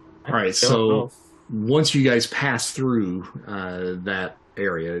 All right, so once you guys pass through that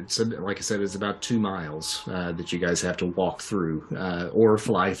area, it's, like I said, it's about 2 miles that you guys have to walk through or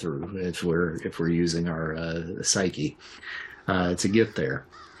fly through if we're using our psyche to get there.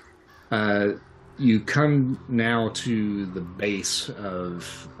 You come now to the base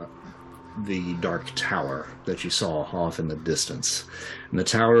of the dark tower that you saw off in the distance. And the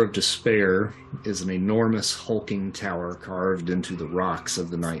Tower of Despair is an enormous hulking tower carved into the rocks of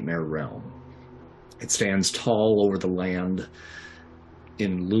the Nightmare Realm. It stands tall over the land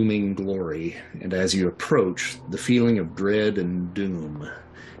in looming glory, and as you approach, the feeling of dread and doom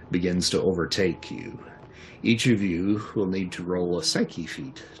begins to overtake you. Each of you will need to roll a psyche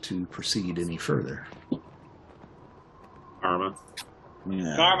feat to proceed any further. Karma.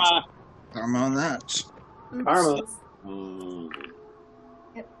 Yeah. Karma. Karma on that. Karma. Mm.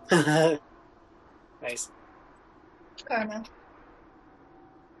 Nice. Karma.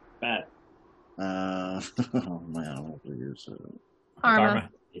 Bad. Oh man, I have to use it. Karma.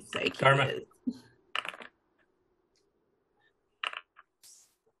 It's like Karma. it is.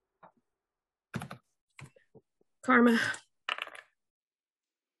 Karma.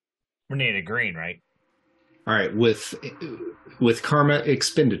 We need a green, right? All right, with karma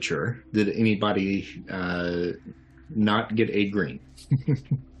expenditure, did anybody not get a green?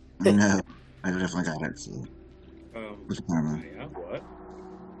 No, I definitely got it. So. With karma. Yeah, what?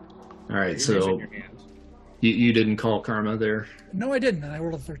 All right, You're so raising your hands. you didn't call karma there. No, I didn't. And I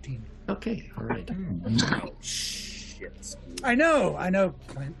rolled a 13. Okay, all right. Oh, shit. I know,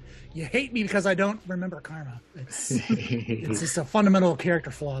 Clint. You hate me because I don't remember karma. It's just a fundamental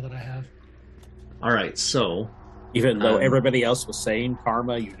character flaw that I have. All right, so Even though everybody else was saying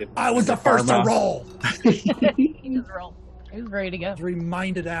karma, you didn't. I was the first to roll. He was roll. He was ready to go. I was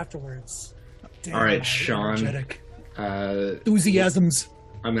reminded afterwards. Damn, all right, my Sean. energetic Enthusiasms.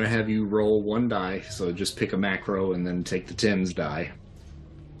 I'm going to have you roll one die, so just pick a macro and then take the tens die.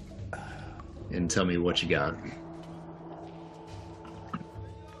 And tell me what you got.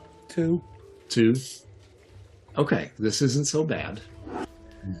 2. 2. Okay, this isn't so bad.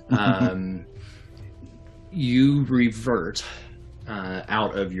 You revert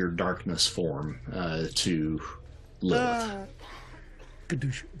out of your darkness form to Lilith.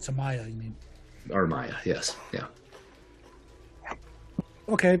 Gadoosh. It's a Maya, you mean? Or Maya, yes. Yeah.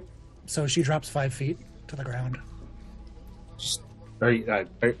 Okay, so she drops 5 feet to the ground.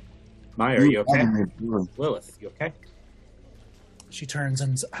 Maya, are you okay? Lilith, you okay? She turns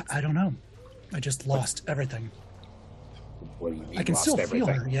and I don't know. I just lost everything. What do you mean? I can lost still everything?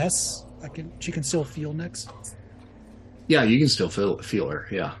 feel her. Yes, I can. She can still feel Nyx. Yeah, you can still feel her.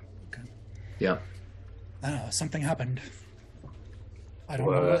 Yeah. Okay. Yeah. I don't know. Something happened. I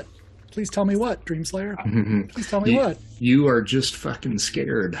don't know what. Please tell me what, Dreamslayer. Please tell me what. You are just fucking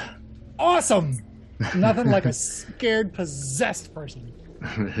scared. Awesome. Nothing like a scared, possessed person.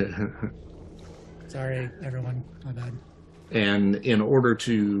 Sorry, everyone. My bad. And in order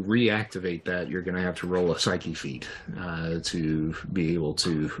to reactivate that, you're going to have to roll a psyche feat to be able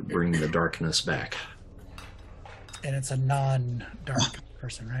to bring the darkness back. And it's a non-dark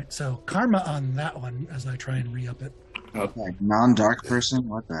person, right? So karma on that one as I try and re-up it. Okay, non-dark person?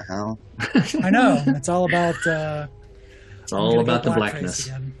 What the hell? I know. It's all about... it's all about the blackness.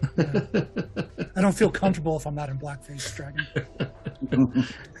 Again. I don't feel comfortable if I'm not in blackface, Dragon.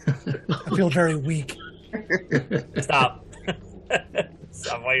 I feel very weak. Stop.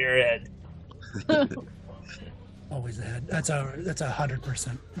 Stop while you're ahead. Always ahead. That's a 100%.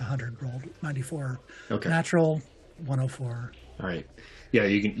 100 rolled. 94. Okay. Natural 104. All right. Yeah,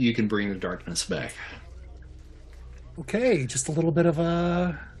 you can bring the darkness back. Okay, just a little bit of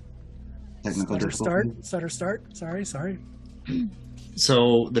a Technical stutter start. Sorry.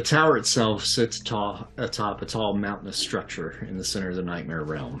 So the tower itself sits atop a tall mountainous structure in the center of the Nightmare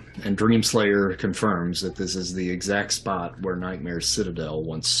Realm, and Dreamslayer confirms that this is the exact spot where Nightmare's Citadel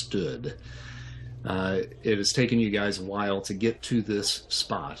once stood. It has taken you guys a while to get to this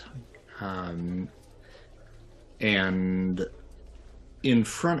spot, and in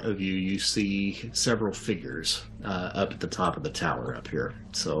front of you, you see several figures up at the top of the tower up here.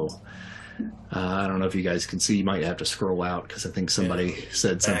 So I don't know if you guys can see. You might have to scroll out because I think somebody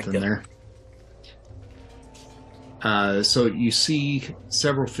said something there. So you see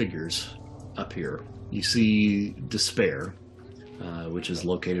several figures up here. You see Despair, which is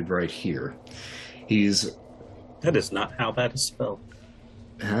located right here. That is not how that is spelled.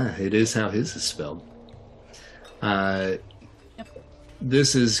 It is how his is spelled.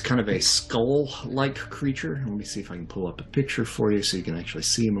 This is kind of a skull-like creature. Let me see if I can pull up a picture for you so you can actually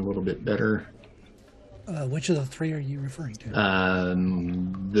see him a little bit better. Which of the 3 are you referring to?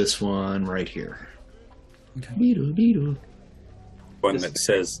 This one right here. Okay. Beetle. One that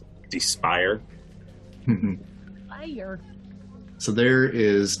says Despire. Fire. So there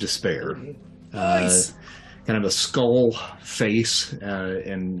is Despair. Nice. Kind of a skull face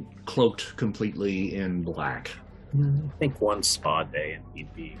and cloaked completely in black. I think one spa day and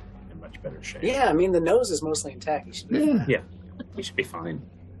he'd be in much better shape. Yeah, I mean the nose is mostly intact. He should be fine. Yeah, he should be fine.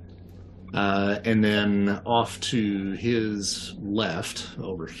 And then off to his left,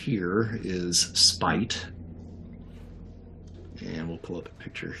 over here, is Spite. And we'll pull up a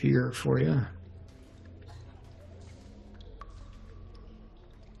picture here for you.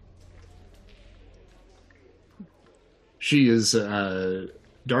 She is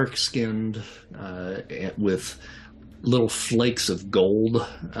dark-skinned with little flakes of gold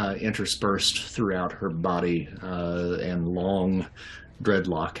interspersed throughout her body and long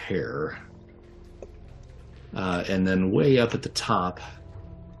dreadlock hair. And then way up at the top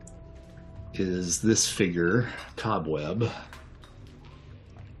is this figure, Cobweb,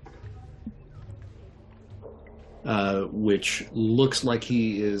 which looks like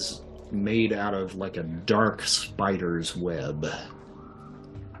he is made out of like a dark spider's web.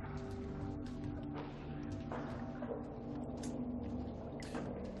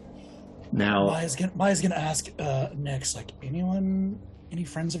 Now, Maya's gonna ask next, like, any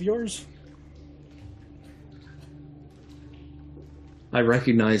friends of yours? I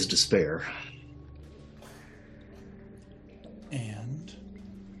recognize Despair. And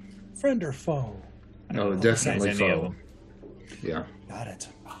friend or foe? Oh, definitely foe. Yeah. Got it.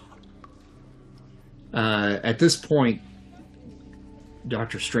 At this point,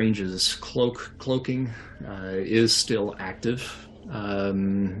 Dr. Strange's cloaking is still active.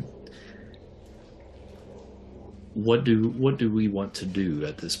 What do we want to do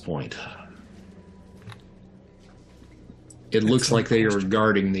at this point? It looks like they are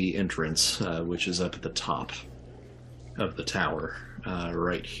guarding the entrance, which is up at the top of the tower,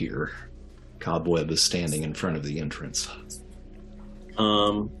 right here. Cobweb is standing in front of the entrance.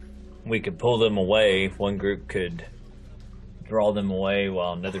 We could pull them away. One group could draw them away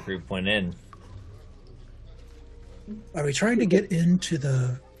while another group went in. Are we trying to get into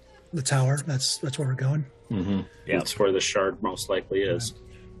the tower? That's where we're going? Mm-hmm. Yeah, that's where the shard most likely is.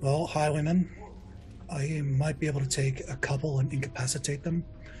 Well, highwaymen, I might be able to take a couple and incapacitate them.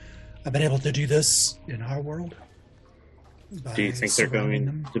 I've been able to do this in our world. Do you think they're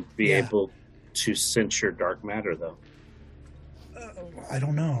going to be able to sense your dark matter, though? I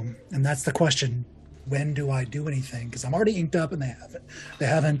don't know. And that's the question. When do I do anything? Because I'm already inked up and they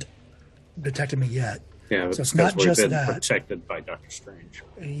haven't detected me yet. Yeah, so it's not just that. Protected by Dr. Strange.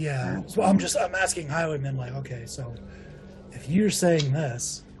 Yeah. So I'm asking highwaymen, like, okay, so if you're saying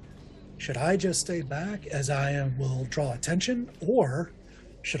this, should I just stay back as will draw attention, or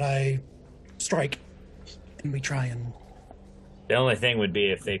should I strike and we try and... The only thing would be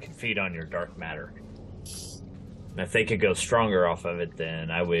if they could feed on your dark matter. And if they could go stronger off of it,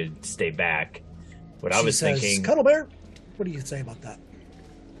 then I would stay back. What I was thinking... Cuddle Bear, what do you say about that?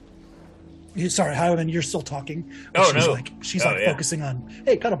 Sorry, Highwayman, you're still talking. Oh, she's no. She's focusing on,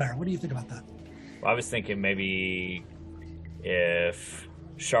 hey, Cuddle Bear, what do you think about that? Well, I was thinking maybe if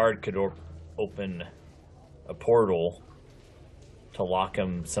Shard could open a portal to lock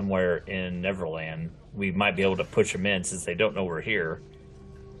them somewhere in Neverland, we might be able to push them in since they don't know we're here.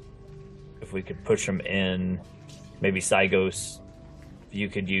 If we could push them in, maybe Cygos, you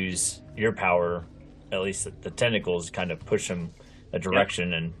could use your power, at least the tentacles, kind of push them a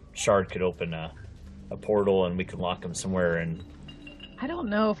direction, and Shard could open a portal and we could lock them somewhere in I don't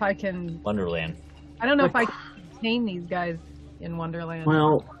know if I can... Wonderland. I don't know if I can contain these guys in Wonderland.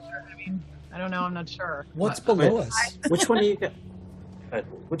 Well... I don't know, I'm not sure. What's below us? Which one of you guys...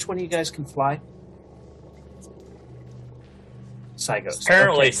 which one of you guys can fly? Cygos.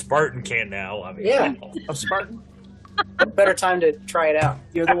 Apparently Spartan can now. I mean, Yeah. Oh, Spartan? Better time to try it out.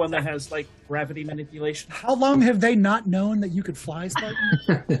 You're the one that has, like, gravity manipulation? How long have they not known that you could fly,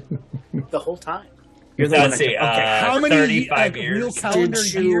 Spartan? The whole time. You're the one that can, okay. How many 35 real calendar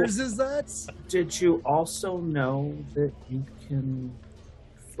years is that? Did you also know that you can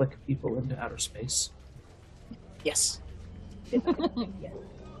flick people into outer space? Yes.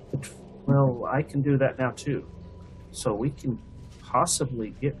 Well, I can do that now, too. So we can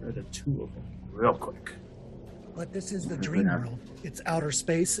possibly get rid of 2 of them real quick. But this is the dream world. It's outer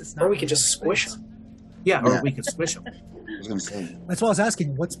space. It's not. Or we could just squish them. Yeah, or we could squish them. I was going to say. That's why I was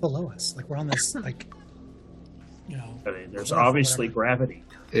asking, what's below us? Like, we're on this, like, you know. I mean, there's obviously gravity.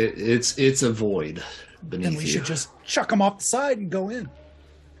 It's a void beneath And we you. should just chuck them off the side and go in.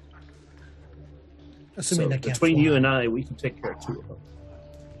 Assuming So they can't between fly. you and I, we can take care of 2 of them.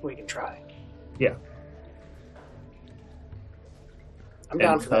 We can try. Yeah. I'm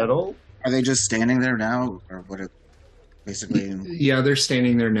down for that. Cuddle. Are they just standing there now, or what? Basically, Yeah, they're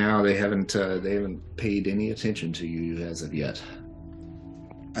standing there now. They haven't paid any attention to you as of yet.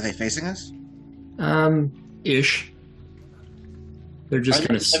 are they facing us? Ish. They're just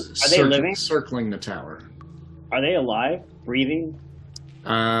kind of circling the tower. Are they alive? Breathing?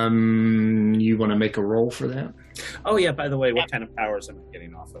 You want to make a roll for that? Oh, yeah, by the way, what kind of powers am I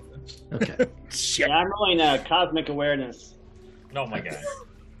getting off of them? Okay. Yeah, I'm rolling cosmic awareness. Oh my god.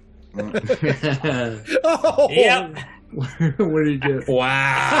 Oh! Yep. What did you get?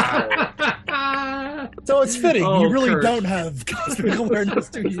 Wow. So it's fitting. Oh, you really Kurt. don't have cosmic awareness,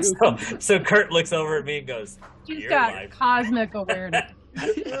 do you? So Kurt looks over at me and goes, He's "Your got life." cosmic awareness.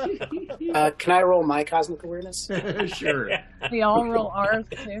 Can I roll my cosmic awareness? Sure. We all roll ours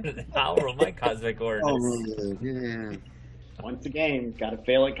too. I'll roll my cosmic awareness. Oh, yeah. Once again, got to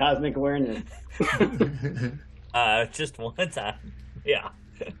fail at cosmic awareness. Just one time. Yeah.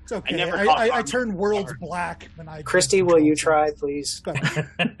 It's okay. never I caught turn worlds black when I. Christy, will you try, please?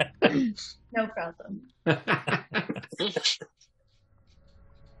 No problem.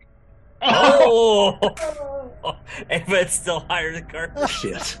 Oh! But still higher than Kurt.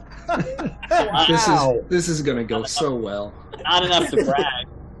 Shit. Wow. This is gonna go so well. Not enough to brag.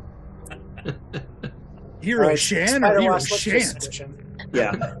 Hero Alright, Shan Spider or Hero Wasp, let's just Shant? squish him.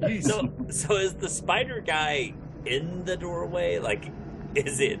 Yeah. So is the spider guy in the doorway? Like,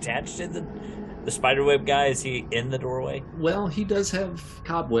 is he attached to the spiderweb guy? Is he in the doorway? Well, he does have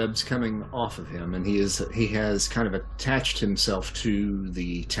cobwebs coming off of him, and he has kind of attached himself to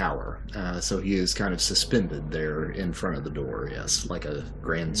the tower. So he is kind of suspended there in front of the door. Yes, like a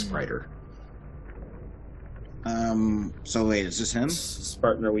grand spider. So wait, is this him?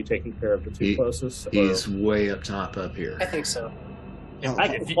 Spartan, are we taking care of the two closest? He's way up top up here. I think so. Oh, I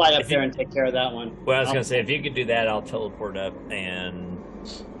can fly up there and take care of that one. Well, I was gonna say, if you could do that, I'll teleport up and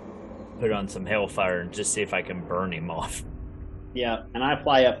put on some hailfire and just see if I can burn him off. Yeah, and I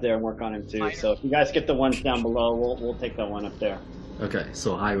fly up there and work on him too. So if you guys get the ones down below, we'll take that one up there. Okay,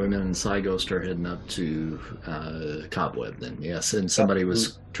 so Highwayman and Psyghost are heading up to Cobweb then. Yes, and somebody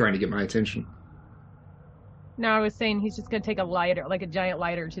was trying to get my attention. No, I was saying he's just going to take a lighter, like a giant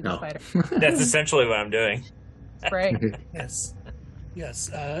lighter to the spider. That's essentially what I'm doing. Spray. Yes. Yes.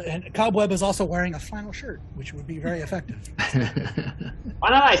 And Cobweb is also wearing a flannel shirt, which would be very effective. Why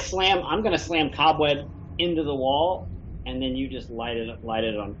don't I slam? I'm going to slam Cobweb into the wall, and then you just light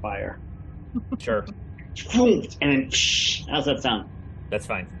it on fire. Sure. And then, how's that sound? That's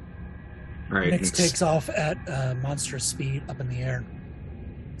fine. All right. Nyx takes off at monstrous speed up in the air.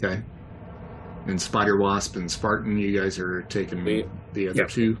 Okay. And Spider Wasp and Spartan, you guys are taking the other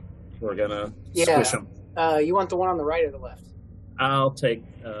two. We're gonna Yeah. squish them. You want the one on the right or the left? I'll take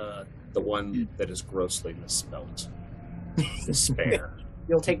the one that is grossly misspelled. Despair.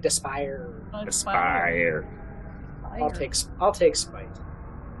 You'll take Despire. Aspire. I'll take Spite.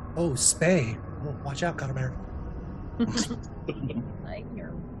 Oh, Spay. Oh, watch out, Cuddlebear.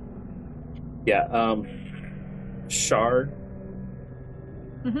 Yeah. Shard.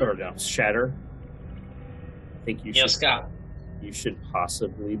 Or no, Shatter. I think you should. Scott. You should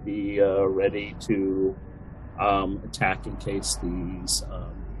possibly be ready to attack in case these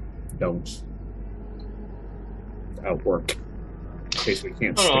don't outwork. In case we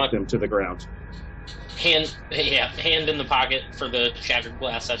can't stick them to the ground. Hand in the pocket for the shattered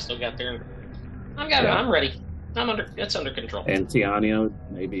glass I've still got there. I'm ready. It's under control. And Tiania,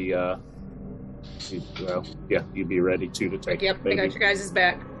 maybe you'd be ready to take. Yep, maybe. I got your guys'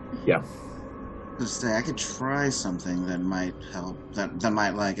 back. Yeah. Just say I could try something that might help. That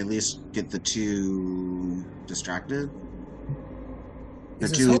might like at least get the two distracted.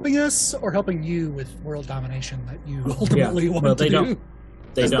 Is this helping us or helping you with world domination that you ultimately want to do?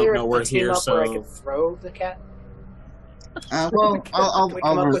 They don't know we're here, so where I can throw the cat. Well, I'll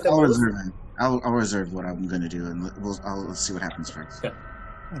reserve move? it. I'll reserve what I'm going to do, and let's see what happens first. I'm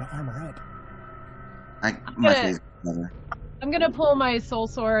going to armor up. I'm gonna pull my soul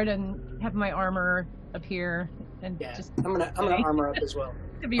sword and have my armor appear and just. I'm gonna armor up as well.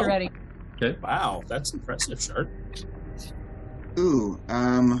 To be ready. Okay. Wow, that's impressive, Shard. Ooh,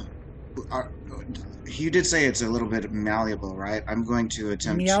 you did say it's a little bit malleable, right? I'm going to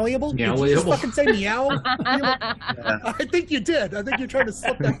attempt. Meowable? Did you just fucking say meow? I think you did. I think you're trying to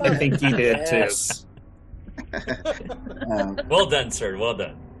slip that. I think you did too. Well done, sir. Well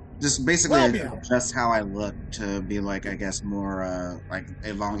done. Just basically just how I look to be like, I guess, more like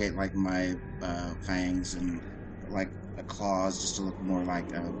elongate like my fangs and like a claws, just to look more like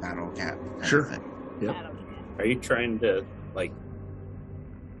a battle cat. Sure. Yep. Are you trying to like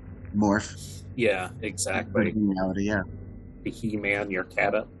morph? Yeah, exactly. Reality, yeah. The He-Man, your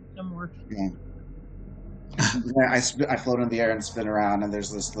cat up. Yeah. I float in the air and spin around, and there's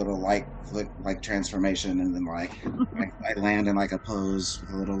this little light flick, like transformation, and then like I land in like a pose with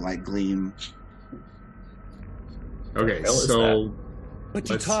a little like gleam. Okay, so but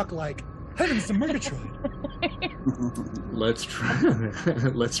you talk like heavens to Murgatroyd. let's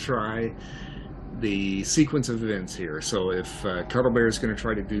try the sequence of events here. So if Cuddlebear is going to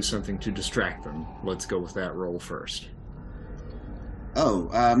try to do something to distract them, let's go with that roll first. Oh,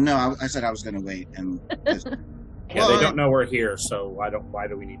 no, I said I was going to wait. And yeah, they don't know we're here, so why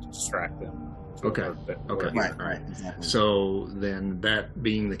do we need to distract them? Okay. Okay. Right, All right. exactly. So then, that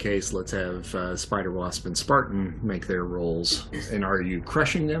being the case, let's have Spider Wasp and Spartan make their rolls. And are you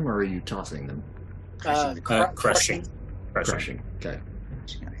crushing them or are you tossing them? Crushing. Crushing. Okay.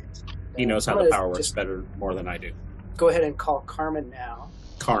 He knows how I'm the gonna power works just better more than I do. Go ahead and call Karma now.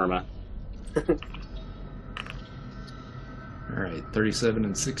 Karma. All right. 37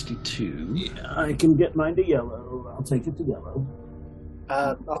 and 62. Yeah, I can get mine to yellow. I'll take it to yellow.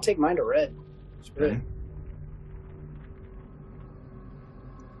 I'll take mine to red. It's really. Okay.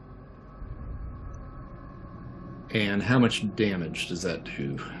 And how much damage does that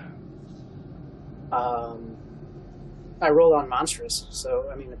do? I roll on monstrous, so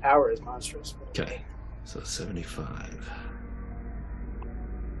I mean the power is monstrous. Okay. So 75.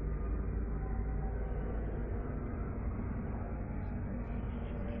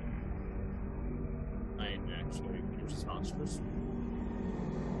 Mine actually is monstrous.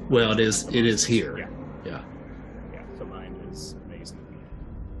 Well, it is here. Yeah. Yeah. Yeah, so mine is amazing.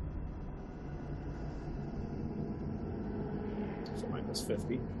 So mine is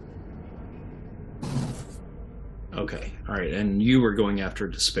 50. Okay. All right. And you were going after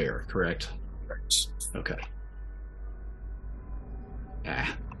Despair, correct? Correct. Okay.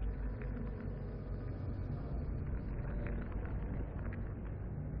 Ah.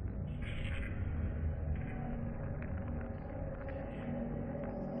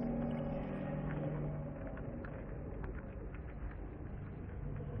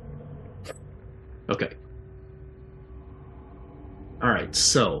 Okay. All right.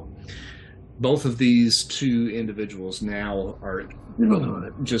 So both of these two individuals now are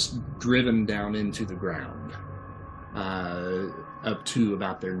just driven down into the ground, up to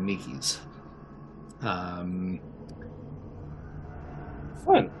about their knees. Fun.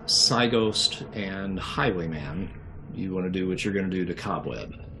 Cyghost and Highwayman, you want to do what you're going to do to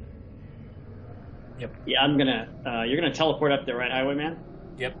Cobweb. Yep. Yeah, I'm gonna. You're gonna teleport up there, right, Highwayman?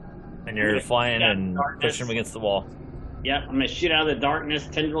 Yep. And you're flying and pushing them against the wall. Yep. I'm gonna shoot out of the darkness.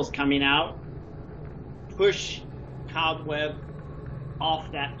 Tendrils coming out. Push Cobweb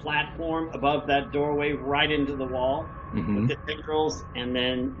off that platform above that doorway right into the wall with the tendrils, and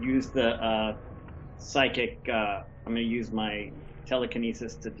then use the psychic. I'm gonna use my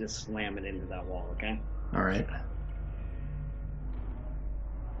telekinesis to just slam it into that wall. Okay. All right.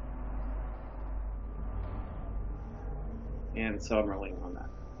 And so I'm rolling on that.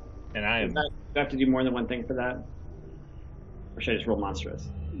 And I am. Do I have to do more than one thing for that? Or should I just roll monstrous?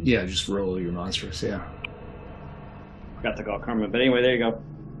 Yeah, just roll your monstrous, yeah. Forgot to call Karma, but anyway, there you go.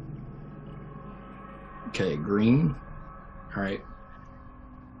 Okay, green. All right.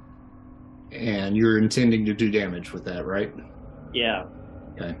 And you're intending to do damage with that, right? Yeah.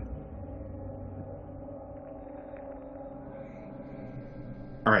 Okay.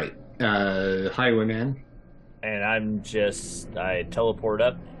 All right. Highwayman. And I teleport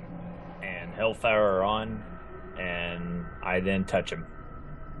up, and Hellfire are on, and I then touch him.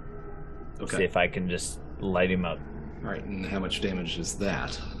 Okay. See if I can just light him up. All right, and how much damage is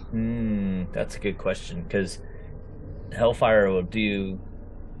that? That's a good question, because Hellfire will do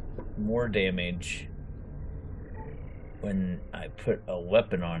more damage when I put a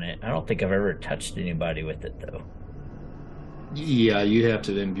weapon on it. I don't think I've ever touched anybody with it, though. Yeah, you have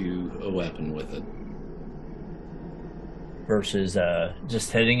to imbue a weapon with it. Versus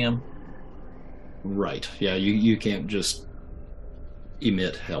just hitting him? Right. Yeah, you can't just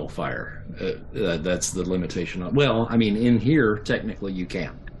emit hellfire. That's the limitation. Well, I mean, in here, technically you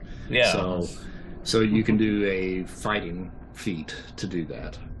can. Yeah. So you can do a fighting feat to do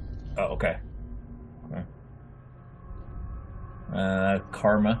that. Oh, okay.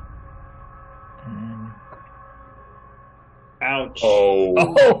 Karma. Ouch.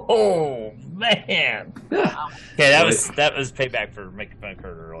 Oh man. Okay, that was payback for making fun of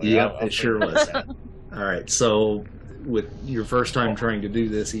Kurt earlier. Yeah, it sure was. All right, so with your first time trying to do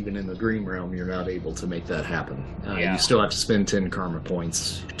this, even in the dream realm, you're not able to make that happen. You still have to spend 10 karma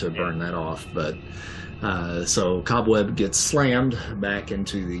points to burn that off. But so Cobweb gets slammed back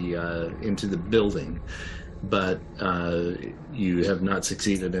into the building, but you have not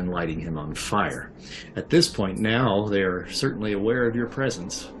succeeded in lighting him on fire. At this point, now they're certainly aware of your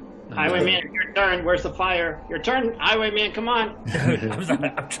presence. Highwayman, your turn. Where's the fire? Your turn, Highwayman. Come on.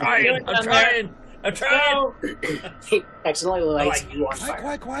 I'm trying. He accidentally lights you on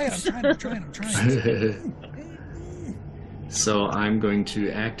fire. Quiet. I'm trying. So I'm going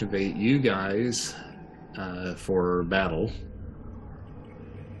to activate you guys for battle.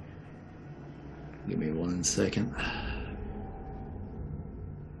 Give me 1 second.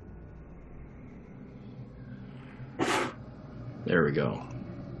 There we go.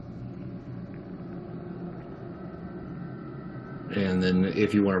 And then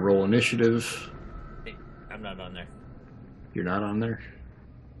if you want to roll initiative... Hey, I'm not on there. You're not on there?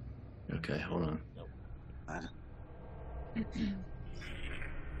 Okay, hold on. Nope.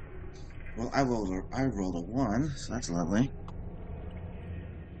 Well, I rolled a 1, so that's lovely.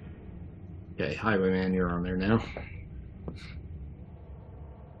 Okay, Highwayman, you're on there now.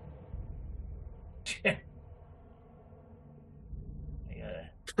 I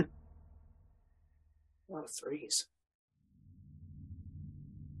A lot of 3s.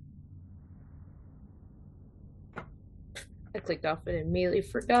 I clicked off it and immediately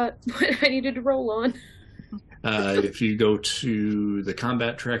forgot what I needed to roll on. If you go to the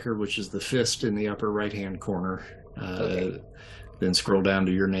combat tracker, which is the fist in the upper right-hand corner, Okay. then scroll down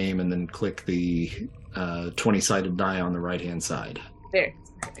to your name and then click the 20-sided die on the right-hand side. There.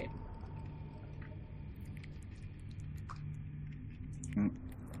 Okay.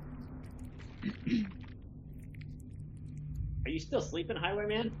 Are you still sleeping,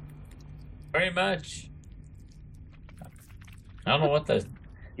 Highwayman? Very much. I don't know what the...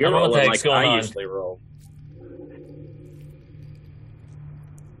 You're I don't know what the rolling heck's like going I on. usually roll.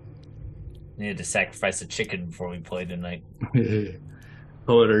 Needed to sacrifice a chicken before we play tonight.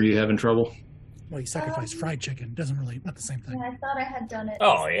 Poet, are you having trouble? Well, you sacrifice fried chicken. Doesn't really, not the same thing. Yeah, I thought I had done it.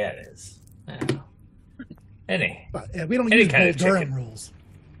 Oh, yeah, it is. Yeah. But we don't Any use kind Bull of Durham chicken. rules.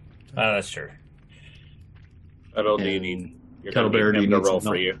 Oh, that's true. That'll do you And need. You're going to Kettlebell, do need you him to need roll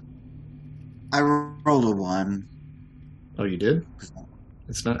some for help? you. I rolled a 1. Oh, you did?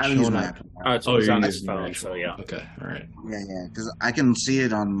 It's not I showing used my up. actual phone. Oh, it's Oh, you're on his using phone, your actual so yeah. Okay, all right. Yeah, because I can see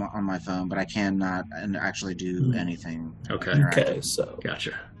it on my phone, but I cannot actually do anything. Okay. interactive. so.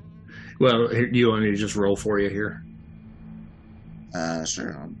 Gotcha. Well, here, do you want me to just roll for you here?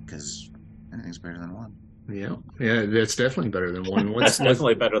 Sure, because anything's better than 1. Yeah. Yeah, that's definitely better than 1. That's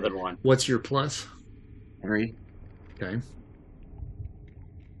definitely better than 1. What's your plus? 3. Okay.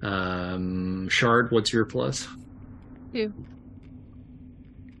 Shard, what's your plus? 2.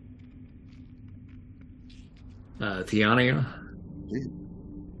 Theania?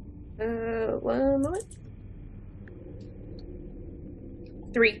 1 moment.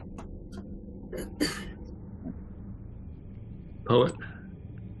 3. Poet?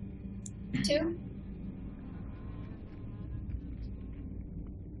 2.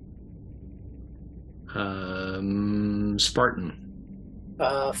 Spartan?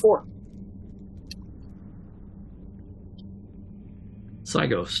 4.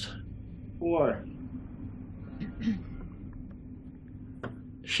 Cyghost? 4.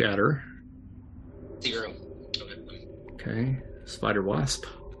 Shatter? 0. Okay. Spider Wasp?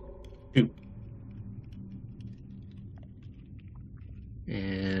 2.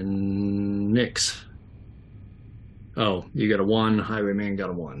 And Nyx? Oh, you got a 1. Highwayman got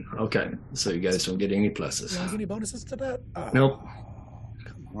a 1. Okay, so you guys don't get any pluses. You want to get any bonuses to that? Oh, Nope.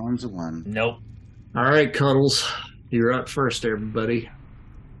 1's a 1. Nope. All right, Cuddles, you're up first, everybody.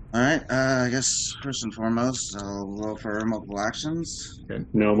 All right, I guess first and foremost, I'll roll for multiple actions. Okay.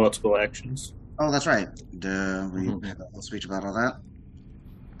 No multiple actions. Oh, that's right. We had a whole speech about all that.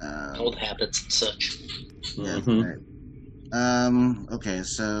 Old habits and such. Yeah, Mhm. right. Okay,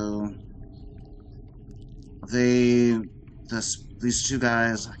 so these two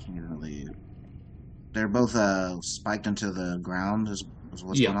guys, I can't even really. They're both spiked into the ground. Is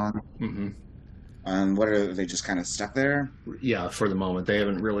what's Yeah. going on? Mm-hmm. What are they just kind of stuck there? Yeah, for the moment. They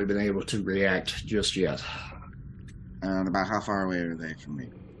haven't really been able to react just yet. And about how far away are they from me?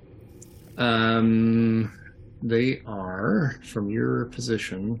 They are, from your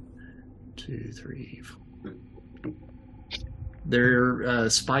position, 2, 3, 4. Their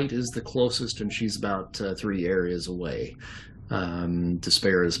Spite is the closest, and she's about 3 areas away.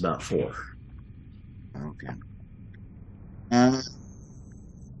 Despair is about 4. Okay.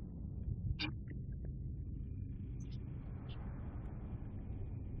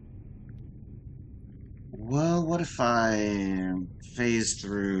 Well, what if I phase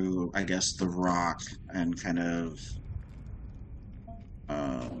through, I guess, the rock and kind of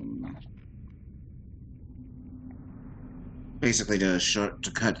basically to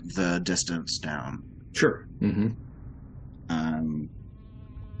cut the distance down. Sure. Mm-hmm. And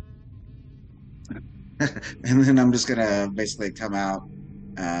then I'm just gonna basically come out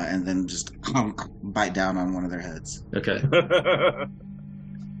and then just bite down on one of their heads. Okay.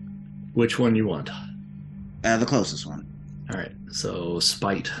 Which one you want? The closest one. All right. So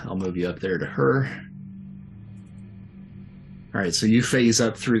Spite, I'll move you up there to her. All right. So you phase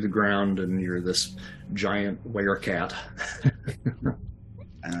up through the ground, and you're this giant werecat.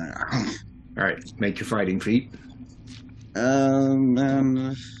 All right. Make your fighting feat.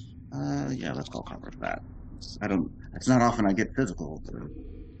 Yeah, let's call cover for that. It's not often I get physical. So.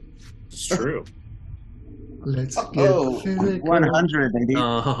 It's true. Let's get 100, baby.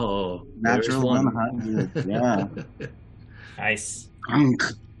 Oh, natural 100. Yeah. Nice.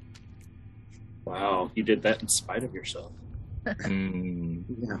 Wow, you did that in spite of yourself.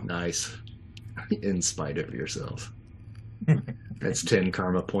 Nice. In spite of yourself. That's 10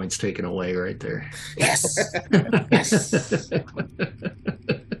 karma points taken away right there. Yes. Yes.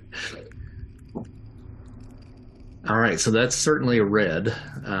 All right, so that's certainly a red.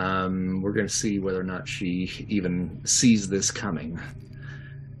 We're going to see whether or not she even sees this coming.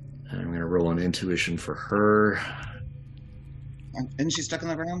 I'm going to roll an intuition for her. Isn't she stuck in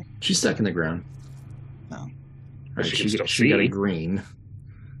the ground? She's stuck in the ground. Oh. All right, She she got a green.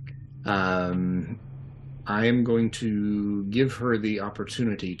 I am going to give her the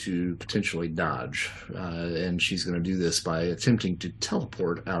opportunity to potentially dodge, and she's going to do this by attempting to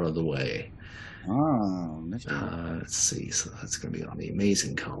teleport out of the way. Oh, let's see. So that's going to be on the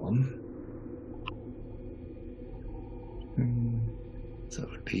amazing column. So it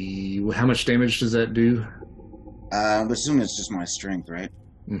would be, how much damage does that do? I assume it's just my strength, right?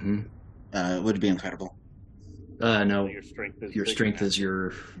 Mm-hmm. It would be incredible. No. Your strength is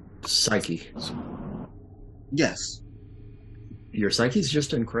your psyche. Yes. Your psyche's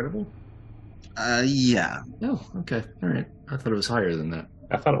just incredible? Yeah. Oh, okay. All right. I thought it was higher than that.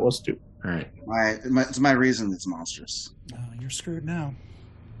 I thought it was too. All right. It's my reason it's monstrous. You're screwed now.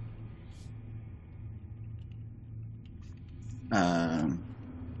 I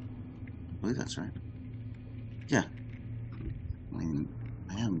believe that's right. Yeah. I mean,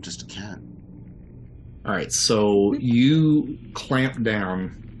 I am just a cat. All right, so you clamp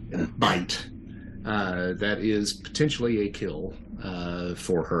down and bite. That is potentially a kill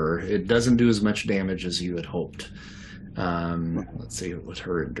for her. It doesn't do as much damage as you had hoped. Let's see what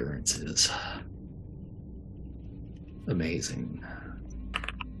her endurance is. Amazing.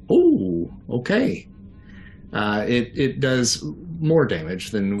 Oh, okay. It does more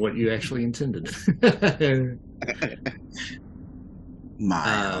damage than what you actually intended.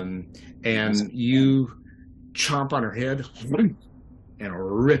 And you chomp on her head and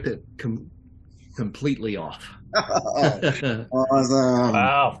rip it completely off. Awesome.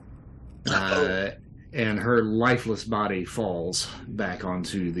 Wow. And her lifeless body falls back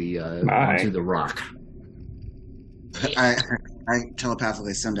onto the rock. I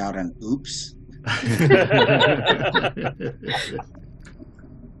telepathically send out an oops.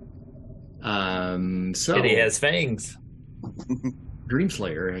 So Kitty has fangs.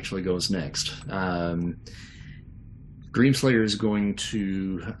 Dreamslayer actually goes next. Dreamslayer is going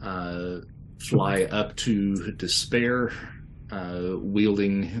to fly up to Despair,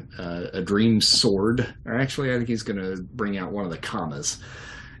 wielding a dream sword. Or actually, I think he's going to bring out one of the commas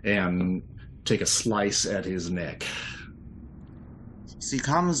and take a slice at his neck. See,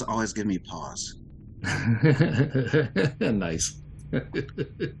 commas always give me pause. Nice.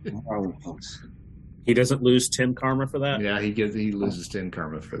 He doesn't lose 10 karma for that? Yeah, he loses 10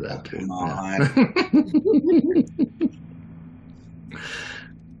 karma for that too. Yeah.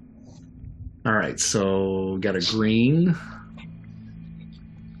 All right, so got a green.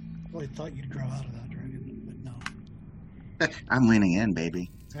 Really thought you'd grow out of that dragon, but no. I'm leaning in,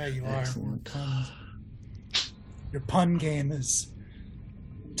 baby. Yeah, you Excellent. are. Your pun game is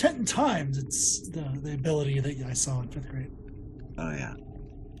 10 times it's the ability that I saw in 5th grade. Oh, yeah.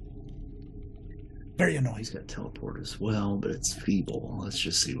 Very annoying. He's got teleport as well, but it's feeble. Let's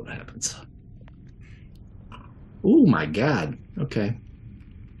just see what happens. Oh my god. Okay.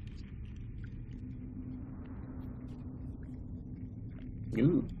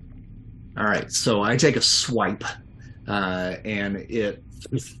 Ooh. All right, so I take a swipe, and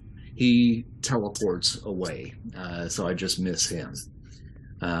he teleports away. So I just miss him.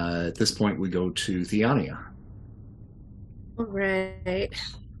 At this point, we go to Theania. All right.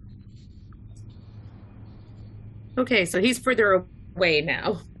 Okay, so he's further away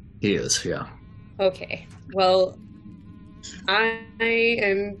now. He is, yeah. Okay. Well, I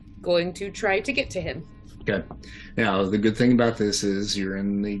am going to try to get to him. Okay. Now, the good thing about this is you're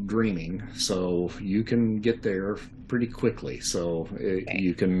in the dreaming, so you can get there pretty quickly. So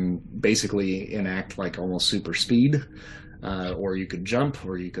you can basically enact like almost super speed, or you could jump,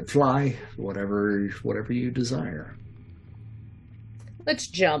 or you could fly, whatever you desire. Let's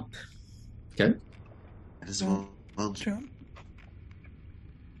jump. Okay. As well, jump.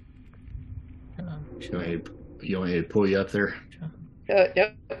 You want me to pull you up there?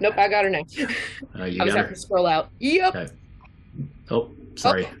 Nope, I got her now. You I was got having her? to scroll out. Yep. Okay. Oh,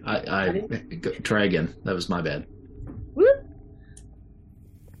 sorry. I try again. That was my bad. Whoop.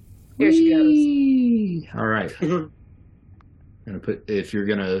 Here she All right. Gonna put, if you're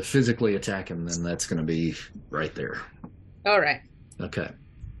gonna physically attack him, then that's gonna be right there. All right. Okay.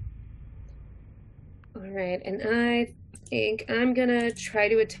 All right, and I think I'm gonna try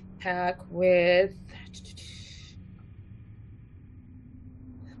to attack with.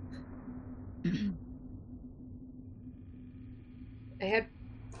 I had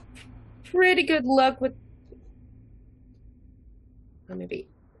pretty good luck with. Maybe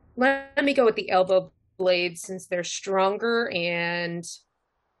let me go with the elbow blades since they're stronger, and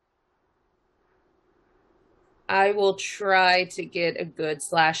I will try to get a good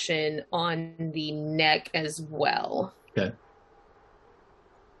slash in on the neck as well. Okay.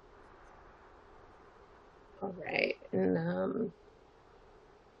 All right. And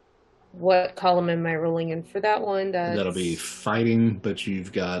what column am I rolling in for that one? That'll be fighting, but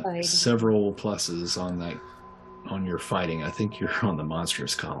you've got Fighting. several pluses on that, on your fighting. I think you're on the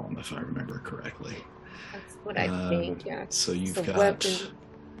monstrous column, if I remember correctly. That's what I think, yeah. So you've The got weapon.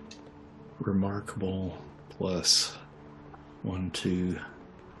 remarkable plus 1, 2,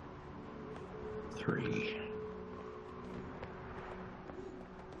 3.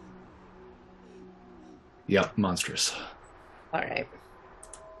 Yep, monstrous. All right.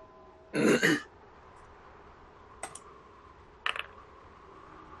 And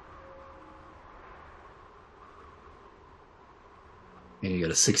you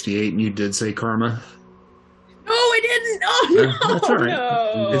got a 68, and you did say karma. Oh, I didn't. Oh no! That's all right.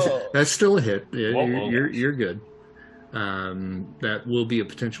 No. That's still a hit. Yeah, Whoa, whoa. you're good. That will be a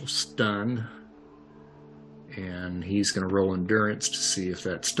potential stun, and he's going to roll endurance to see if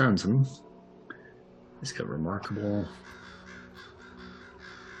that stuns him. He's got remarkable.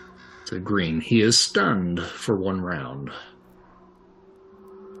 It's a green. He is stunned for 1 round.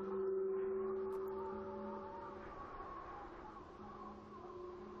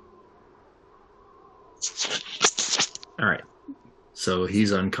 All right. So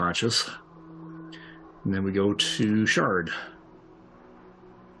he's unconscious. And then we go to Shard.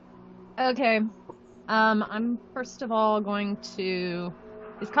 Okay. I'm first of all going to.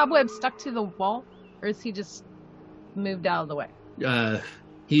 Is Cobweb stuck to the wall, or is he just moved out of the way?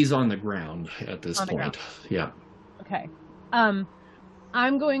 He's on the ground at this On the point. ground. Yeah. Okay.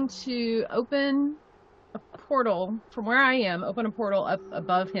 I'm going to open a portal from where I am. Open a portal up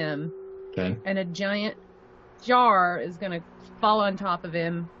above him, Okay. and a giant jar is going to fall on top of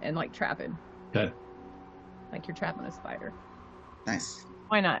him and like trap him, Okay. like you're trapping a spider. Nice.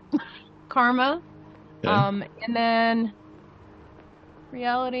 Why not? Karma. Okay. And then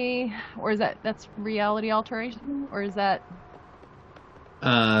reality, or is that's reality alteration, or is that?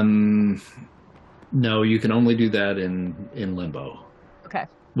 No, you can only do that in limbo. Okay.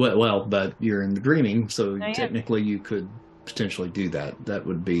 Well, but you're in the dreaming, so I am. technically you could potentially do that. That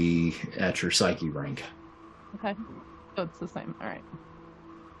would be at your psyche rank. Okay. So it's the same. All right.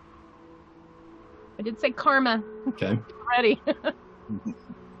 I did say karma. Okay. Ready.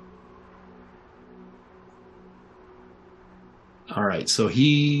 All right. So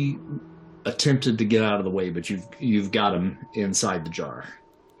he attempted to get out of the way, but you've got him inside the jar.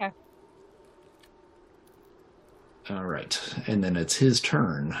 Okay. All right. And then it's his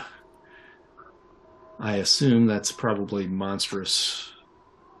turn. I assume that's probably monstrous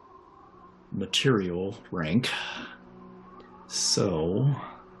material rank. So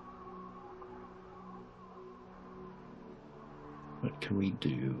what can we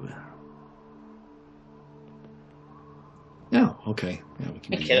do? Oh, okay. Yeah, we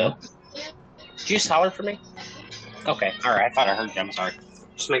can Hey, do kiddo. that. Did you just holler for me? Okay, alright, I thought I heard you. I'm sorry.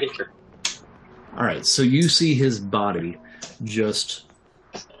 Just making sure. All right, so you see his body just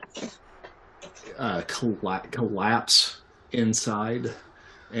collapse inside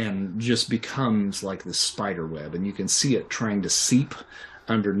and just becomes like the spider web, and you can see it trying to seep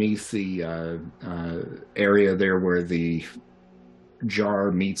underneath the area there where the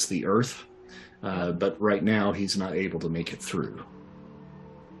jar meets the earth, but right now he's not able to make it through.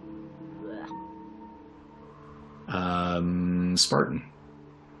 Spartan.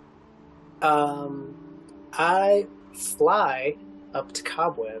 I fly up to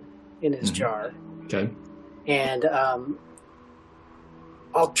Cobweb in his Mhm. jar, Okay. and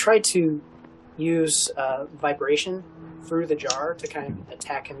I'll try to use vibration through the jar to kind of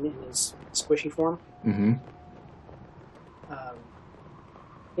attack him in his squishy form. Mm-hmm.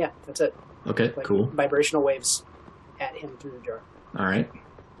 Yeah, that's it. Okay, Like cool. vibrational waves at him through the jar. All right.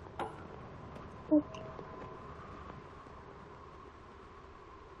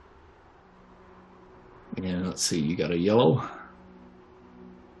 And let's see, you got a yellow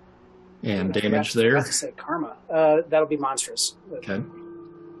and I damage forgot there. to say karma. That'll be monstrous. Okay.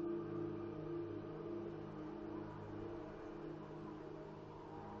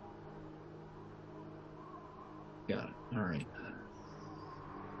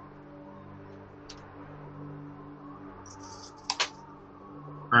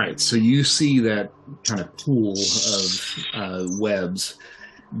 All right, so you see that kind of pool of webs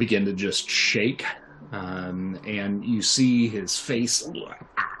begin to just shake, and you see his face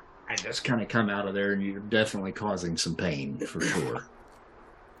just kind of come out of there, and you're definitely causing some pain for sure.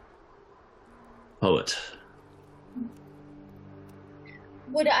 Poet.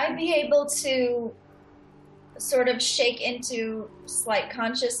 Would I be able to sort of shake into slight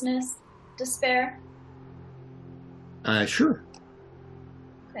consciousness, Despair? Sure.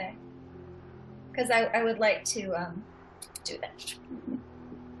 Okay. Because I would like to do that.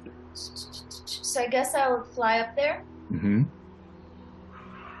 So I guess I'll fly up there. Mm-hmm.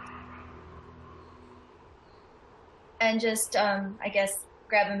 And just, I guess,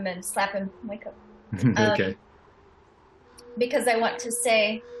 grab him and slap him, wake up. Okay. Because I want to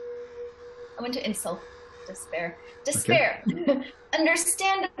insult Despair. Despair! Okay.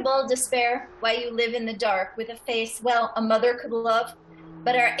 Understandable, Despair, why you live in the dark with a face, well, a mother could love.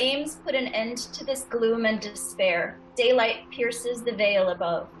 But our aims put an end to this gloom and despair. Daylight pierces the veil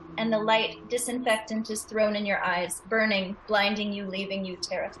above, and the light disinfectant is thrown in your eyes, burning, blinding you, leaving you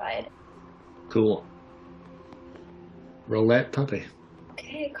terrified. Cool. Roll that puppy.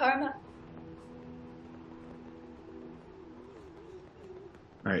 Okay, Karma.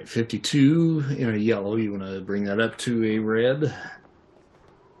 All right, 52 in a yellow. You want to bring that up to a red?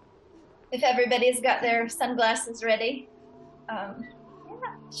 If everybody's got their sunglasses ready. Yeah,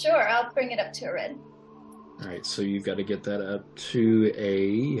 sure, I'll bring it up to a red. All right, so you've got to get that up to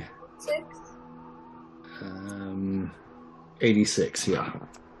a 6. 86, yeah.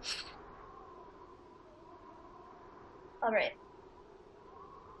 All right.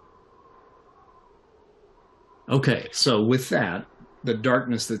 Okay, so with that, the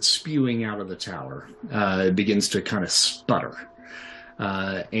darkness that's spewing out of the tower begins to kind of sputter.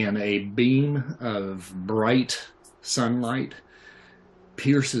 And a beam of bright sunlight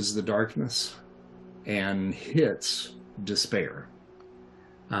pierces the darkness and hits Despair.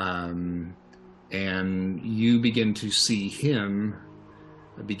 And you begin to see him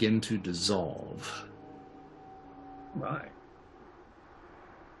begin to dissolve. Right.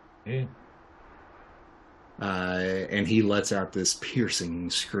 Yeah. And he lets out this piercing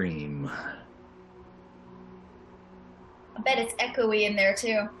scream. I bet it's echoey in there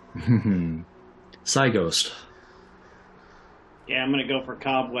too. Psyghost. Yeah, I'm gonna go for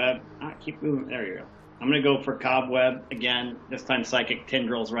Cobweb. Keep moving. There you go. I'm gonna go for Cobweb again. This time, Psychic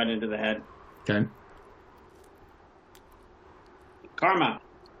Tendrils right into the head. Okay. Karma.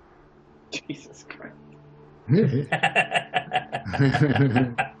 Jesus Christ.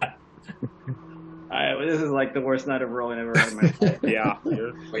 This is like the worst night of rolling I've ever had in my life. Yeah.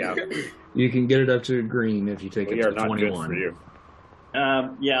 You can get it up to green if you take it to 21. Good for you.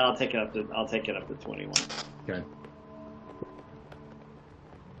 Yeah, I'll take it up to 21. Okay.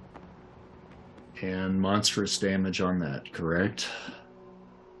 And monstrous damage on that, correct?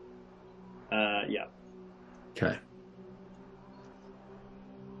 Yeah. Okay.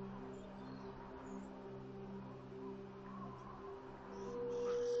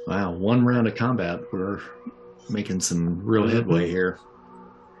 Wow, one round of combat. We're making some real headway here.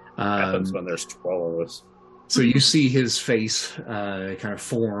 Happens when there's 12 of us. So you see his face kind of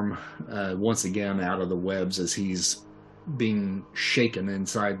form once again out of the webs as he's being shaken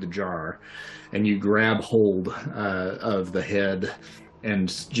inside the jar. And you grab hold of the head and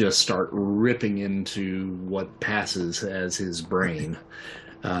just start ripping into what passes as his brain.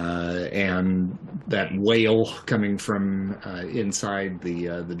 And that wail coming from inside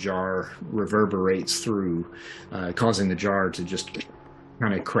the jar reverberates through, causing the jar to just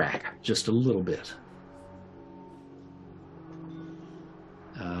kind of crack just a little bit.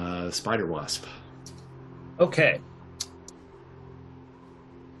 Spider Wasp. Okay.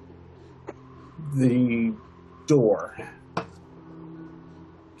 The door.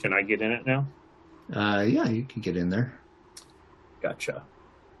 Can I get in it now? Yeah, you can get in there. Gotcha.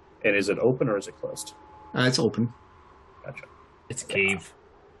 And is it open or is it closed? It's open. Gotcha. It's a cave.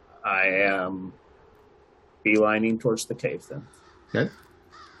 I am beelining towards the cave then. Okay.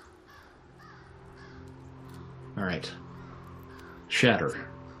 All right. Shatter.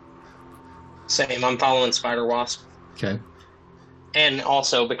 Same. I'm following Spider Wasp. Okay. And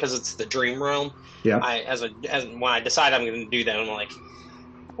also because it's the dream realm. Yeah. When I decide I'm going to do that, I'm like,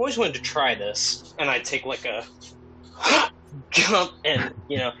 I always wanted to try this, and I take like a jump, and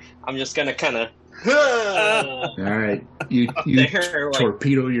I'm just going to kind of. All right, you there,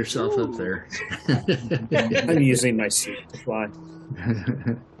 torpedo yourself up there. I'm using my suit to fly.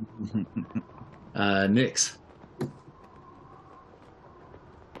 Nyx.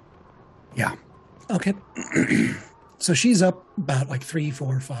 Yeah. Okay. So she's up about like 3,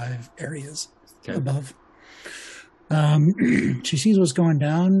 4, 5 areas above. She sees what's going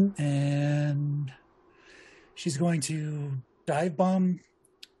down, and she's going to dive bomb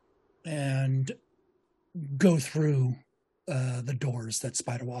and go through the doors that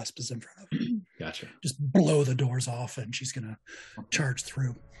Spider Wasp is in front of. Gotcha. Just blow the doors off, and she's going to charge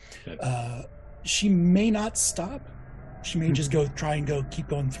through. She may not stop. She may just keep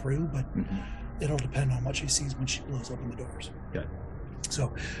going through, but it'll depend on what she sees when she blows open the doors. Okay.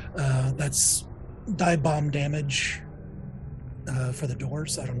 So that's dive bomb damage for the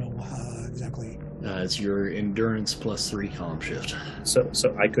doors. I don't know exactly. It's your endurance plus 3 column shift.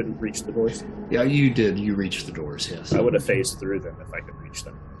 So I couldn't reach the doors? Yeah, you did. You reached the doors, yes. I would have phased through them if I could reach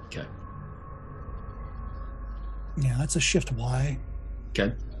them. Okay. Yeah, that's a shift Y.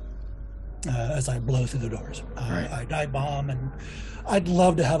 Okay. As I blow through the doors. Right. I dive bomb, and I'd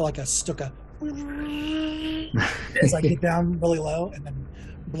love to have like a stuka as I get down really low and then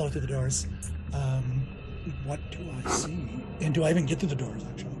blow through the doors. What do I see? And do I even get through the doors,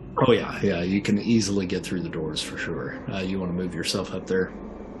 actually? Oh, yeah. You can easily get through the doors for sure. You want to move yourself up there?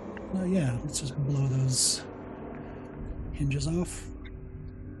 Yeah, let's just blow those hinges off.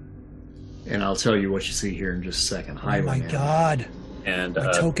 And I'll tell you what you see here in just a second. Oh my God. And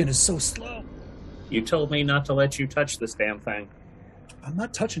my token is so slow. You told me not to let you touch this damn thing. I'm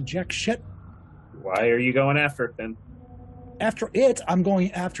not touching jack shit. Why are you going after it then? After it, I'm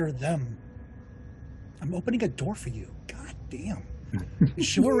going after them. I'm opening a door for you. God damn. Is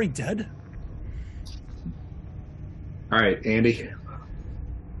Chivalry dead? All right, Andy.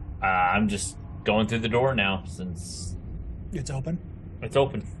 I'm just going through the door now since it's open. It's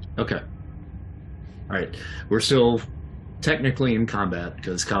open. Okay. All right. We're still technically in combat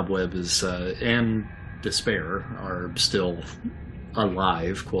because Cobweb is and Despair are still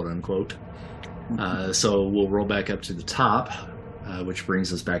alive, quote unquote. So we'll roll back up to the top, which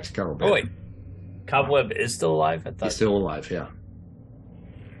brings us back to Cobweb. Oh wait, Cobweb is still alive? I thought he's still alive. Yeah.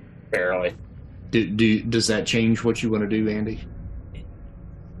 Barely. Does that change what you want to do, Andy?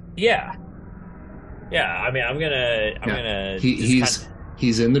 Yeah. I mean, I'm gonna.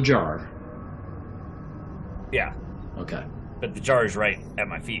 He's in the jar. Yeah. Okay. But the jar is right at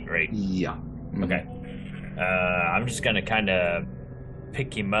my feet, right? Yeah. Mm-hmm. Okay. I'm just gonna kind of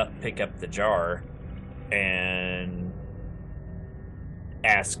pick up the jar, and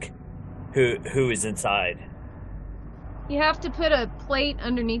ask who is inside. You have to put a plate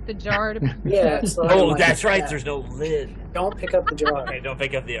underneath the jar to. That's right. There's no lid. Don't pick up the jar. Okay, don't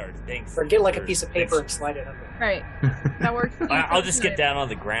pick up the jar. Thanks. Or get like a piece of paper and slide it under. Right. That works. I'll just get down on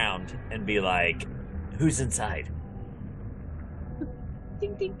the ground and be like, "Who's inside?"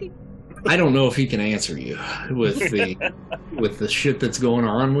 Ding ding ding. I don't know if he can answer you with the shit that's going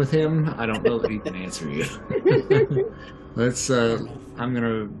on with him. I don't know that he can answer you. Let's. I'm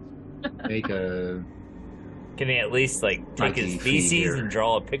gonna make a. Can he at least take his feces and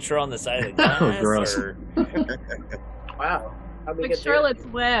draw a picture on the side of the glass? Oh, gross. Wow. Like Charlotte's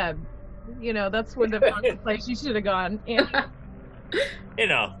Web. That's where the place you should have gone. Yeah.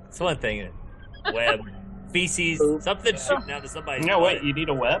 It's one thing. Web, feces, something shooting out of somebody's. No, wait. You need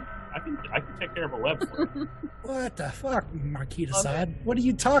a web? I can take care of a web for you. What the fuck, Marquis de Sade? What are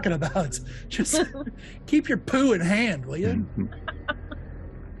you talking about? Just keep your poo in hand, will you?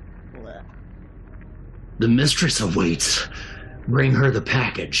 The mistress awaits. Bring her the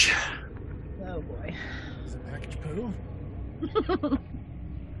package. Oh boy. Is the package poo?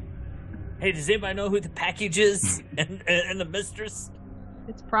 Hey, does anybody know who the package is and the mistress?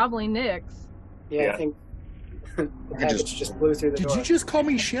 It's probably Nyx. Yeah, I think the package just blew through the door. Did you just call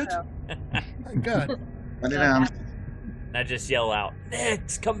me shit? My God. I just yell out,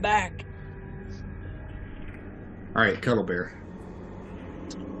 "Nyx, come back!" All right, Cuddle Bear.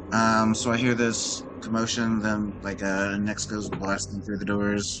 So I hear this commotion, then Nyx goes blasting through the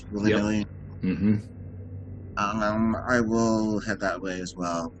doors willy-nilly. Yep. Mm-hmm. I will head that way as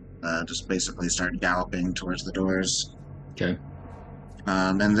well. Just basically start galloping towards the doors. Okay.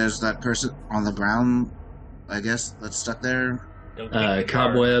 And there's that person on the ground, I guess, that's stuck there.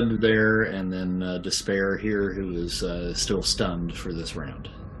 Cobweb there, and then Despair here, who is still stunned for this round.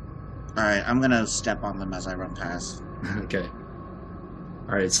 All right, I'm gonna step on them as I run past. Okay.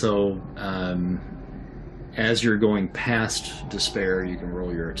 All right, so as you're going past Despair, you can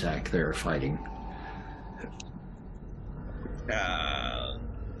roll your attack there, fighting.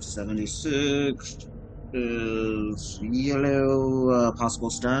 76 is yellow, possible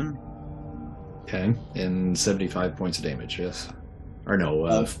stun. Okay, and 75 points of damage, yes? Or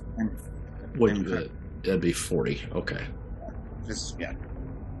no, that'd be 40, okay. Yeah.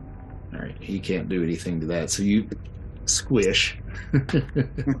 All right, he can't do anything to that. So you squish.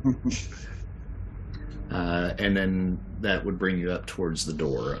 And then that would bring you up towards the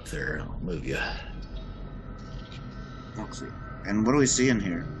door up there. I'll move you. And what do we see in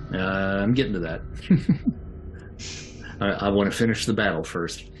here? I'm getting to that. I want to finish the battle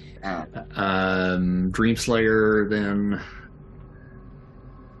first. Dreamslayer then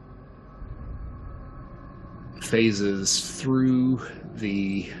phases through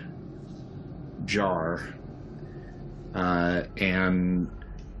the jar and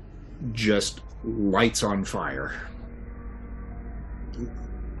just lights on fire.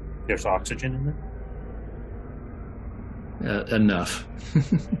 There's oxygen in there? Enough.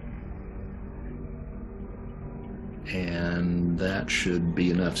 And that should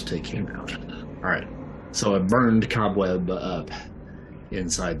be enough to take him out. Alright, so I burned Cobweb up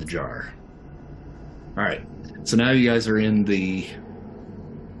inside the jar. Alright, so now you guys are in the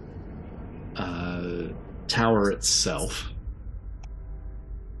tower itself.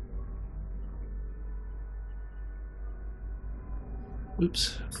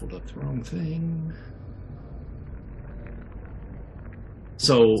 Oops, pulled up the wrong thing.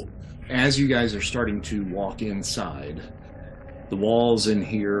 So, as you guys are starting to walk inside, the walls in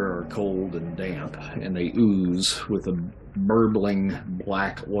here are cold and damp, and they ooze with a burbling,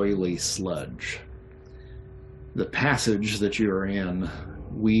 black, oily sludge. The passage that you are in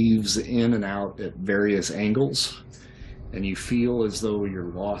weaves in and out at various angles, and you feel as though you're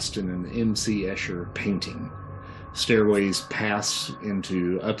lost in an M.C. Escher painting. Stairways pass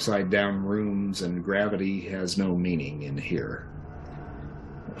into upside-down rooms, and gravity has no meaning in here.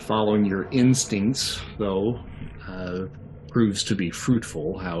 Following your instincts, though, proves to be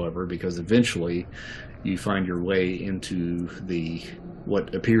fruitful, however, because eventually you find your way into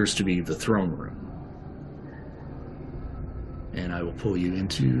what appears to be the throne room. And I will pull you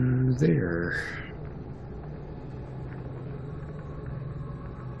into there.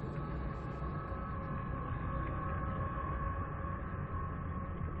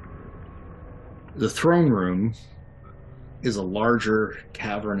 The throne room is a larger,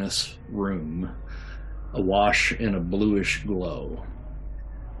 cavernous room, awash in a bluish glow.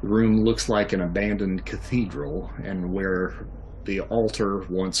 The room looks like an abandoned cathedral, and where the altar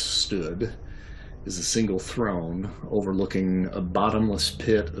once stood is a single throne overlooking a bottomless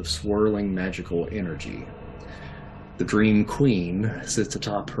pit of swirling magical energy. The Dream Queen sits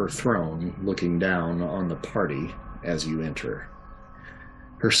atop her throne, looking down on the party as you enter.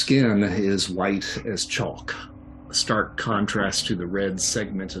 Her skin is white as chalk, a stark contrast to the red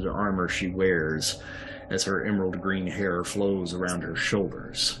segmented armor she wears as her emerald green hair flows around her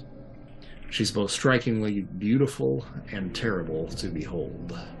shoulders. She's both strikingly beautiful and terrible to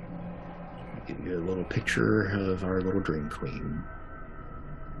behold. I'll give you a little picture of our little Dream Queen.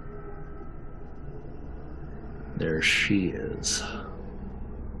 There she is.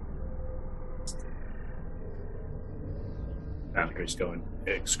 Boundary's going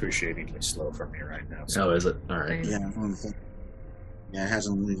excruciatingly slow for me right now. So. Oh, is it? All right. Yeah, it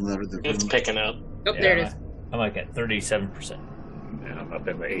hasn't even loaded the room. It's picking up. Oh, there it is. I'm like at 37%. Yeah, I'm up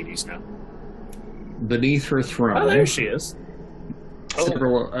in the 80s now. Beneath her throne, Oh, there she is.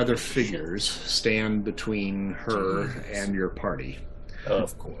 several other figures stand between her and your party.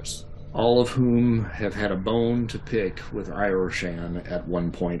 Of course. All of whom have had a bone to pick with Irorshan at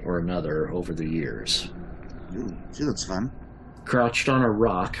one point or another over the years. Ooh, she looks fun. Crouched on a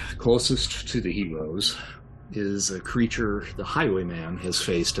rock closest to the heroes is a creature the Highwayman has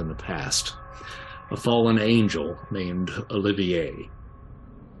faced in the past, a fallen angel named Olivier.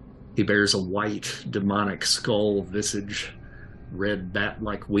 He bears a white, demonic skull visage, red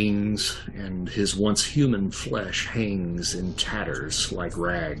bat-like wings, and his once human flesh hangs in tatters like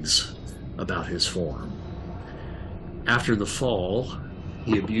rags about his form. After the fall,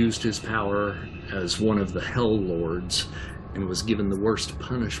 he abused his power as one of the Hell Lords and was given the worst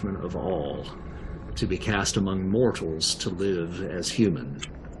punishment of all, to be cast among mortals to live as human.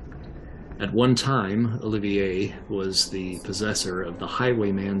 At one time, Olivier was the possessor of the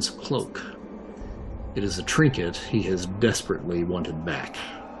Highwayman's cloak. It is a trinket he has desperately wanted back.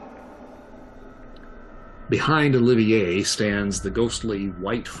 Behind Olivier stands the ghostly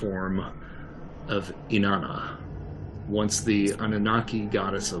white form of Inanna, once the Anunnaki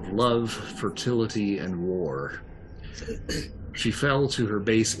goddess of love, fertility, and war. She fell to her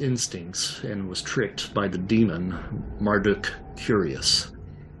base instincts and was tricked by the demon Marduk Curious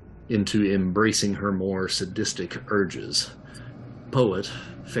into embracing her more sadistic urges. Poet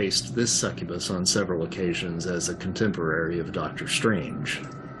faced this succubus on several occasions as a contemporary of Doctor Strange.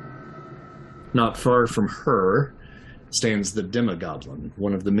 Not far from her stands the Demogoblin,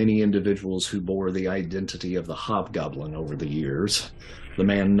 one of the many individuals who bore the identity of the Hobgoblin over the years. The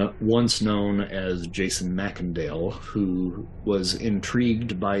man once known as Jason Macendale, who was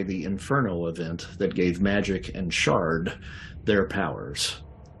intrigued by the Inferno event that gave Magic and Shard their powers.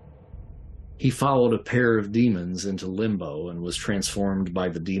 He followed a pair of demons into Limbo and was transformed by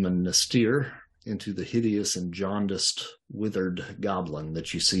the demon Nastir into the hideous and jaundiced, withered goblin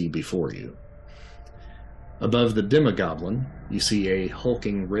that you see before you. Above the Demogoblin, you see a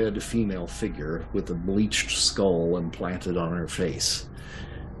hulking red female figure with a bleached skull implanted on her face.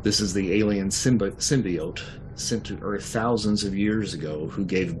 This is the alien symbiote sent to Earth thousands of years ago who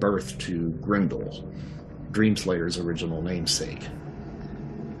gave birth to Grendel, Dreamslayer's original namesake.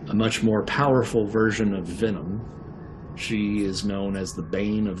 A much more powerful version of Venom, she is known as the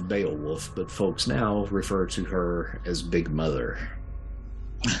Bane of Beowulf, but folks now refer to her as Big Mother.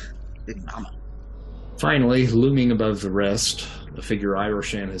 Big Mama. Finally, looming above the rest, a figure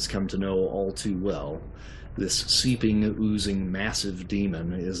Iroshan has come to know all too well. This seeping, oozing, massive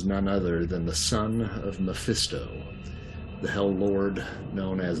demon is none other than the son of Mephisto, the Hell Lord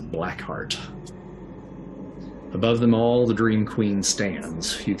known as Blackheart. Above them all, the Dream Queen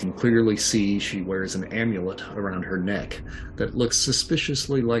stands. You can clearly see she wears an amulet around her neck that looks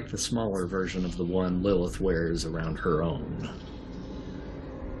suspiciously like the smaller version of the one Lilith wears around her own.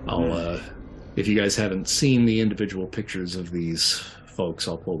 If you guys haven't seen the individual pictures of these folks,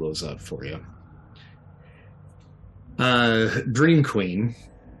 I'll pull those up for you. Dream Queen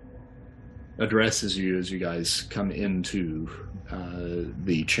addresses you as you guys come into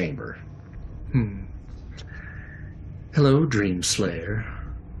the chamber. Hello, Dream Slayer.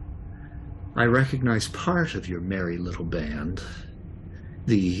 I recognize part of your merry little band.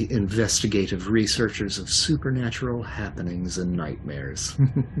 The investigative researchers of supernatural happenings and nightmares.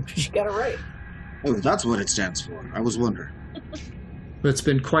 She got it right. Oh, that's what it stands for. I was wondering. It's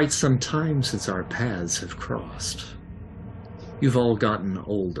been quite some time since our paths have crossed. You've all gotten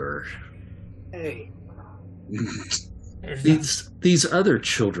older. Hey. These other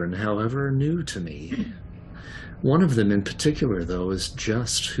children, however, are new to me. One of them in particular, though, is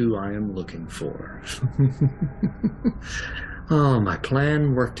just who I am looking for. Oh, my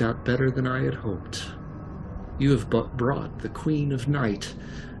plan worked out better than I had hoped. You have brought the Queen of Night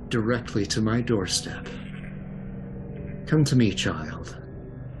directly to my doorstep. Come to me, child.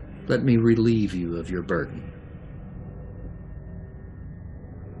 Let me relieve you of your burden.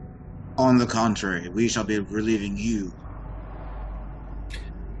 On the contrary, we shall be relieving you.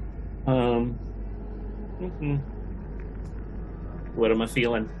 What am I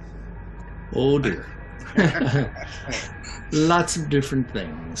feeling? Oh dear. Lots of different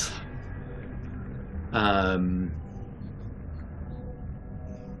things.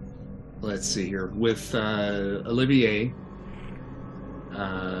 Let's see here. With Olivier,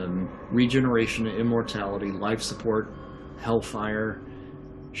 regeneration, immortality, life support, hellfire,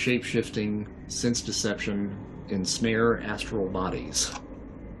 shape-shifting, sense deception, ensnare astral bodies.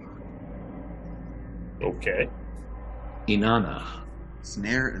 Okay. Inanna.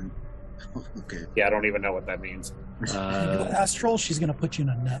 Snare and... Okay. Yeah, I don't even know what that means. Astral, she's going to put you in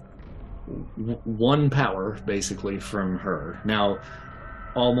a net. One power, basically, from her. Now,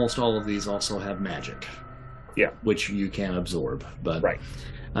 almost all of these also have magic. Yeah. Which you can absorb. But right.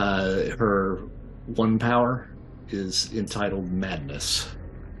 Her one power is entitled Madness.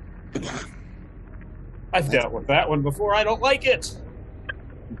 I've dealt with that one before. I don't like it.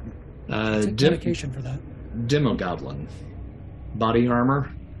 Take medication for that. Demogoblin. Body armor,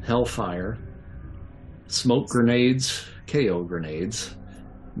 hellfire, smoke grenades, KO grenades,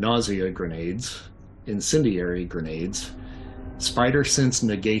 nausea grenades, incendiary grenades, spider sense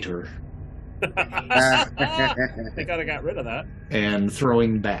negator. They gotta got rid of that. And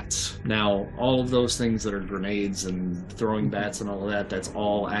throwing bats. Now, all of those things that are grenades and throwing bats and all of that, that's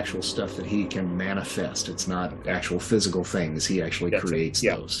all actual stuff that he can manifest. It's not actual physical things. He actually creates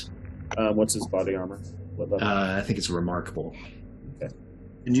those. What's his body armor? I think it's remarkable. Okay.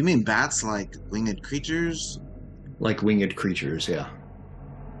 And you mean bats like winged creatures? Like winged creatures, yeah.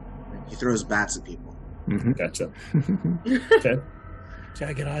 He throws bats at people. Mm-hmm. Gotcha. Okay.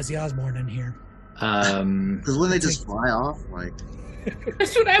 Gotta get Ozzy Osbourne in here. Because when they just fly off, like...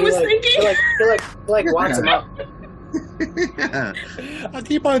 That's what I was thinking. Like walks him up. Yeah. I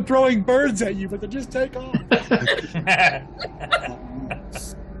keep on throwing birds at you, but they just take off.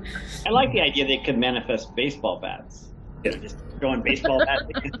 I like the idea they could manifest baseball bats. Yeah. Just throwing baseball bats.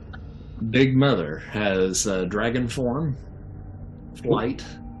 Big Mother has dragon form, flight,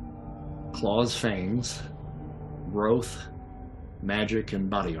 claws, fangs, growth, magic, and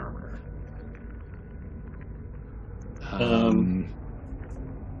body armor.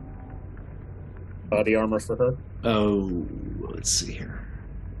 Body armor for her? Oh, let's see here.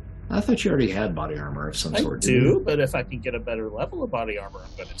 I thought you already had body armor of some sort. I do, but if I can get a better level of body armor,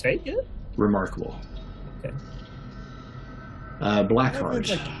 I'm going to take it. Remarkable. Okay. Blackheart.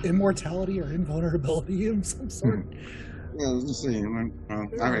 Like immortality or invulnerability of some sort. Yeah, let's see. All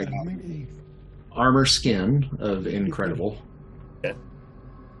right. Armor skin of incredible. Okay.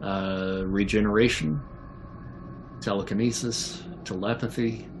 Regeneration. Telekinesis.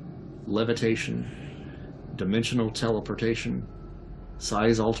 Telepathy. Levitation. Dimensional teleportation.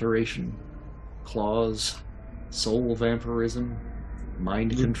 Size alteration. Claws. Soul vampirism.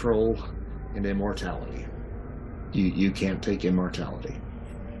 Mind control. And immortality. You can't take immortality.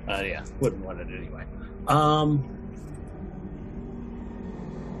 Yeah, wouldn't want it anyway.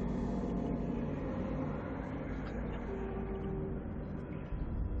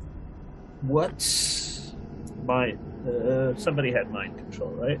 What's my? Somebody had mind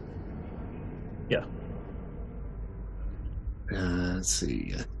control, right? Yeah. Let's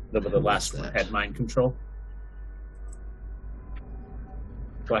see. The last one had mind control.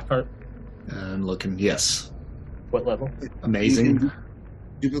 Blackheart. I'm looking. Yes. What level? Amazing. You can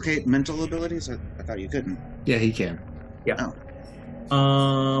duplicate mental abilities? I thought you couldn't. Yeah, he can. Yeah.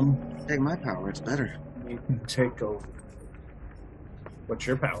 Oh. Take my power. It's better. You can take over. What's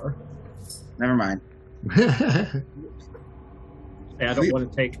your power? Never mind. I don't want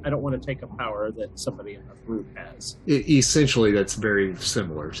to take a power that somebody in the group has. Essentially, that's very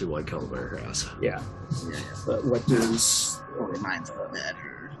similar to what Colbert has. Yeah. But what does? Mine's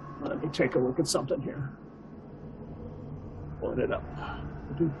better. Let me take a look at something here. Pulling it up.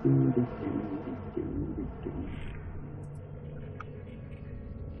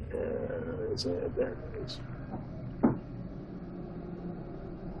 There it is.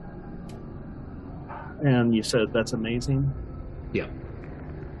 And you said that's amazing? Yeah.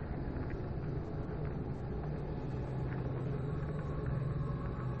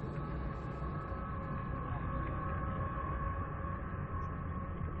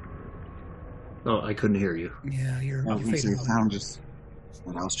 Oh, I couldn't hear you. Yeah, you're I was fading out.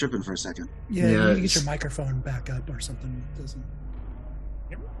 I was tripping for a second. Yeah, you need to get your microphone back up or something. It doesn't.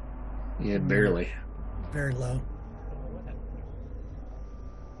 Yeah, barely. Very low.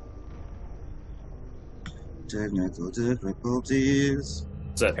 Technical difficulties.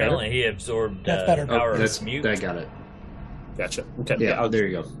 Apparently, he absorbed That's better. power That's, of mute. I got it. Gotcha. Okay. Yeah, there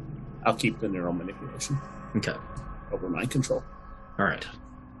you go. I'll keep the neural manipulation. Okay. Over mind control. All right.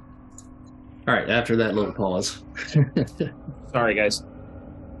 All right. After that little pause. Sorry, guys.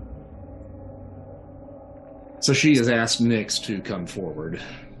 So she has asked Nyx to come forward.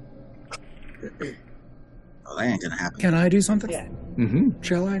 Oh, that ain't gonna happen. Can I do something? Yeah. Mm-hmm.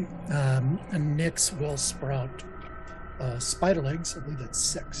 Shall I? And Nyx will sprout spider legs. I believe that's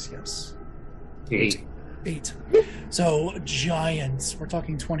 6. Yes. 8. 8. So giants. We're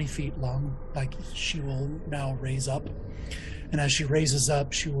talking 20 feet long. Like she will now raise up, and as she raises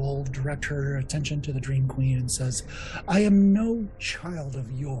up, she will direct her attention to the Dream Queen and says, "I am no child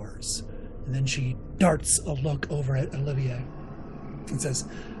of yours." And then she darts a look over at Olivier and says,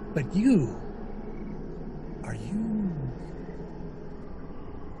 "But you, are you?"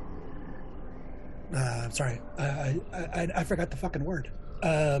 Sorry, I forgot the fucking word.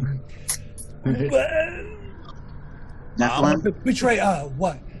 Betray.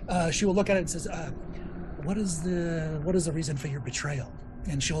 What? She will look at it and says, "What is the reason for your betrayal?"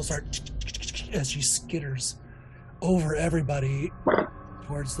 And she'll start as she skitters over everybody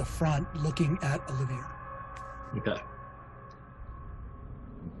towards the front, looking at Olivier. Okay.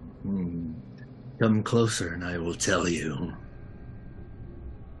 Come closer, and I will tell you.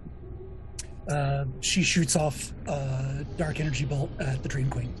 She shoots off a dark energy bolt at the Dream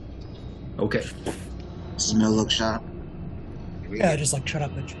Queen. Okay. This is no look shot. Yeah, just like shut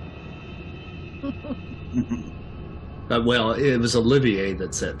up, bitch. Well, it was Olivier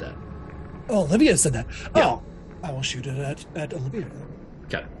that said that. Oh, Olivia said that. Yeah. Oh, I will shoot it at Olivia.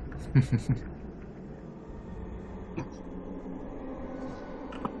 Okay.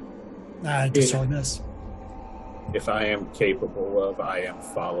 I just totally miss. If I am capable of, I am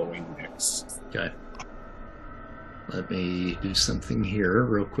following Nyx. Okay. Let me do something here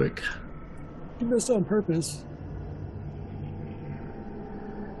real quick. You missed on purpose.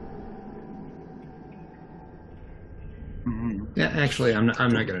 Yeah, actually, I'm not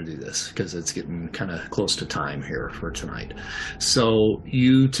going to do this because it's getting kind of close to time here for tonight. So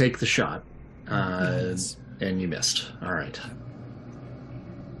you take the shot, and you missed. All right.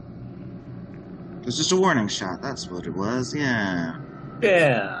 It was just a warning shot. That's what it was. Yeah.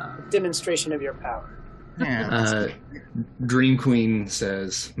 Yeah. Demonstration of your power. Dream Queen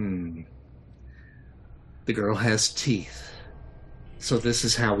says, the girl has teeth. So this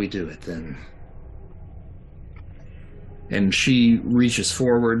is how we do it then. And she reaches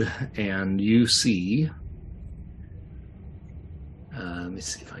forward and you see, let me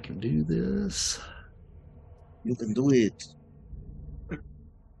see if I can do this. You can do it.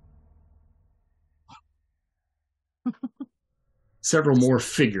 Several more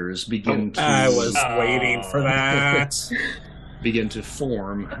figures begin to... I was waiting for that. begin to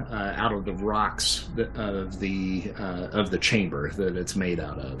form out of the rocks of the chamber that it's made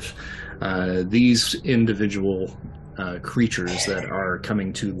out of. These individual creatures that are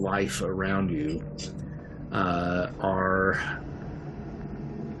coming to life around you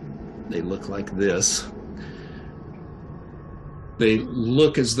they look like this. They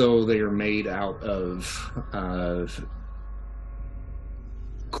look as though they are made out of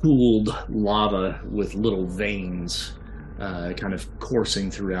cooled lava with little veins kind of coursing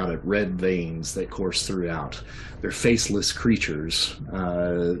throughout it, red veins that course throughout. They're faceless creatures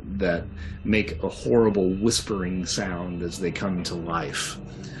that make a horrible whispering sound as they come to life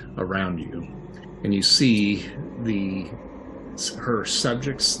around you. And you see her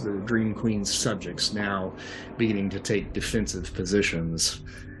subjects, the Dream Queen's subjects, now beginning to take defensive positions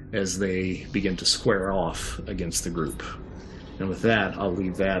as they begin to square off against the group. And with that, I'll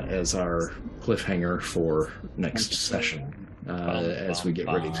leave that as our cliffhanger for next session, as we get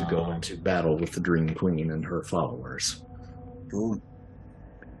ready to go into battle with the Dream Queen and her followers. Cool.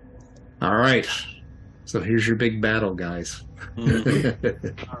 All right. So here's your big battle, guys. All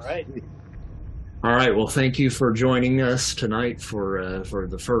right. All right. Well, thank you for joining us tonight for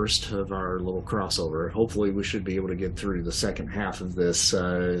the first of our little crossover. Hopefully, we should be able to get through the second half of this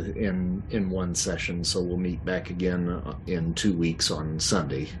in one session. So we'll meet back again in 2 weeks on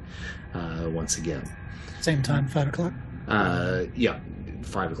Sunday, once again. Same time, 5 o'clock? Yeah,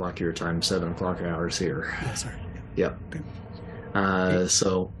 5 o'clock your time, 7 o'clock ours here. Yeah, sorry. Yep. Okay.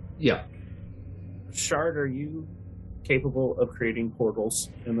 So, yeah. Shard, are you capable of creating portals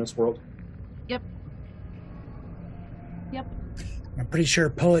in this world? Yep. I'm pretty sure a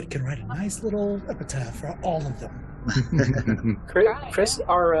poet can write a nice little epitaph for all of them. Chris,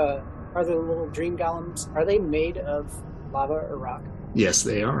 are the little dream golems, are they made of lava or rock? Yes,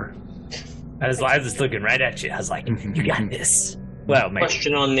 they are. I was looking right at you. I was like, you got this. Well, maybe.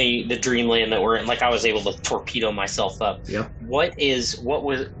 Question on the dreamland that we're in. Like, I was able to torpedo myself up. Yep. What is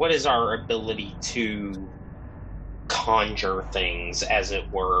our ability to conjure things, as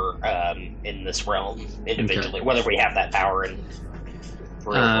it were, in this realm individually? Okay. Whether we have that power in.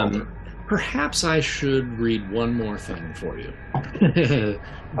 Perhaps I should read one more thing for you.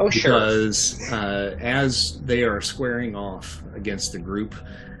 Oh, sure. Because as they are squaring off against the group,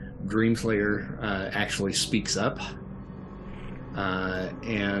 Dreamslayer actually speaks up.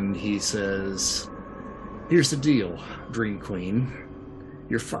 And he says, "Here's the deal, Dream Queen.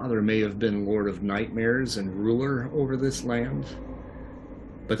 Your father may have been Lord of Nightmares and ruler over this land,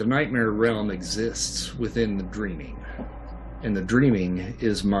 but the Nightmare realm exists within the dreaming, and the dreaming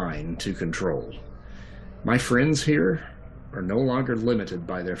is mine to control. My friends here are no longer limited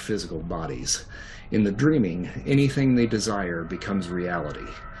by their physical bodies. In the dreaming, anything they desire becomes reality.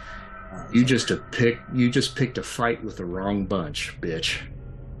 You just picked a fight with the wrong bunch, bitch."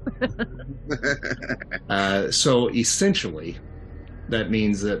 So essentially, that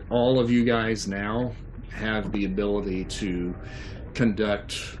means that all of you guys now have the ability to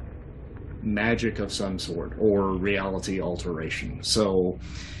conduct magic of some sort or reality alteration. So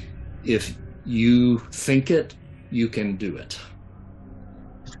if you think it, you can do it.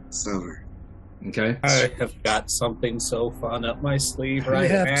 So, okay. I have got something so fun up my sleeve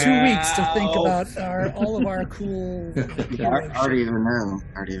right now. We have 2 weeks to think about all of our cool. I already even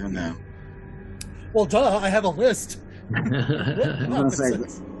know. Well, duh, I have a list. I was gonna say,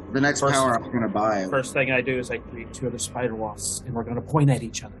 the next power I'm gonna buy. First thing I do is I create 2 other spider wasps, and we're gonna point at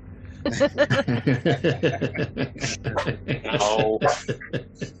each other. No.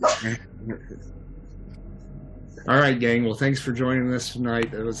 All right, gang. Well, thanks for joining us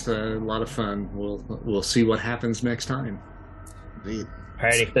tonight. It was a lot of fun. We'll see what happens next time. Indeed.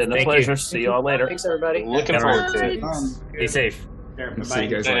 Alrighty. It's been a pleasure. See you all later. Thanks, everybody. Looking forward to it. Be safe. See you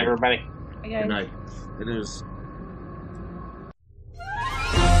guys later. Everybody. Bye, guys. Good night. It is.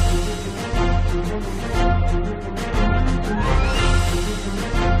 Thank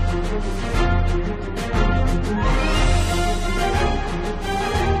you.